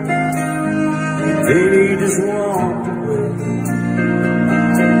 Then he just walked away,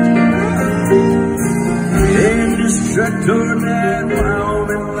 then just trucked toward that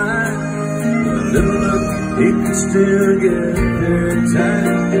Wyoming line. With a little look, he could still get there in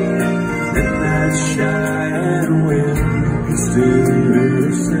time. And that Cheyenne wind could still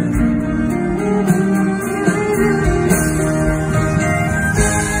sing.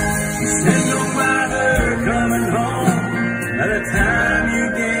 She said, no matter coming home. By the time you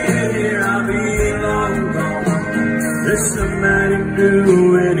get here, I'll be long gone. There's somebody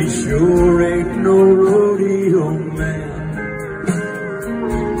new, and he sure ain't no rodeo man.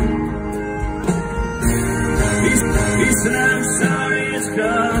 He said, I'm sorry it's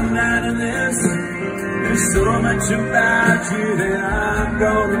come down to this. There's so much about you that I'm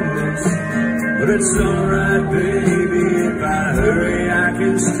gonna miss. But it's alright, baby, if I hurry, I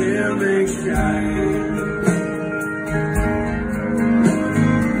can still make Cheyenne.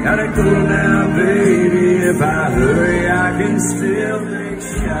 Gotta go now, baby, if I hurry, I can still make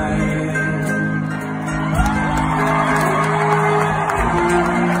Cheyenne.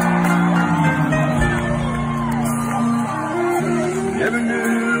 Never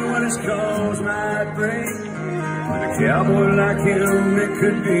knew what his cause might bring. With a cowboy like him, it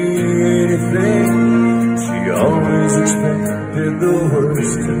could be anything. She always expected the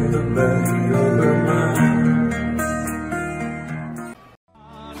worst in the back of her mind.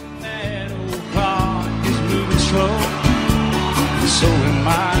 That old clock is moving slow, so am I.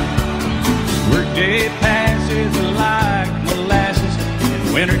 Workday passes like molasses in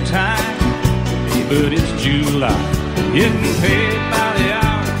wintertime. Hey, but it's July. Getting paid by the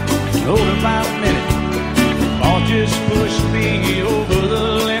hour, older by the minute. All just pushed me over the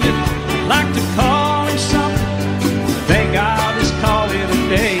limit. I'd like to call him something, think I'll just call it a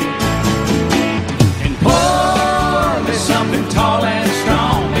day. And pour me something tall and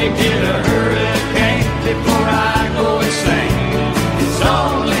strong, make it a hurricane before I go insane. It's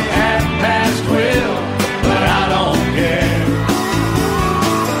only 12:30, but I don't care.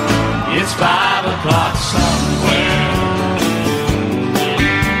 It's 5 o'clock somewhere.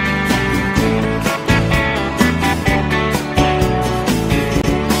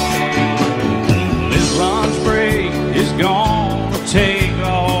 Gonna take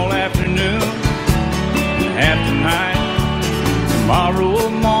all afternoon and half the night. Tomorrow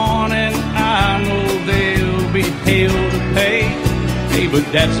morning I know they'll be hell to pay. Hey, but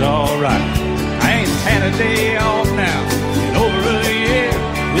that's alright. I ain't had a day off now in over a year.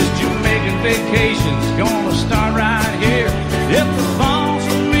 This Jamaican vacation's gonna start right here. If the phone's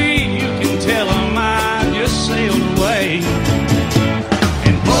for me, you can tell them I just sailed away.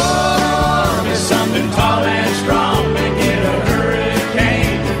 And pour me something tall and strong.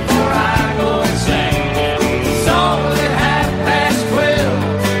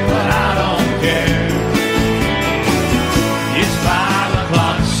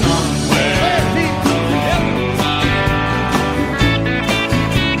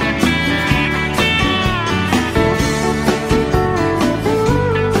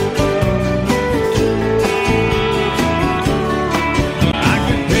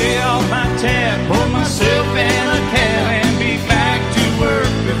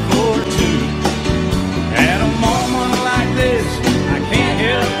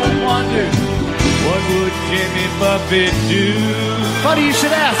 puppy-doo. Funny you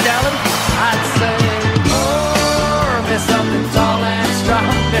should ask, Alan. I'd say, pour me something tall and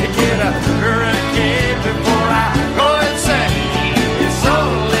strong to get a hurricane before I go insane. It's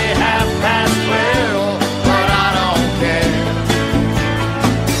only 12:30, but I don't care.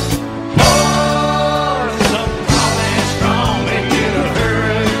 Pour something tall and strong to get a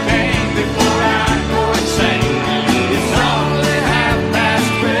hurricane before I go insane. It's only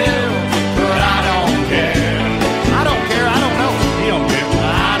 12:30, but I don't care. I don't care, I don't know. He don't care.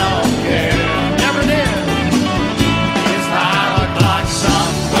 I don't care. Never did. It's 5 o'clock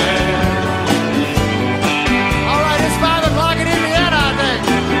somewhere. All right, it's 5 o'clock in Indiana, I think.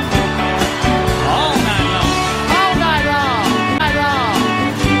 All night long. All night long. Night long.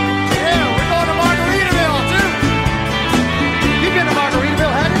 Yeah, we're going to Margaritaville, too. You've been to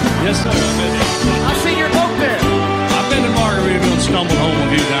Margaritaville, haven't you? Yes, sir. I've been there. I've seen your boat there. I've been to Margaritaville and stumbled home a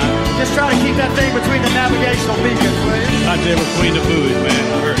few times. Just try to keep that thing between the navigational beacons, will you? Right there between the buoys, man.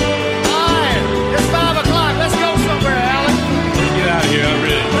 I heard. All right, it's 5 o'clock. Let's go somewhere, Alan. Let's get out of here. I'm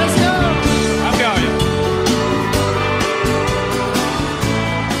ready. Let's go. I'm going.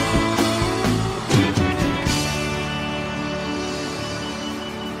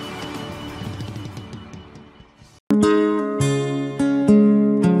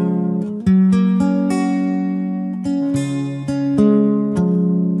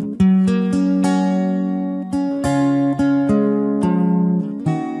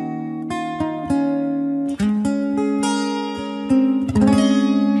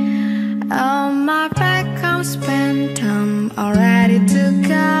 On my back I'm spent, I'm all ready to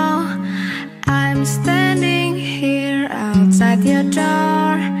go. I'm standing here outside your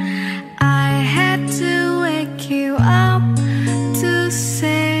door. I had to wake you up to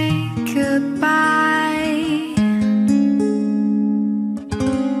say goodbye,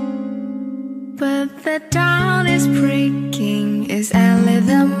 but the dawn is breaking, it's early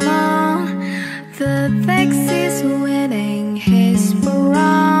the morn. The taxi's waiting, his baron.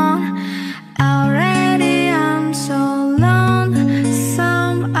 Already I'm so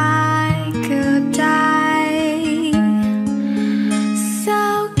lonesome I could die. So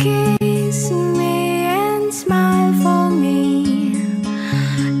kiss me and smile for me.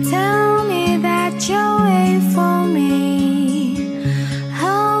 Tell me that you'll wait for me.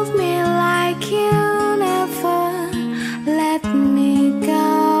 Hold me like you never let me go.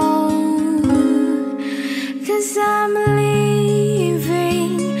 'Cause I'm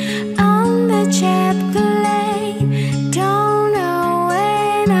leaving on the jet plane. Don't know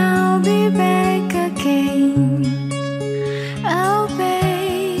when I'll be back again. Oh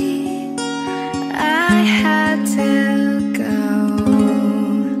babe, I had to go.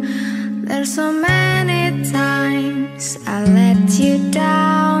 There's so many times I let you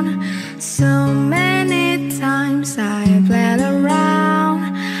down. So many times I played around.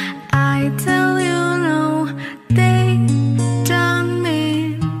 I tell you no, they don't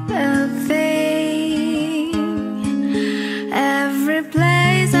mean a thing. Every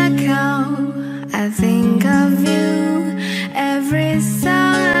place I go, I think of you. Every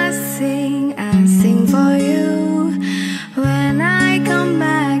song I sing for you. When I come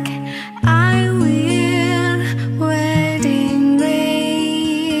back, I wear wedding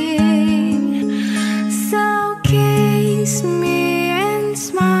ring. So kiss me and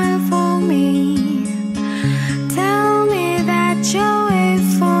smile for me. Tell me that you'll wait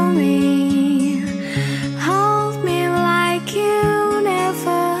for me. Hold me like you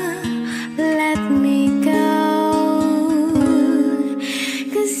never let me go.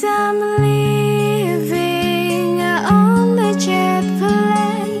 'Cause I'm leaving on the jet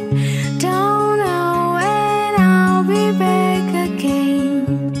plane. Don't know when I'll be back again.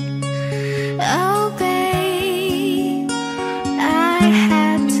 Oh babe, I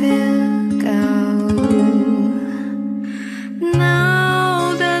had to go.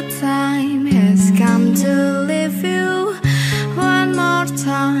 Now the time has come to leave you one more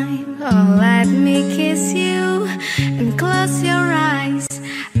time. Oh, let me kiss you and close your eyes.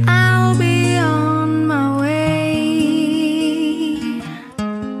 I'll be on my way.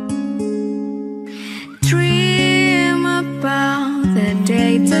 Dream about the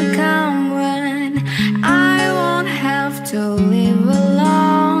day to come when I won't have to live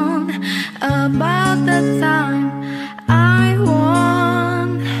alone. About the time I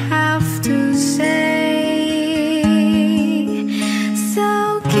won't have to say. So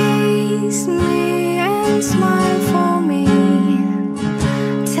kiss me and smile for me.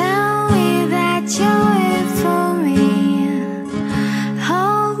 Tell me that you'll wait for me.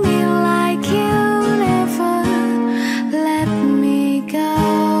 Hold me like you never let me go.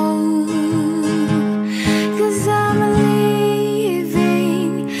 'Cause I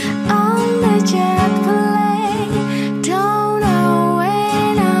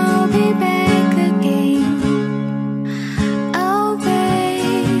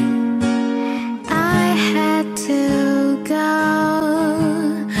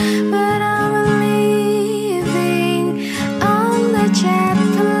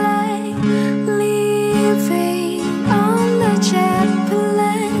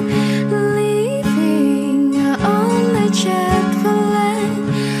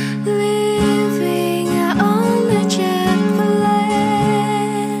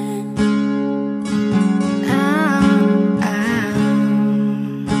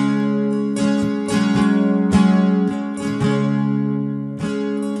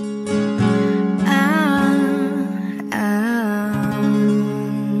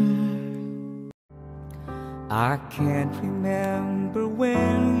can't remember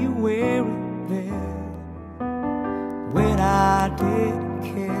when you were there, when I didn't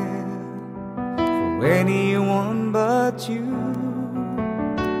care for anyone but you.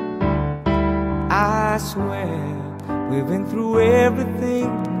 I swear we've been through everything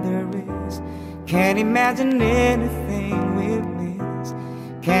there is. Can't imagine anything we'd miss.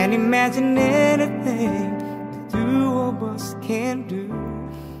 Can't imagine anything the two of us can't do.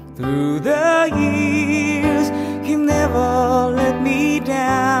 Through the years, you never let me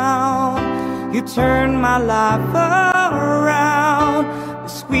down. You turned my life around. The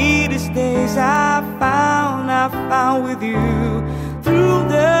sweetest days I found with you. Through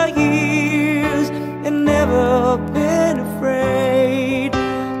the years, and never been afraid.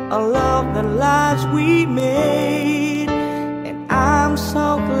 I love the lives we made, and I'm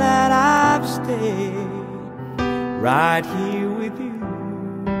so glad I've stayed right here with you.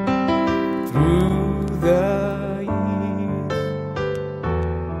 Through the years,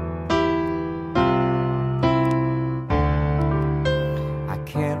 I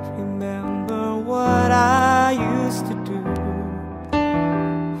can't remember what I used to do,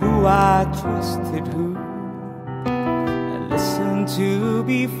 who I trusted, who I listened to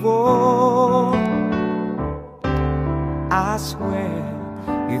before. I swear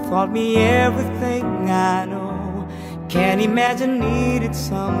you taught me everything I know. Can't imagine needed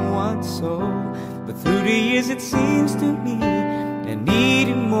someone so, but through the years it seems to me I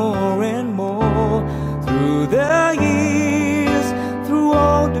needed more and more. Through the years, through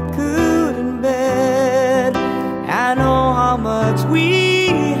all the good and bad, I know how much we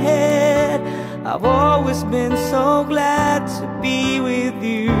had. I've always been so glad to be with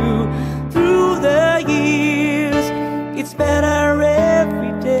you. Through the years, it's better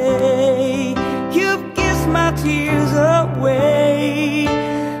every day. You've kissed my tears away.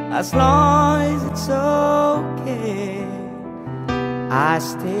 As long as it's okay, I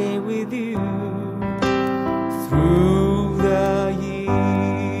stay with you. Through the years,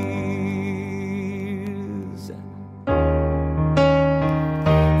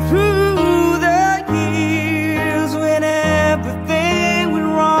 through the years, when everything went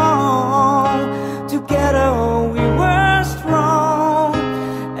wrong, together we were strong.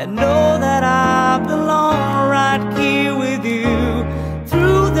 And know that I belong right here with you.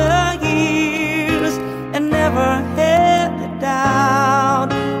 Through the years, and never had the doubt,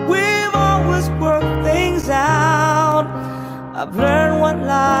 we've always worked things out. I've learned what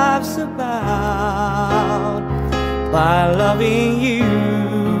life's about by loving you.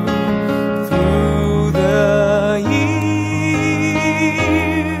 Through the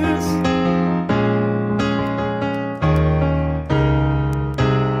years,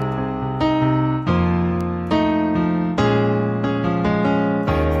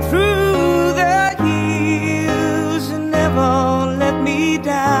 through the years, you never let me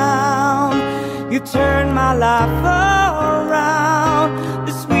down. You turned my life around.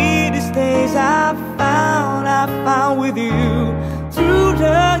 The sweetest days I found with you. Through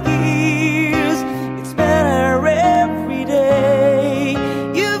the years, it's better every day.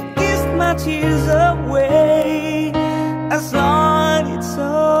 You've kissed my tears away. As long as it's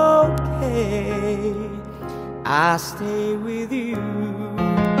okay, I stay with you.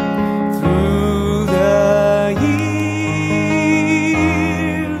 Through the years.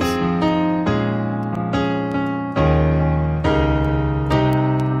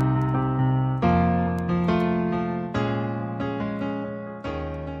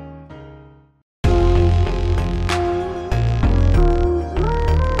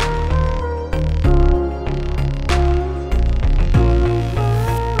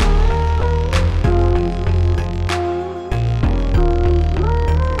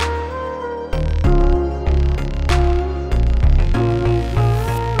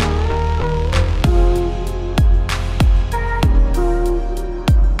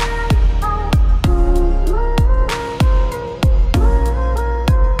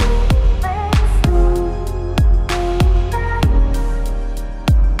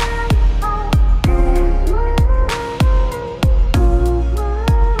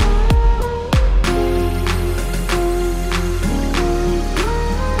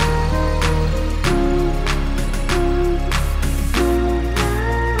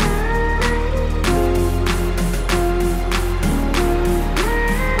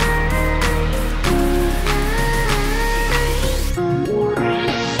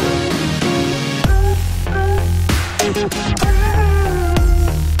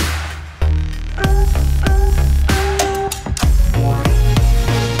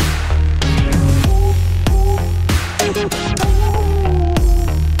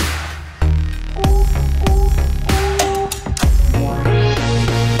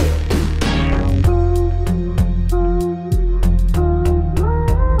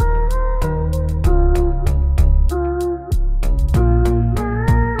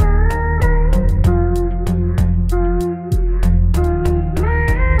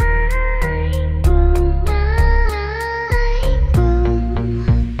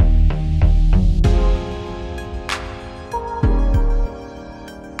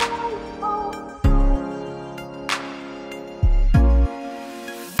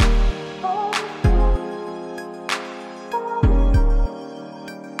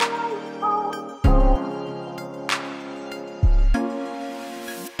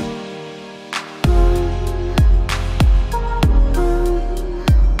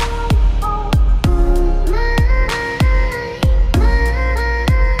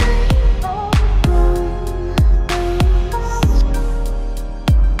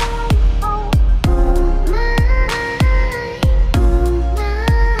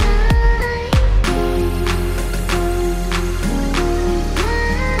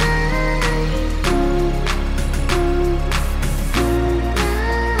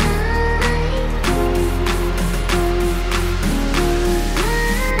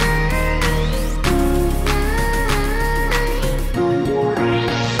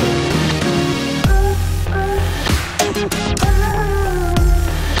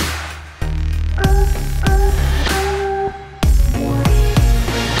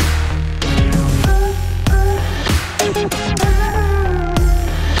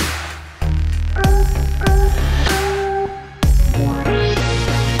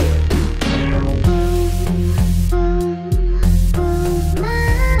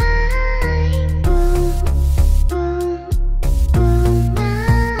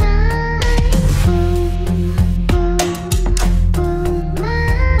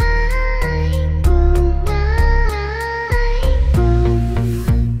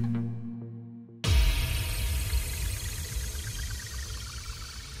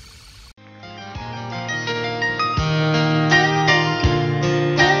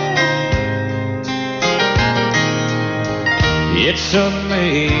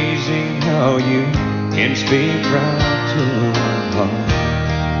 amazing how you can speak right to my heart.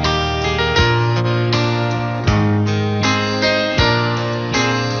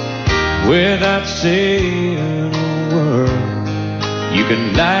 Without saying a word, you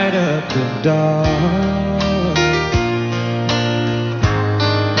can light up the dark.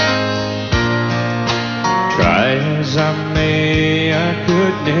 Try as I may, I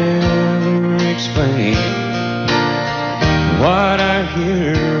could never explain what I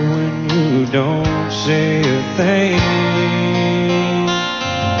hear when you don't say a thing.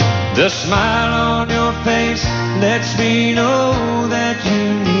 The smile on your face lets me know that you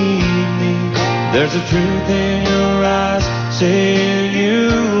need me. There's a truth in your eyes saying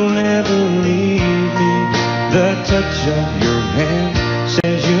you'll never leave me. The touch of your hand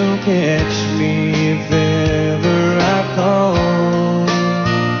says you'll catch me if ever I fall.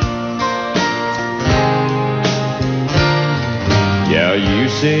 Yeah, you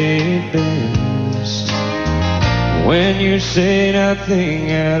say it best when you say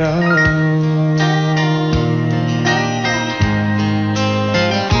nothing at all.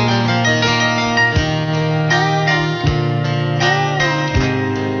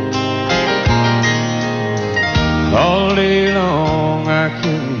 All day long I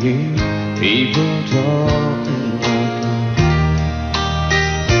can hear people talking like that.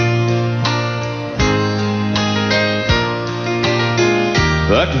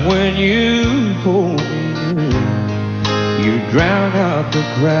 But when you hold me near, you drown out the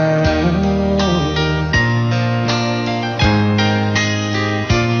crowd.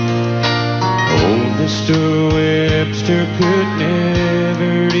 Oh, Mr. Webster could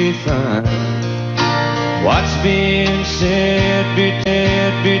never define what's being said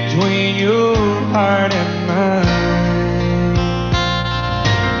between your heart and mine.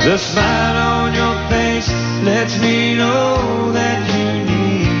 The smile on your face lets me know that you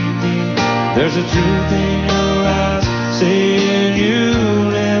need me. There's a truth in your eyes saying you'll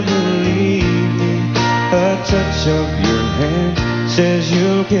never leave me. A touch of your hand says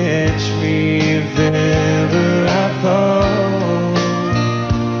you'll catch me if ever I fall.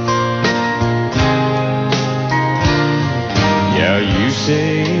 Yeah, you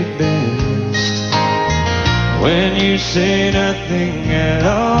say it best when you say nothing at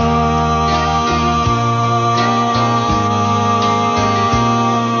all.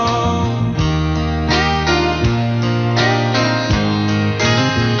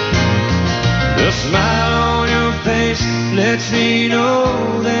 The smile on your face lets me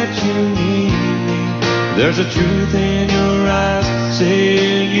know that you need me. There's a truth in your eyes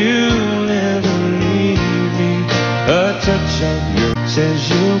saying you'll never leave me. A touch of your says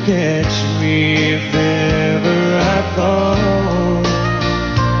you'll catch me if ever I fall.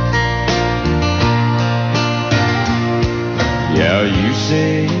 Yeah, you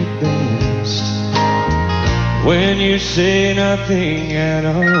say it best when you say nothing at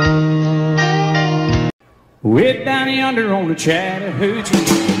all. Way down yonder on the Chattahoochee,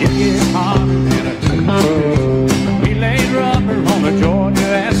 it gets hotter than a tuna. We laid rubber on the Georgia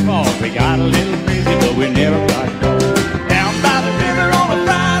asphalt. We got a little breezy, but we never got cold. Down by the river on a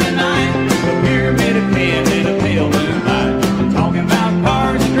Friday night, the pyramid of pins in a pale moonlight. Talking about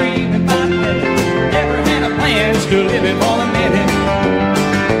cars and dreaming about living. Never had a plans to live it for the minute.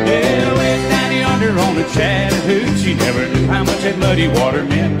 Yeah, way down yonder on the Chattahoochee, never knew how much that muddy water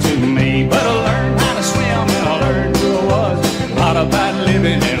meant to me. But I learned how to swim and I learned who I was. A lot about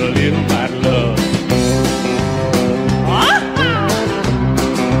living and a little about love.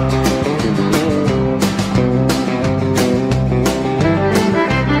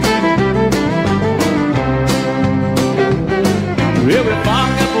 Well, we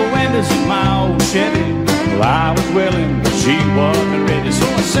fogged up the windows in my old Chevy. Well, I was willing, but she wasn't ready. So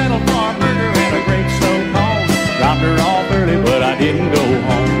I settled for a burger and a great slow home. Dropped her off early, but I didn't go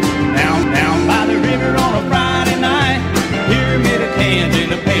home. Down by the river on a Friday night, pyramid of cans in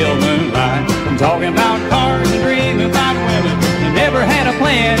the pale moonlight. I'm talking about cars and dreaming about women. I never had a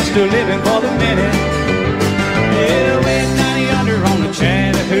plans to living for the minute. Yeah, way down yonder on the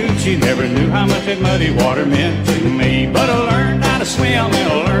Chattahoochee, never knew how much that muddy water meant to me. But I learned how to swim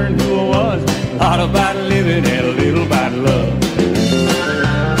and I learned who I was. A lot about living and a little about love.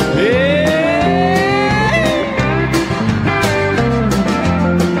 Yeah.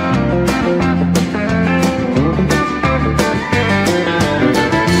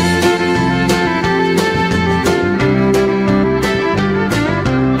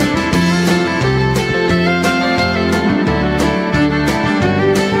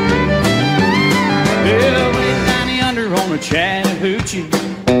 Chattahoochee,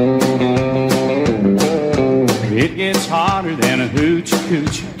 it gets hotter than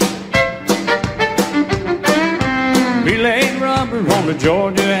Chattahoochee. We laid rubber on the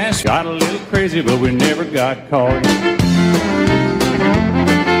Georgia ass, got a little crazy, but we never got caught.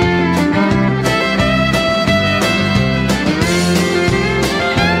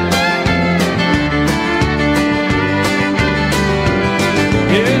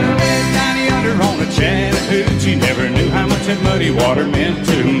 Chattahoochee, never knew how much that muddy water meant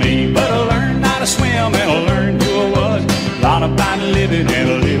to me. But I learned how to swim and I learned who I was. A lot about living and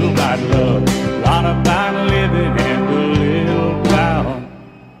a little about love. A lot about living and a little about love.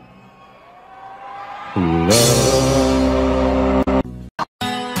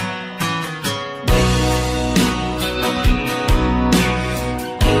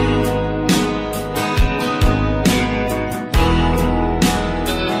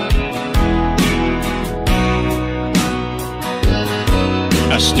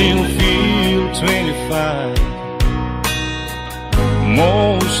 Still feel 25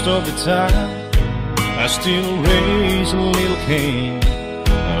 most of the time. I still raise a little cane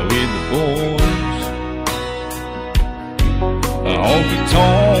with the boys. Honky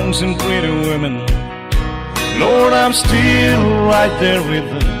tonks and pretty women, Lord, I'm still right there with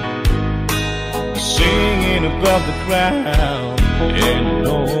them, singing above the crowd and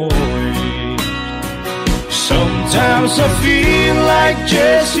noise. Sometimes I feel like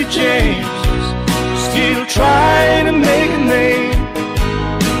Jesse James, still trying to make a name,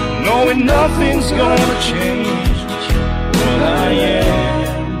 knowing nothing's gonna change what I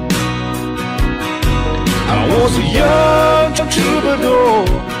am. I was a young troubadour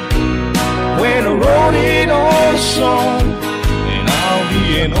when I wrote it on a song, and I'll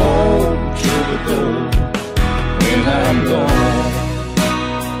be an old troubadour when I'm gone.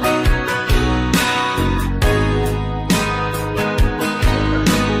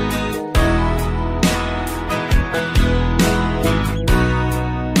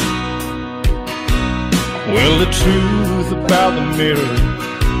 Well, the truth about the mirror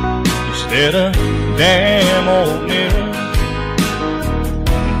is that a damn old mirror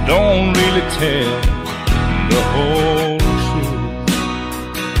don't really tell the whole truth.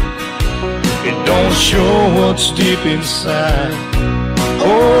 It don't show what's deep inside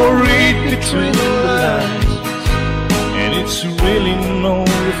or read between the lines, and it's really no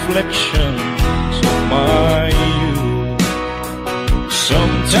reflection of my youth.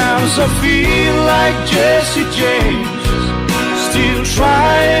 Sometimes I feel like Jesse James, still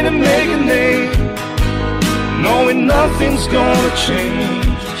trying to make a name, knowing nothing's gonna change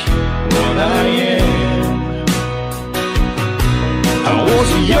what I am. I was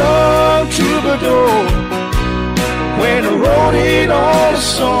a young troubadour when I wrote it on a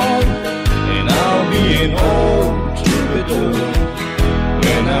song, and I'll be an old troubadour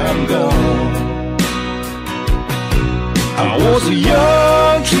when I'm gone. I was a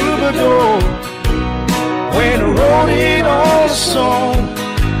young troubadour when I wrote it on a song,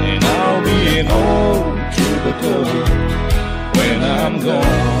 and I'll be an old troubadour when I'm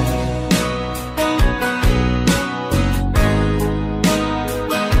gone.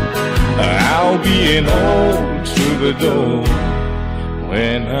 I'll be an old troubadour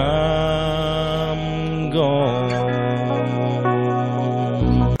when I'm gone.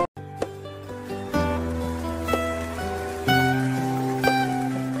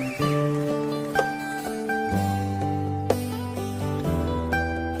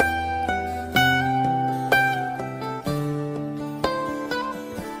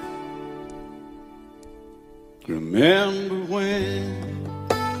 Remember when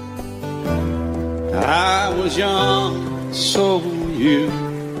I was young, so were you.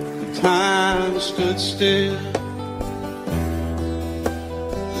 The time stood still.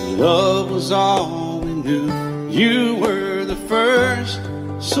 Love was all we knew. You were the first,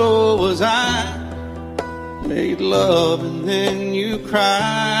 so was I. Made love and then you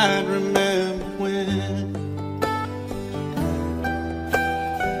cried. Remember when?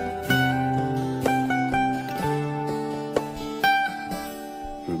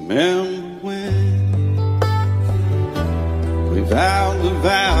 Remember when we vowed the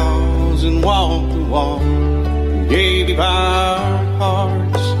vows and walked the walk, and gave our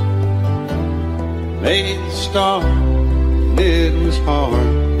hearts, made the start, and it was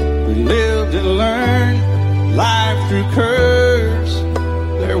hard. We lived and learned life through curves.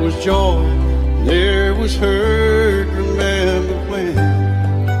 There was joy, there was hurt. Remember when?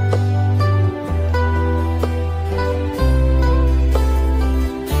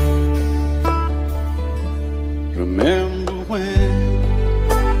 Remember when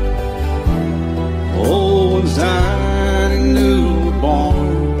old Zion and new were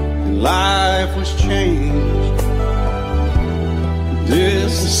born, and life was changed. This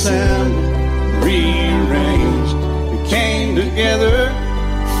disassembled, rearranged. We came together,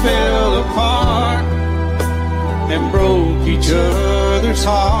 fell apart, and broke each other's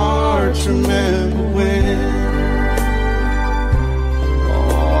hearts. Remember when?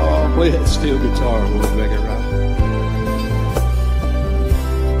 Oh, play that steel guitar a little bit, right?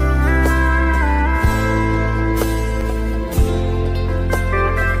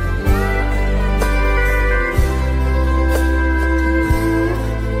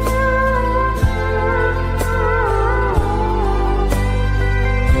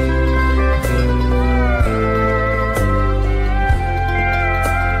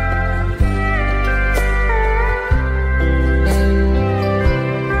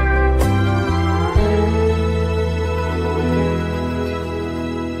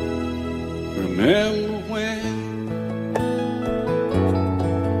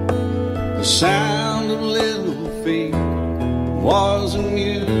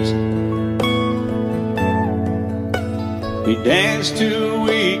 Danced to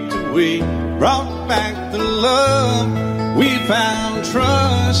week, brought back the love. We found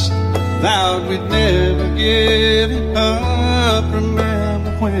trust, vowed we'd never give it up.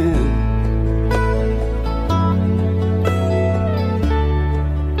 Remember when?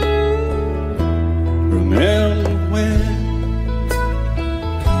 Remember when?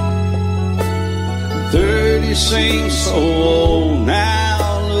 30 seems so old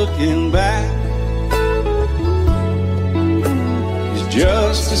now, looking back.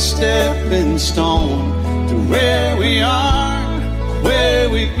 Just a stepping stone to where we are, where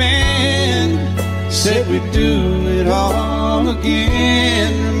we've been. Said we'd do it all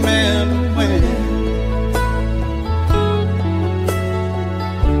again. Remember when?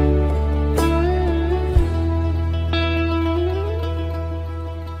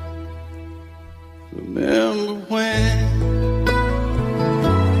 Remember when?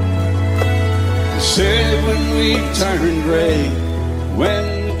 Said when we turned gray, when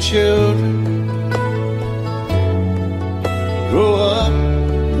the children grow up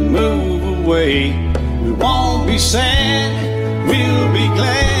and move away, we won't be sad, we'll be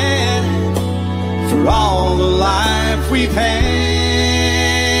glad for all the life we've had.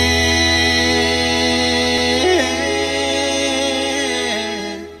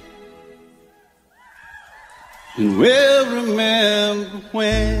 And we'll remember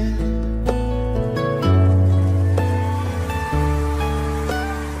when.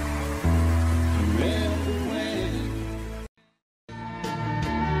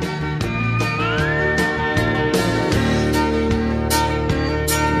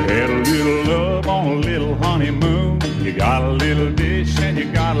 You got a little dish and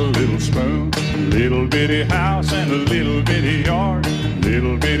you got a little spoon, little bitty house and a little bitty yard,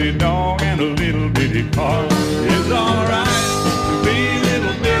 little bitty dog and a little bitty car. It's alright to be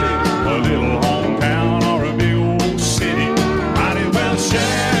little bitty, a little hometown or a big old city. Might as well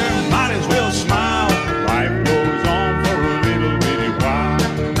share, might as well smile. Life goes on for a little bitty while.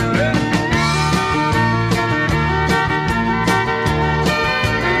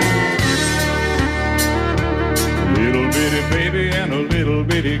 Little bitty baby and a little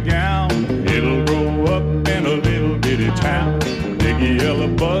bitty gown, it'll grow up in a little bitty town. Big yellow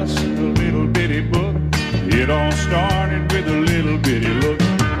bus, a little bitty book. It all started with a little bitty look.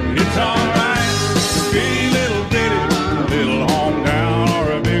 It's alright to be little bitty, a little hometown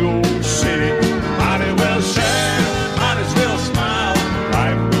or a big old city. Might as well share, might as well smile.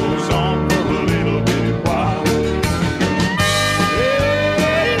 Life goes on for a little bitty while.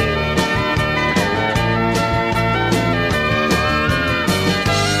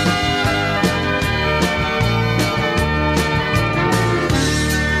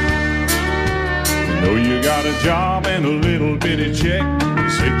 Know you got a job and a little bitty check, a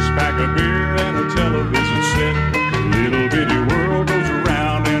six-pack of beer and a television set. Little bitty world goes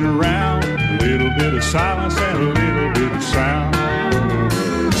around and around, a little bit of silence and a little bit of sound.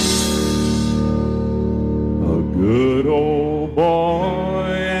 A good old boy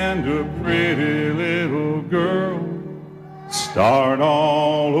and a pretty little girl start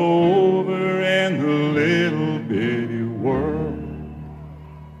all over in the little bitty world.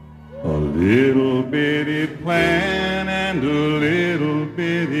 A little bitty plan and a little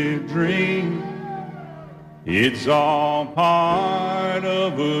bitty dream. It's all part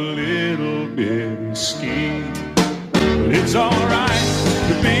of a little bitty scheme. But it's alright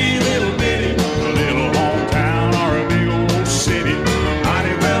to be little bitty, a little hometown or a big old city. Might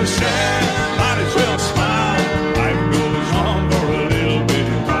as well share, might as well smile. Life goes on for a little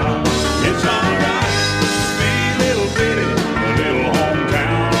bitty while. It's alright to be little bitty, a little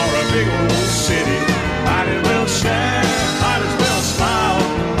hometown or a big old city. Might as well share, might as well smile.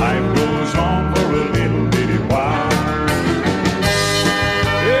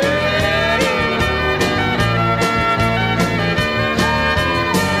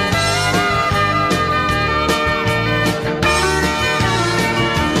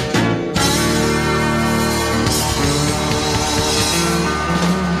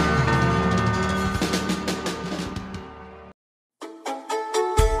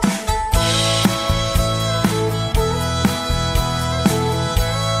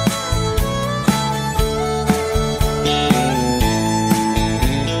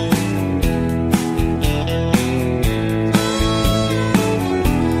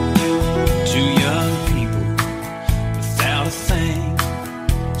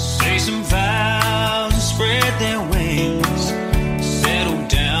 their wings, settle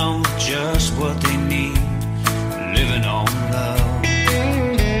down with just what they need, living on love.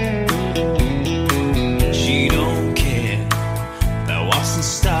 She don't care about what's in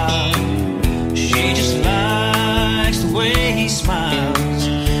style, she just likes the way he smiles.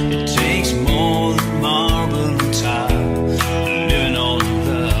 It takes more than marble and tile, living on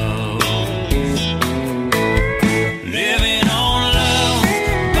love. Living on love,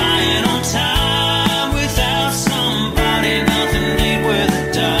 buying on time. Without somebody, nothing ain't worth a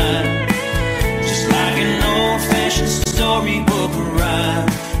dime. Just like an old-fashioned storybook rhyme,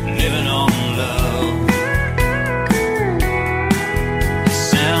 living on love. It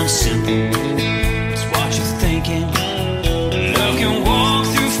sounds simple, it's what you're thinking. Love can walk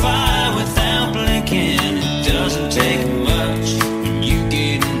through fire without blinking. It doesn't take much when you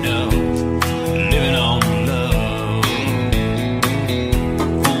get enough, living on love.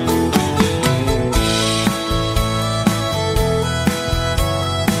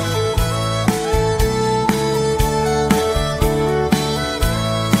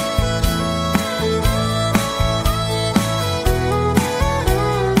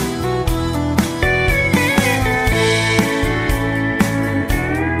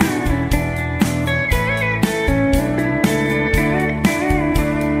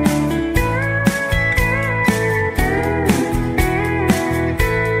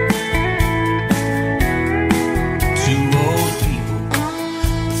 Two old people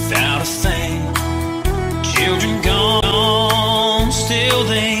without a thing, children gone, still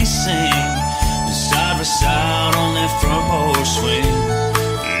they sing, side by side on their front porch swing,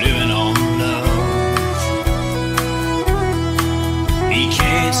 living on love. He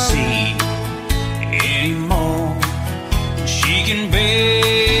can't see anymore, and she can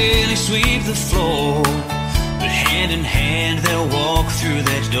barely sweep the floor, but hand in hand they'll walk through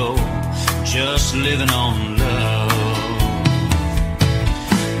that door, just living on love.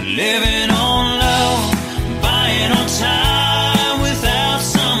 Living on love, buying on time. Without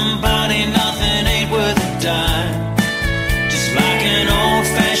somebody, nothing ain't worth a dime. Just like an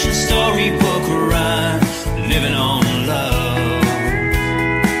old-fashioned storybook rhyme, living on love.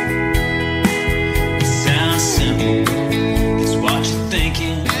 It sounds simple, it's what you're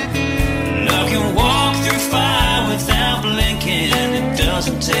thinking. Love can walk through fire without blinking. It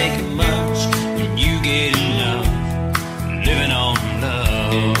doesn't take much when you get enough, living on love.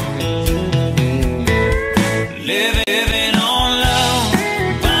 Living on love,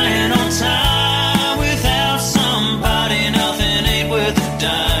 buying on time. Without somebody, nothing ain't worth a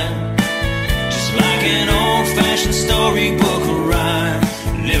dime. Just like an old-fashioned storybook rhyme,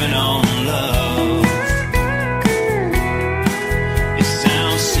 living on love. It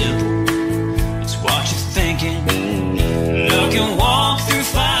sounds simple, it's what you're thinking. Love can walk through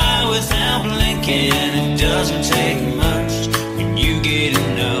fire without blinking. It doesn't take much when you get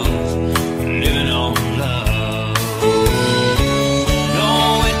enough, living on love. No,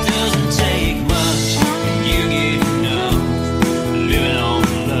 it doesn't take much when you get enough, living on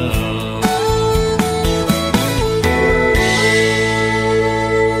love.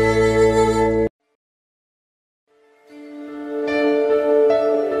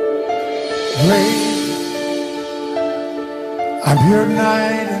 Lady, I'm your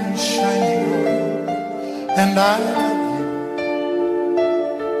knight in shining armor, and I love you.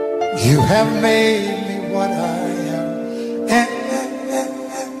 You have made me what I am, and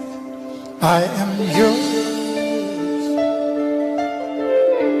I am yours.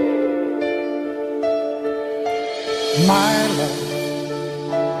 My love,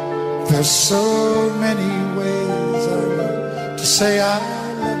 there's so many ways I love to say I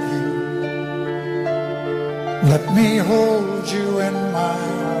love you. Let me hold you in my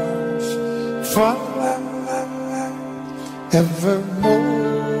arms forevermore.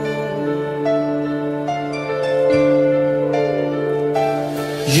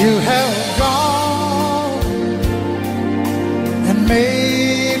 You have gone and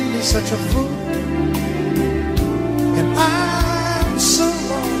made me such a fool, and I'm so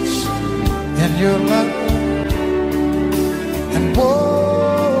lost in your love. And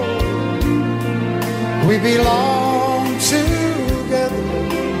whoa, we belong together.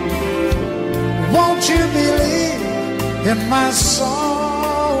 Won't you believe in my song?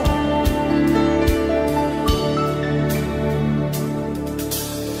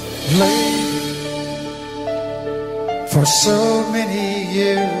 Lady, for so many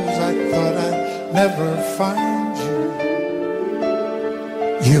years I thought I'd never find you.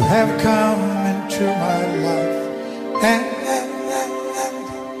 You have come into my life and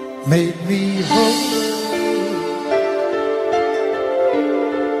made me whole.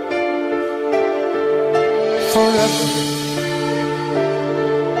 forever.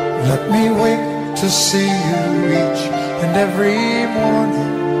 Let me wait to see you each and every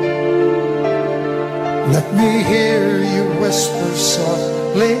morning. Let me hear you whisper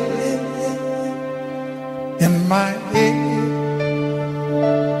softly in my ear.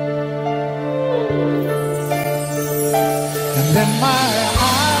 And in my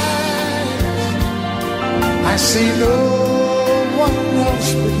eyes I see no one else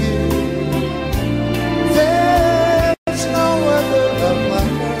but you. There's no other love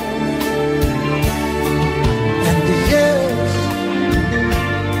like mine. And yes,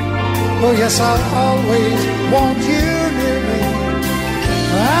 oh yes, I'll always want you near me.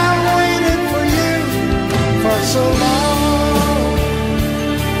 I waited for you for so long.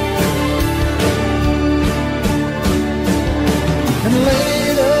 And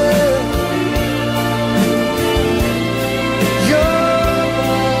later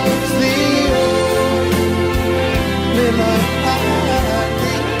yours the only love I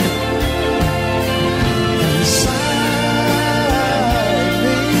need. Inside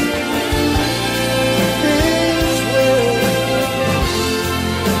me is where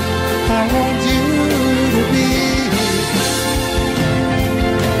I want you to be.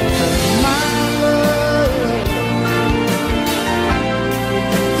 My love,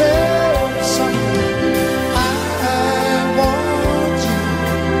 there's something I want you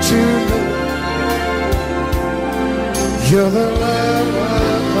to know. You're the love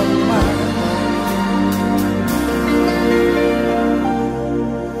of my life.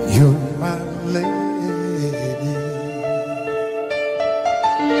 You're my lady.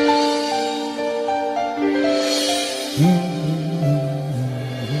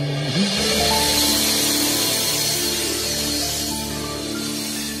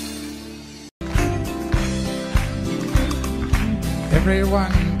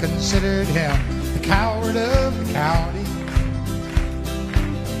 Everyone considered him the coward of the county.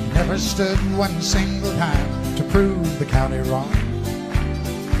 Never stood one single time to prove the county wrong.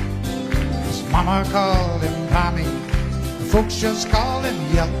 His mama called him Tommy, the folks just called him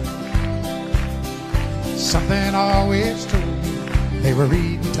Yellow. Something always told me they were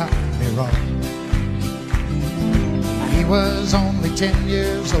reading Tommy wrong. He was only 10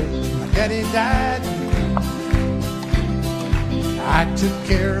 years old, my daddy died. I took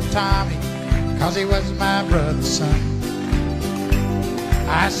care of Tommy, 'cause he was my brother's son.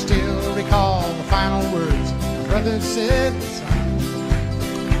 I still recall the final words my brother said,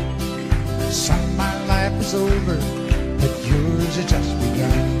 son, my life is over, but yours has just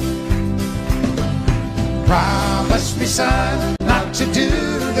begun. Promise me, son, not to do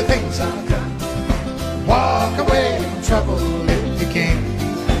the things I've done. Walk away from trouble if you can.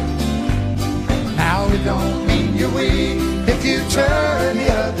 Now it don't mean you're weak if you turn the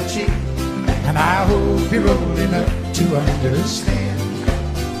other cheek. And I hope you're old enough to understand.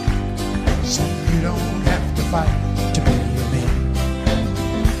 Son, you don't have to fight to be a man.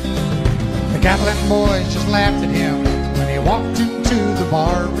 The Gatlin boys just laughed at him when he walked into the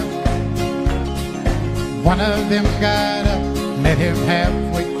bar room. One of them got up, met him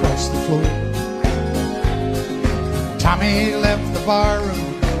halfway across the floor. Tommy left the bar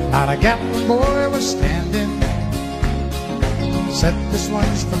room, not a Gatlin boy was standing. Said, this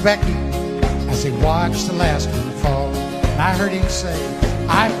one's for Becky, as he watched the last one fall. And I heard him say,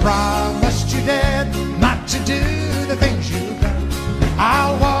 I promised you, Dad, not to do the things you've done.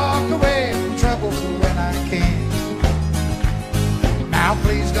 I'll walk away from trouble when I can. Now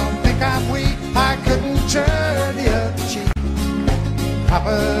please don't think I'm weak, I couldn't turn the other cheek.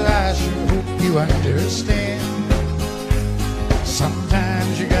 Papa, I sure hope you understand.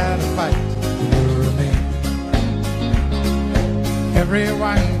 Sometimes you gotta fight for a man.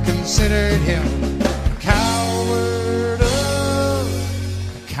 Everyone considered him a coward of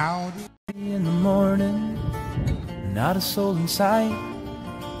the county. In the morning, not a soul in sight.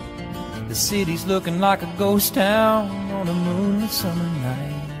 The city's looking like a ghost town on a moonlit summer night.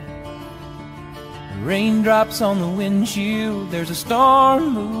 Raindrops on the windshield, there's a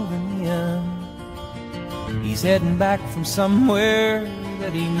storm moving in. He's heading back from somewhere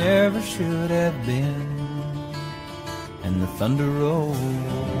that he never should have been. And the thunder rolls,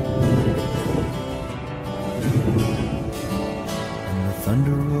 and the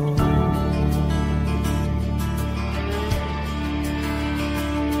thunder rolls.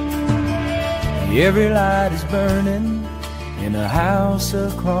 Every light is burning in a house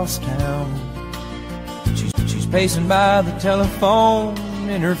across town. She's pacing by the telephone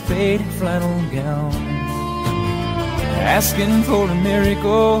in her faded flannel gown, asking for a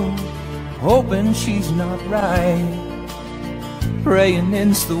miracle, hoping she's not right. praying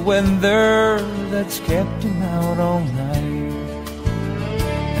it's the weather that's kept him out all night.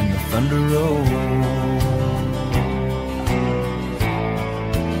 And the thunder rolls,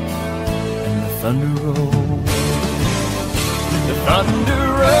 and the thunder rolls, the thunder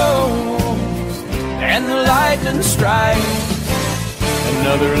rolls, and the lightning strikes.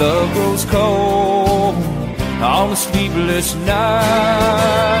 Another love grows cold on a sleepless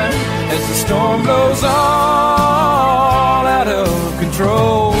night as the storm blows all out of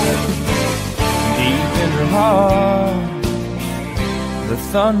control. Deep in her heart, the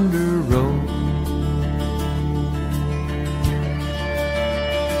thunder rolls.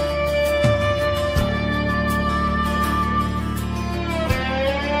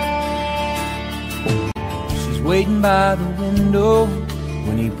 She's waiting by the window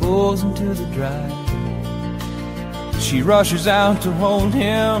when he pulls into the drive. She rushes out to hold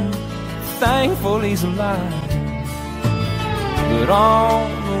him, thankful he's alive. But on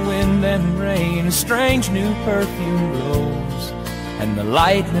the wind and rain, a strange new perfume blows, and the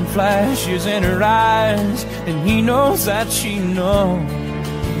lightning flashes in her eyes, and he knows that she knows.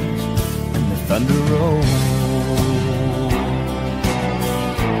 And the thunder rolls,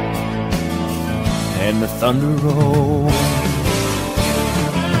 and the thunder rolls.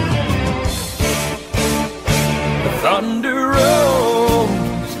 Thunder rolls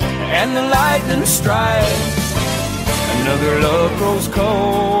and the lightning strikes. Another love grows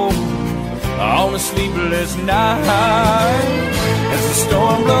cold on a sleepless night as the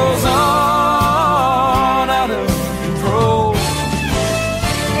storm blows on out of control.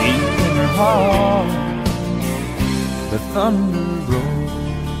 Deep in her heart, the thunder rolls.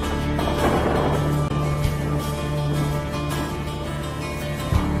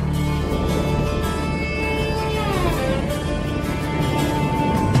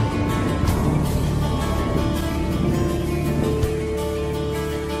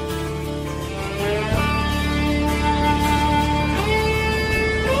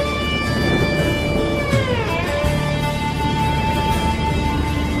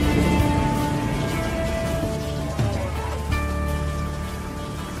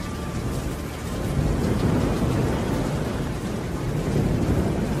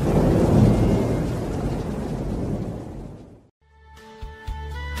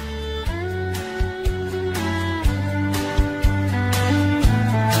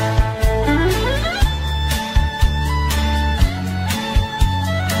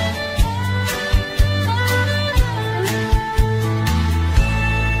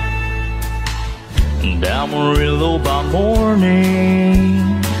 Amarillo by morning,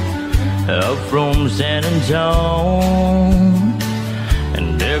 up from San Antonio,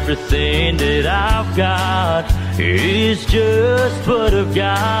 and everything that I've got is just what I've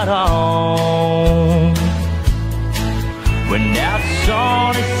got on. When that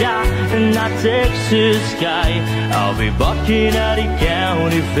sun is out in that Texas sky, I'll be bucking at the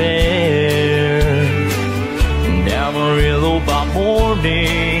county fair. And Amarillo by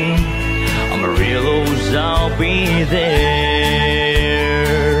morning, Amarillo's, I'll be there.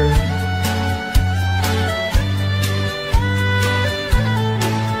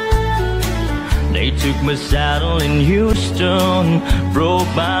 They took my saddle in Houston,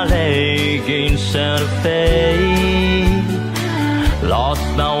 broke my leg in Santa Fe, lost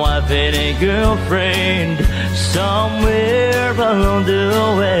my wife and a girlfriend somewhere along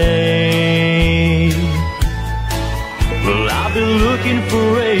the way. Well, I've been looking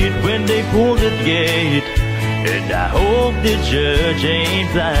for it when they pulled the gate, and I hope the judge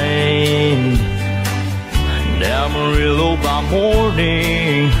ain't blind. And Amarillo by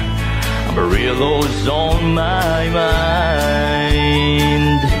morning, Amarillo's on my mind.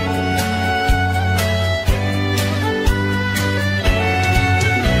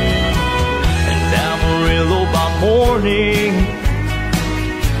 And Amarillo by morning,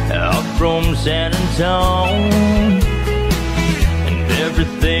 up from San Antonio,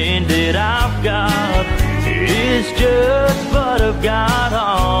 everything that I've got is just what I've got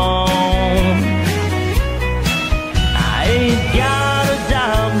on. I ain't got a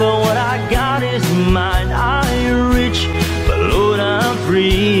dime, but what I got is mine. I ain't rich, but Lord, I'm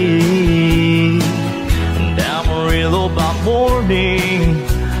free. And Amarillo by morning,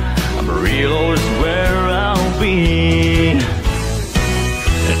 Amarillo is where I'll be.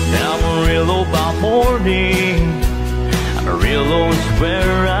 And Amarillo by morning, Amarillo's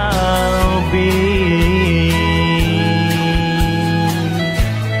where I'll be.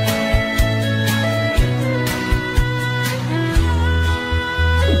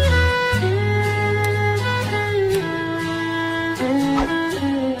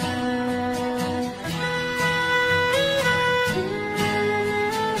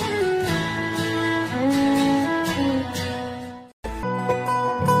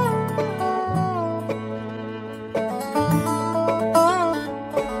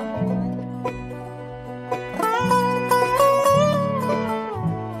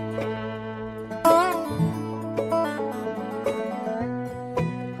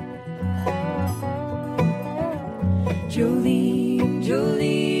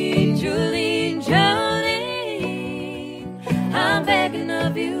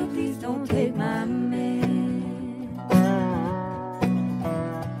 take my man.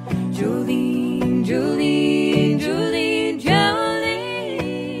 Jolene, Jolene, Jolene, Jolene,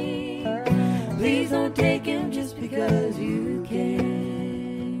 please don't take him just because you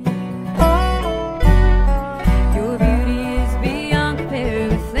can. Your beauty is beyond compare,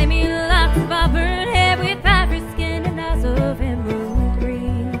 with flaming locks of auburn hair, with ivory skin and eyes of emerald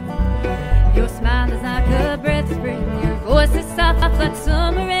green. Your smile is like a breath of spring, your voice is soft like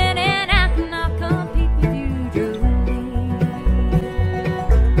summer rain, and I cannot compete with you, Jolene.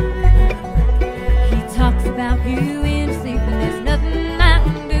 He talks about you in his sleep, and there's nothing I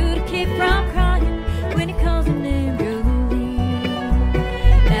can do to keep from crying when he calls her name, Jolene.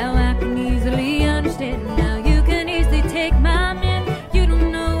 Now I can easily understand, now you can easily take my man. You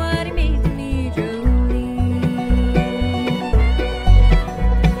don't know what he means to me, Jolene.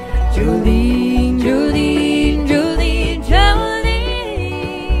 Jolene, Jolene, Jolene,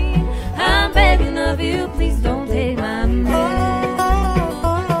 Jolene, I'm begging of you, please don't take my man.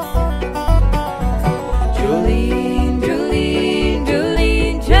 Jolene, Jolene,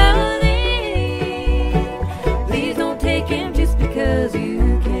 Jolene, Jolene, please don't take him just because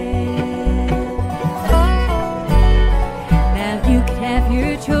you can. Now you could have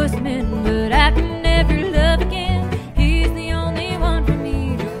your choice of men, but I can never love again. He's the only one for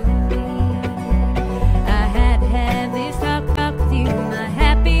me, Jolene. I had to have this talk with you. My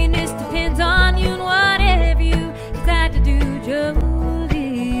happiness depends on you, and whatever you decide to do, Jolene.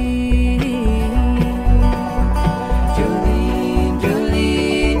 Jolene,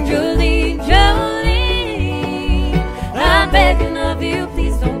 Jolene, Jolene, Jolene, I'm begging of you,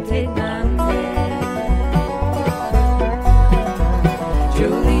 please don't take my man.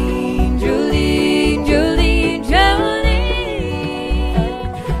 Jolene, Jolene, Jolene, Jolene,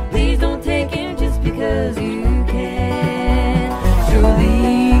 please don't take him just because you can.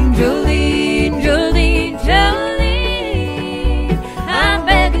 Jolene, Jolene, Jolene, Jolene, I'm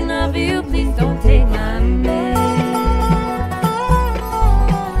begging of you, please don't take my man.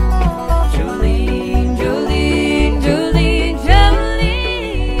 Jolene, Jolene, Jolene,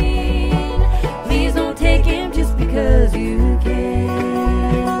 Jolene, please don't take him just because you can.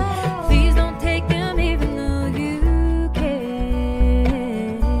 Please don't take him even though you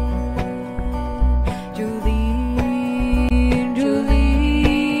can. Jolene,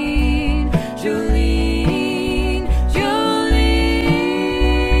 Jolene, Jolene, Jolene.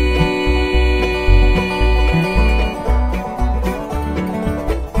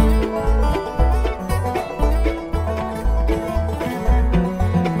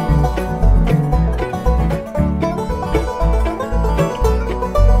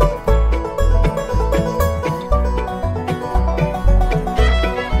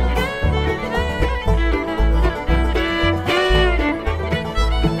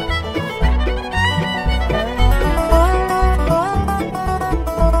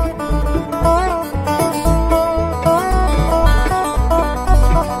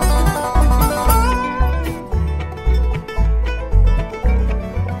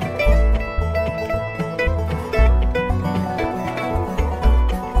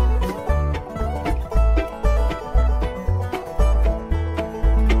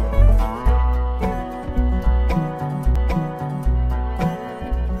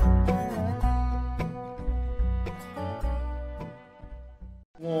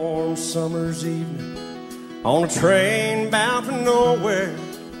 Warm summer's evening on a train bound for nowhere,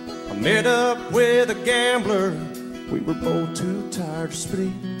 I met up with a gambler. We were both too tired to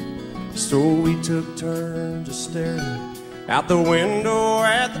speak, so we took turns of staring out the window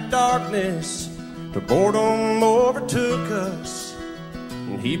at the darkness. The boredom overtook us,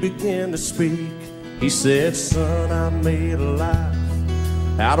 and he began to speak. He said, son, I made a life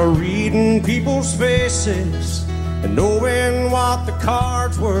out of reading people's faces and knowing what the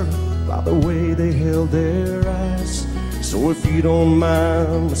cards were by the way they held their eyes. So if you don't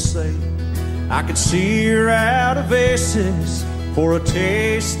mind me saying, I could see you're out of aces. For a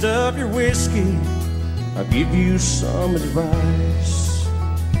taste of your whiskey, I'll give you some advice.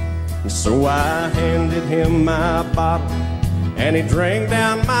 And so I handed him my bottle, and he drank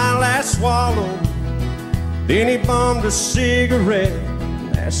down my last swallow. Then he bummed a cigarette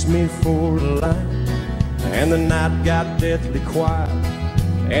and asked me for a light. And the night got deathly quiet,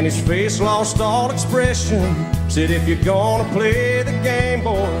 and his face lost all expression. Said, if you're gonna play the game,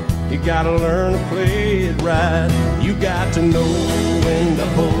 boy, you gotta learn to play it right. You got to know when to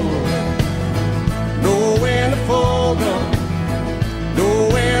hold up, know when to fold up, know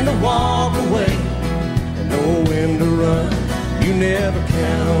when to walk away, and know when to run. You never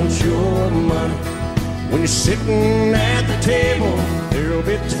count your money when you're sitting at the table. There'll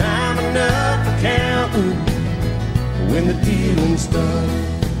be time enough when the dealing's done.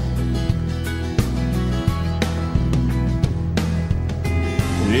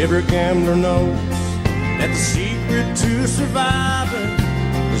 And every gambler knows that the secret to surviving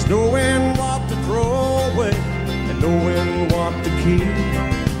is knowing what to throw away and knowing what to keep.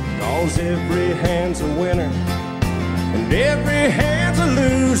 'Cause every hand's a winner and every hand's a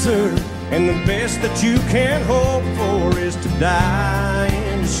loser, and the best that you can hope for is to die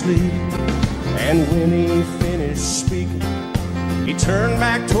in your sleep. And when he finished speaking, he turned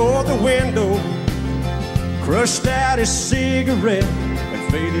back toward the window, crushed out his cigarette, and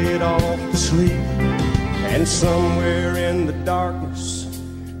faded off to sleep. And somewhere in the darkness,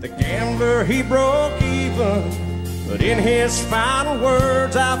 the gambler, he broke even. But in his final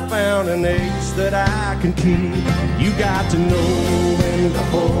words, I found an ace that I can keep. You got to know when to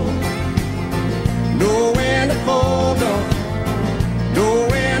hold, know when to fold on, know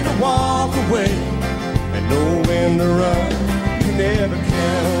when to walk away, and know when to run. You never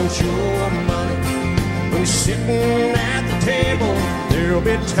count your money when you're sitting at the table. There'll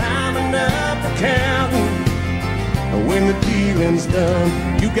be time enough for counting when the dealing's done.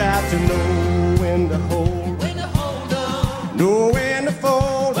 You got to know when to hold, know when to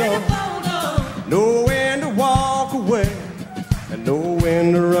fold on, know when to walk away, and know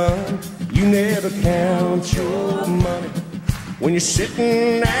when to run. You never count your money when you're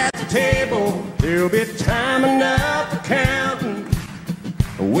sitting at the table. There'll be time enough for counting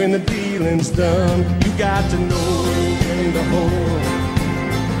when the dealing's done. You got to know when to hold,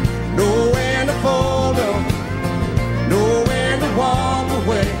 know when to fold on, know when to walk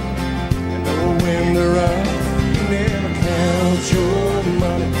away, and know when to run. You never count your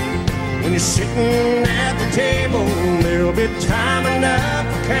money when you're sitting at the table. There'll be time enough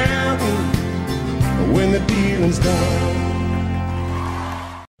for counting when the dealing's done.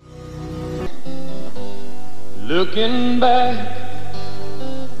 Looking back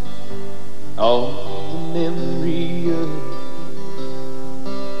on the memory of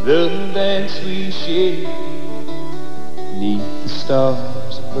the dance we shared neath the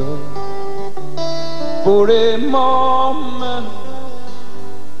stars above. For a moment,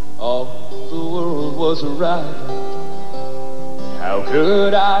 all the world was right. How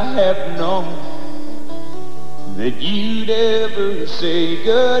could I have known that you'd ever say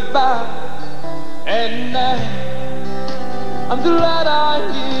goodbye? And now I'm glad I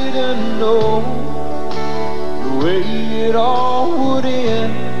didn't know the way it all would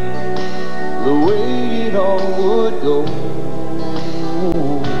end, the way it all would go.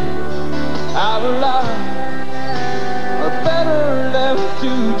 Our lives are better left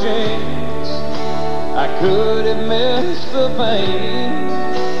to chance. I could have missed the pain,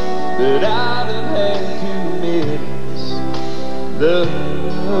 but I'd have had to miss the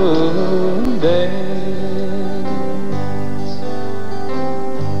dance.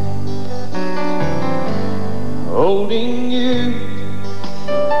 Holding you,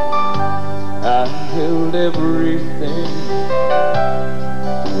 I held everything.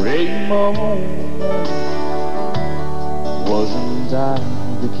 For a moment, wasn't I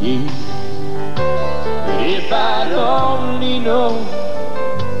the key? If I'd only known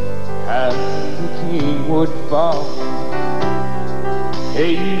how the king would fall.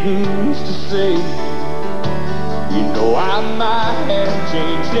 Hey, who's to say? You know I might have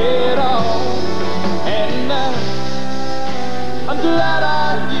changed it all. And now I'm glad I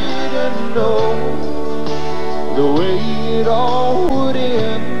didn't know the way it all would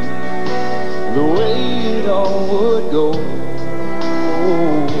end, the way it all would go.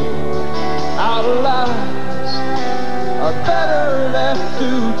 Our lives are better left to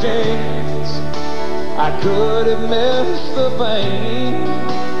chance. I could have missed the pain,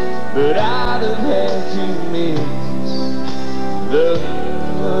 but I'd have had to miss the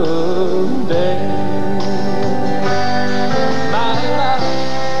dance. My life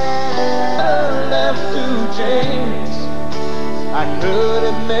better left to chance. I could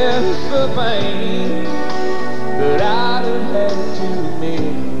have missed the pain, but I'd have had to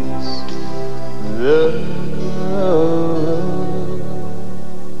miss the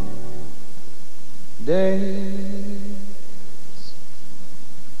dance.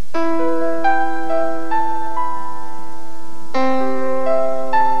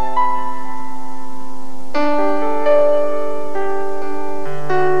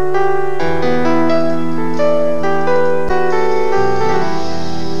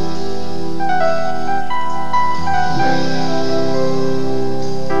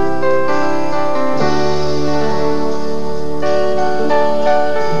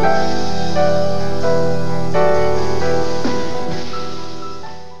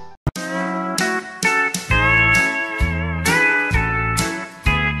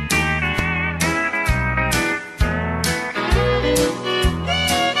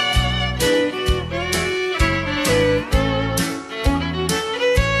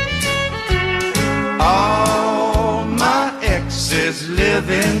 exes live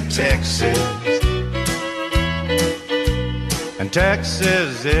in Texas. And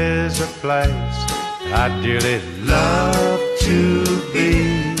Texas is a place I'd dearly love to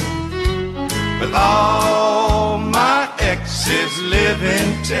be. But all my exes live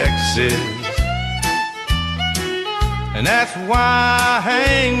in Texas, and that's why I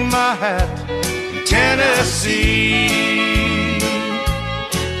hang my hat in Tennessee.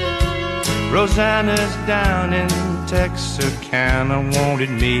 Rosanna's down in Texarkana wanted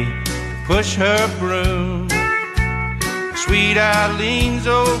me to push her broom. Sweet Eileen's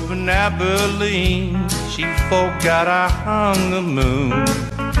over in Abilene, she forgot I hung the moon.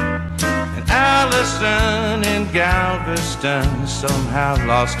 And Allison in Galveston somehow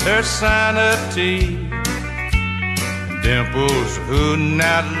lost her sanity. And Dimples, who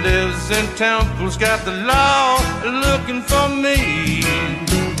now lives in Temple's, got the law looking for me.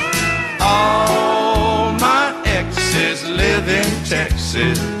 All my exes live in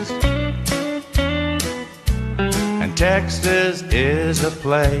Texas, and Texas is a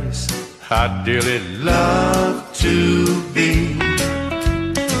place I'd dearly love to be.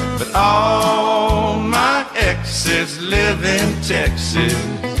 But all my exes live in Texas,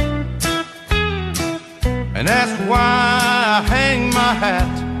 and that's why I hang my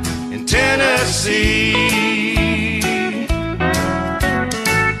hat in Tennessee.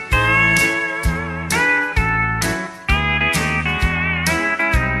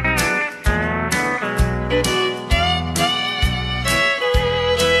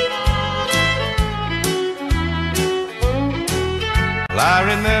 I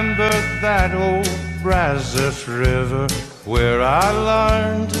remember that old Brazos River where I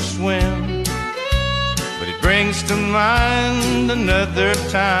learned to swim, but it brings to mind another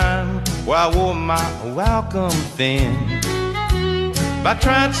time where I wore my welcome thin. By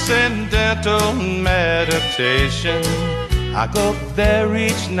transcendental meditation, I go there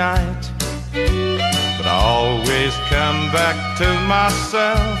each night, but I always come back to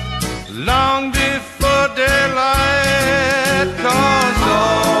myself long before daylight. 'Cause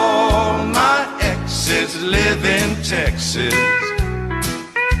all my exes live in Texas,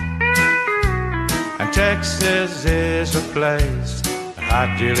 and Texas is a place I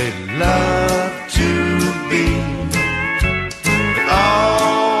dearly love to be. But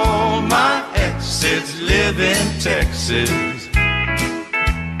all my exes live in Texas,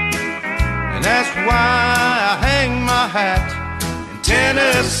 and that's why I hang my hat in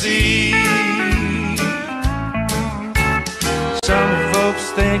Tennessee. Some folks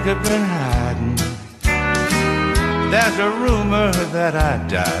think I've been hiding, there's a rumor that I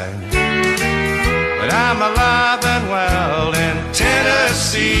died, but I'm alive and well in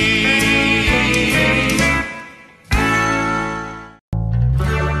Tennessee.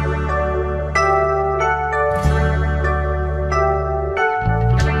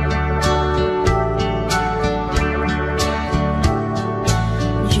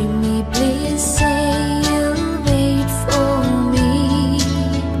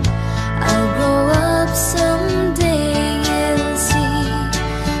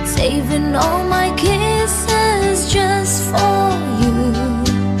 All my kisses just for you,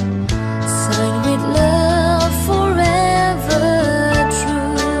 signed with love forever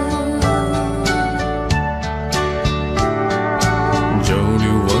true.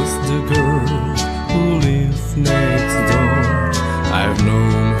 Joni was the girl who lived next door. I've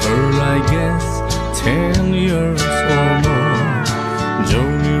known her, I guess, 10 years or more.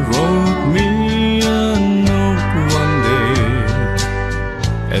 Joni wrote me a note one day,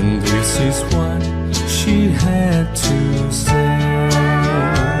 and this is what she had to say.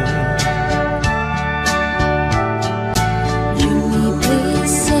 You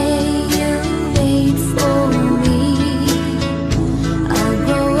please say you'll wait for me. I'll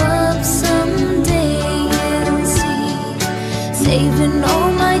grow up someday, you'll see. Saving all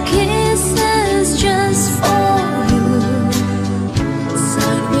my kisses just for you,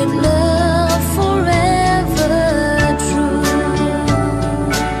 signed with love forever true.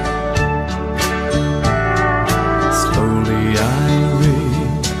 Slowly I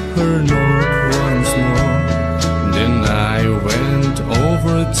read her note once more, then I went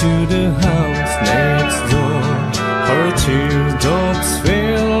over to the house next door. Her teardrops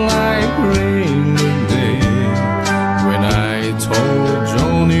fell like rain today when I told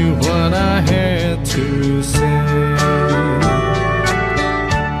Joni what I had to say.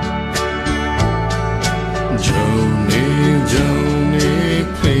 Joni, Joni,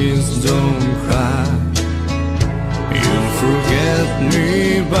 please don't cry. You'll forget me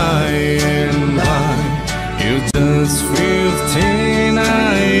by and by. You're just 15, I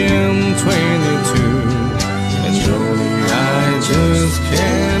am 22. And Joni, I just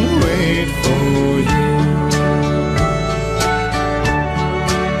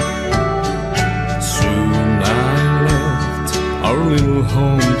new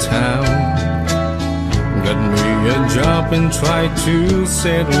hometown. Got me a job and tried to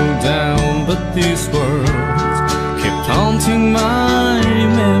settle down, but these words kept haunting my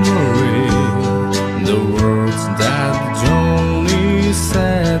memory. The words that Joni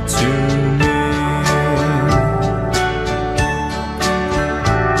said to me.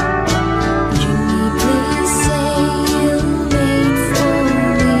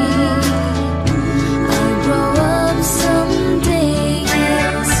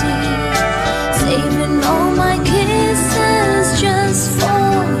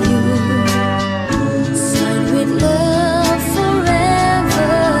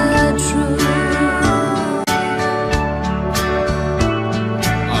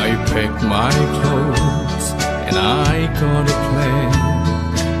 My clothes and I got a plan.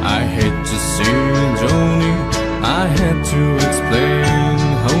 I had to see Joni, I had to explain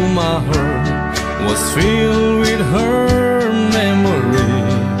how my heart was filled with her memory,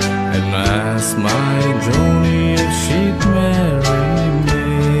 and asked my Joni if she'd marry me.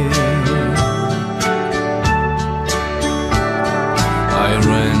 I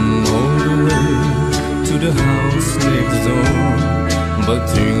ran all the way to the house next door, but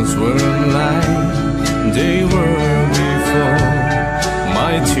things weren't like they were before.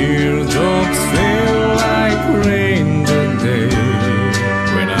 My teardrops fell like rain that day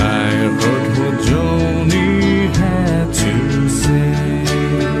when I heard what Joni had to say.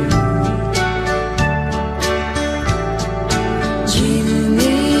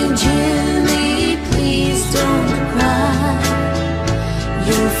 Jimmy, Jimmy, please don't cry.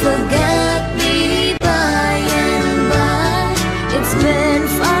 You'll forget me by and by. It's been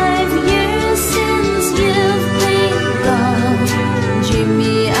 5 years since you've been gone.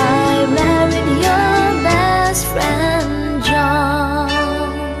 Jimmy, I married your best friend, John.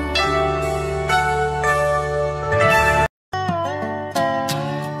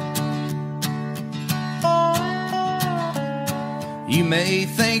 You may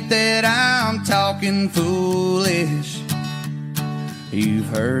think that I'm talking foolish. You've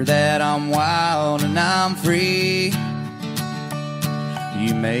heard that I'm wild and I'm free.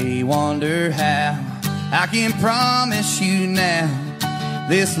 You may wonder how I can promise you now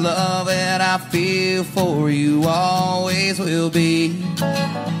this love that I feel for you always will be.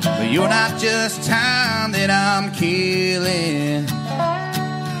 But you're not just time that I'm killing.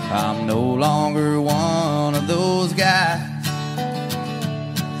 I'm no longer one of those guys.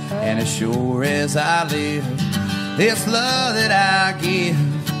 And as sure as I live, this love that I give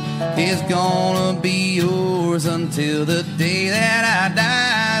is gonna be yours until the day that I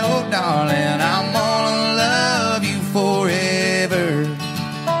die. Oh darling, I'm gonna love you forever,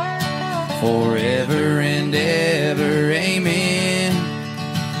 forever and ever, amen.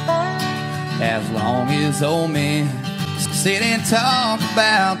 As long as old men sit and talk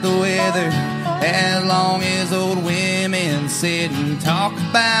about the weather, as long as old women sit and talk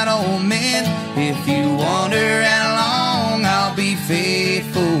about old men. If you wonder how long I'll be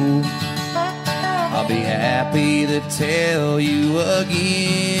faithful, I'll be happy to tell you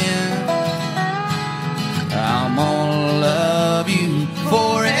again. I'm gonna love you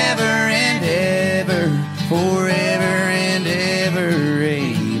forever and ever, forever and ever,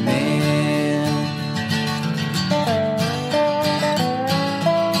 amen.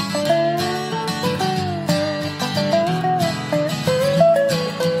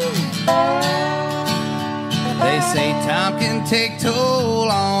 They say time can take toll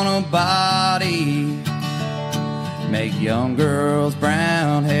on a body, make young girls'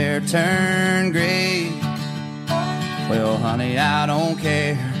 brown hair turn gray. Well, honey, I don't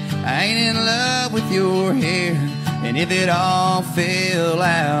care. I ain't in love with your hair. And if it all fell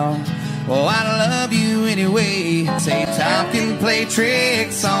out, well, I love you anyway. Say time can play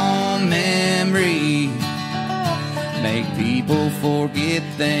tricks on memory, make people forget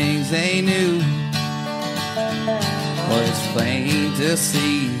things they knew. Well, it's plain to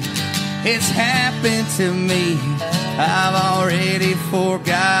see it's happened to me. I've already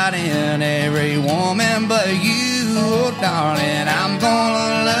forgotten every woman but you. Oh, darling, I'm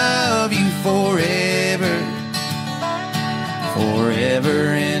gonna love you forever,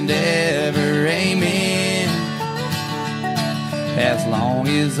 forever and ever, amen. As long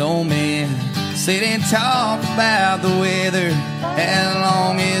as old men sit and talk about the weather, as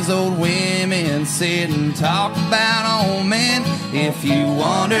long as old women sit and talk about old men. If you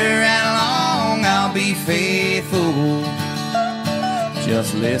wonder how long I'll be faithful,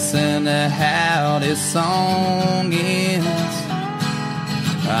 just listen to how this song ends.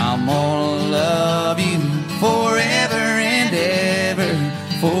 I'm gonna love you forever and ever,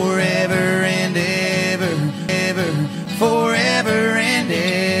 forever and ever, ever, forever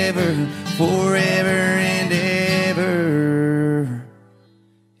forever and ever.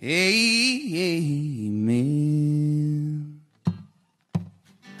 Amen.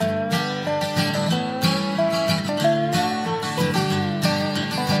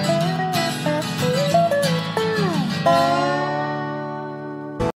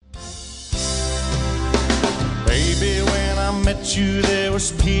 Baby, when I met you, there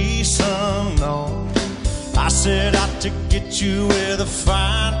was peace unknown. I set out to get you with a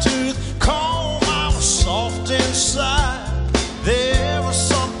fine-tooth comb. I was soft inside. There was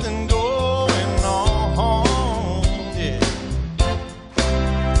something going on, yeah.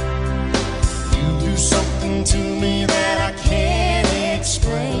 You do something to me that I can't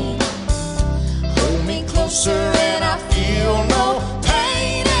explain. Hold me closer and I feel no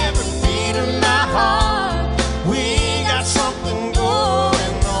pain. Every beat of my heart, we got something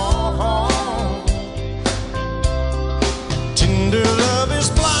going on. Tender love is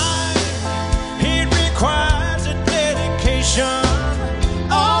blind, it requires a dedication.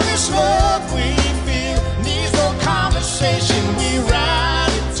 All this love we feel needs no conversation. We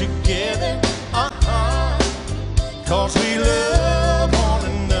ride it together, cause we love one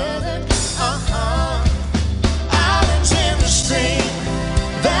another, Islands in the stream,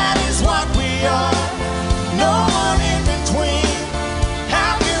 that is what we are. No one in between.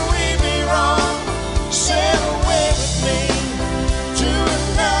 How can we be wrong? Sail away with me to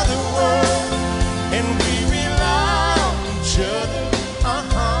another world, and we rely on each other,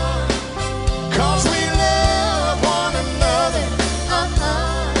 cause we love one another,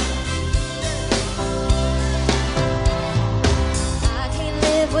 I can't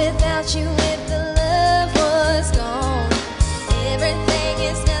live without you if the love was gone. Everything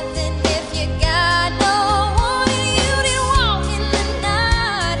is nothing if you got no one. You did walk in the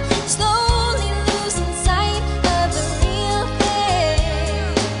night, slowly losing sight of the real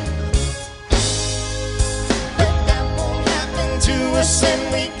thing. But that won't happen to us, and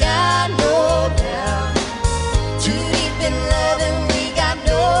we got no doubt. Too deep in love and we got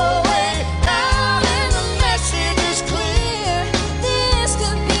no way out, and the message is clear. This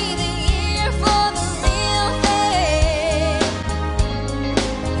could be the year for the real thing.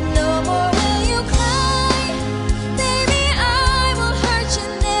 No more will you cry, baby, I will hurt you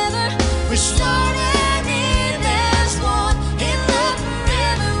never. We started in as one, in love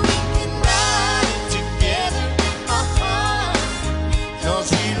forever. We can ride it together, cause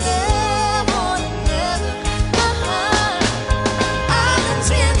we love one another, Islands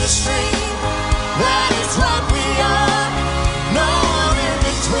in the stream, that is what we are. No one in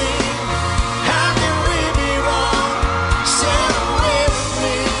between. How can we be wrong? Sail away with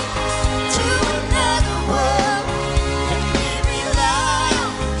me to another world, and we rely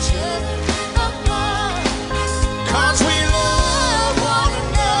on each other, cause we love one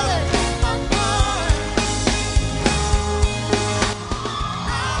another,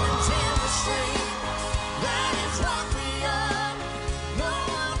 Islands in the stream, that is what we are. No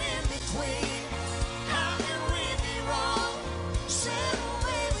one in between. How can we be wrong? Sail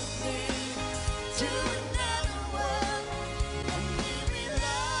away with me to another world, and we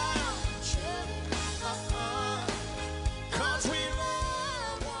rely on each other, cause we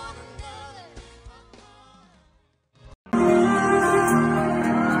love one another.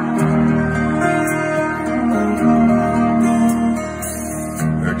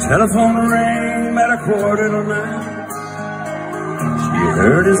 Her telephone rang about 8:45. She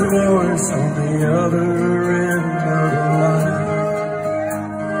heard his voice on the other end of the line.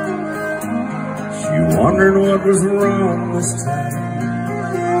 She wondered what was wrong this time.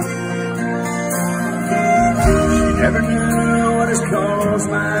 She never knew what his calls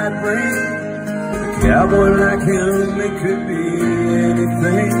might bring. With a cowboy like him, it could be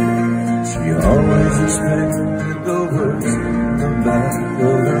anything. She always expected the worst in the back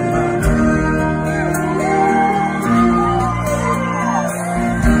of her mind.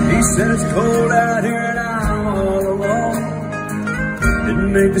 He said it's cold out here and I'm all alone.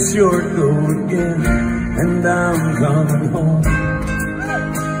 Didn't make the short go again, and I'm coming home.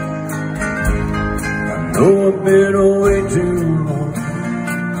 I know I've been away too long.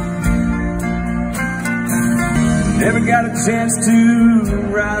 Never got a chance to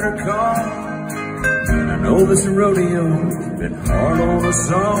ride or call. I know this rodeo's been hard on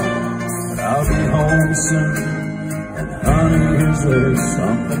us all, but I'll be home soon, and honey, is there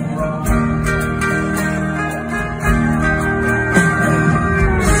something wrong?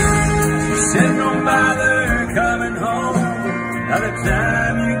 She said, no bother coming home. By the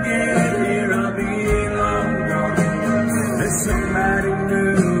time you get here, I'll be long gone. There's somebody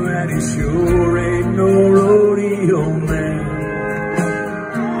new, and he sure ain't no rodeo man.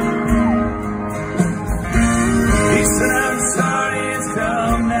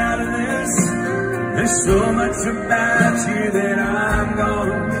 so much about you that I'm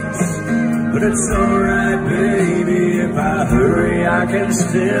gonna miss. But it's alright, baby, if I hurry, I can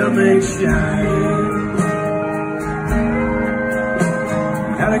still make Cheyenne.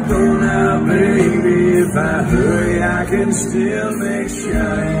 Gotta go now, baby, if I hurry, I can still make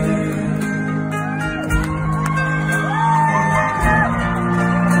Cheyenne.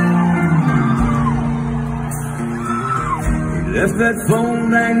 Left that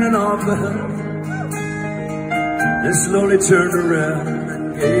phone hanging off the hook, then slowly turned around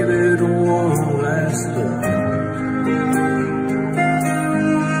and gave it one last look.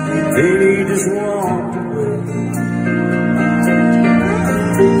 Then he just walked away,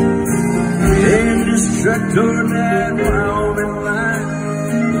 then just trucked toward that Wyoming line.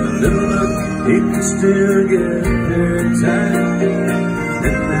 With a little luck, he could still get there in time.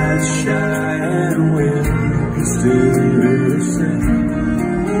 And that Cheyenne wind could still hear her sing.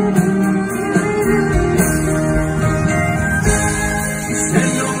 She said,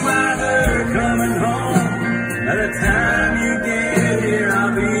 don't mind her coming home. By the time you get here,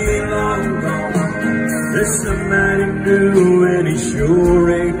 I'll be long gone. There's somebody new and he sure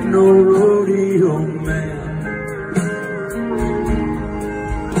ain't no rodeo man.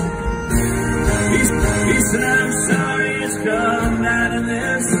 He said, I'm sorry it's come down to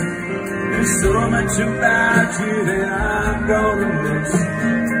this. There's so much about you that I'm gonna miss.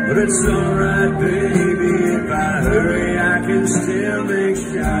 But it's alright, baby, if I hurry, I can still make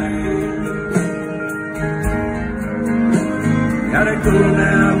Cheyenne. Gotta go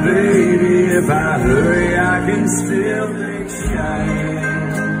now, baby, if I hurry, I can still make Cheyenne.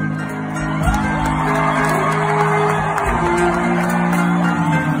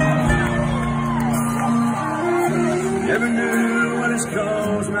 Never knew what his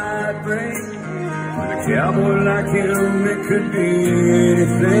cause might bring. With a cowboy like him, it could be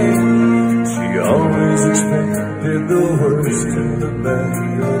anything. She always expected the worst in the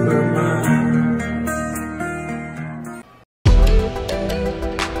back of her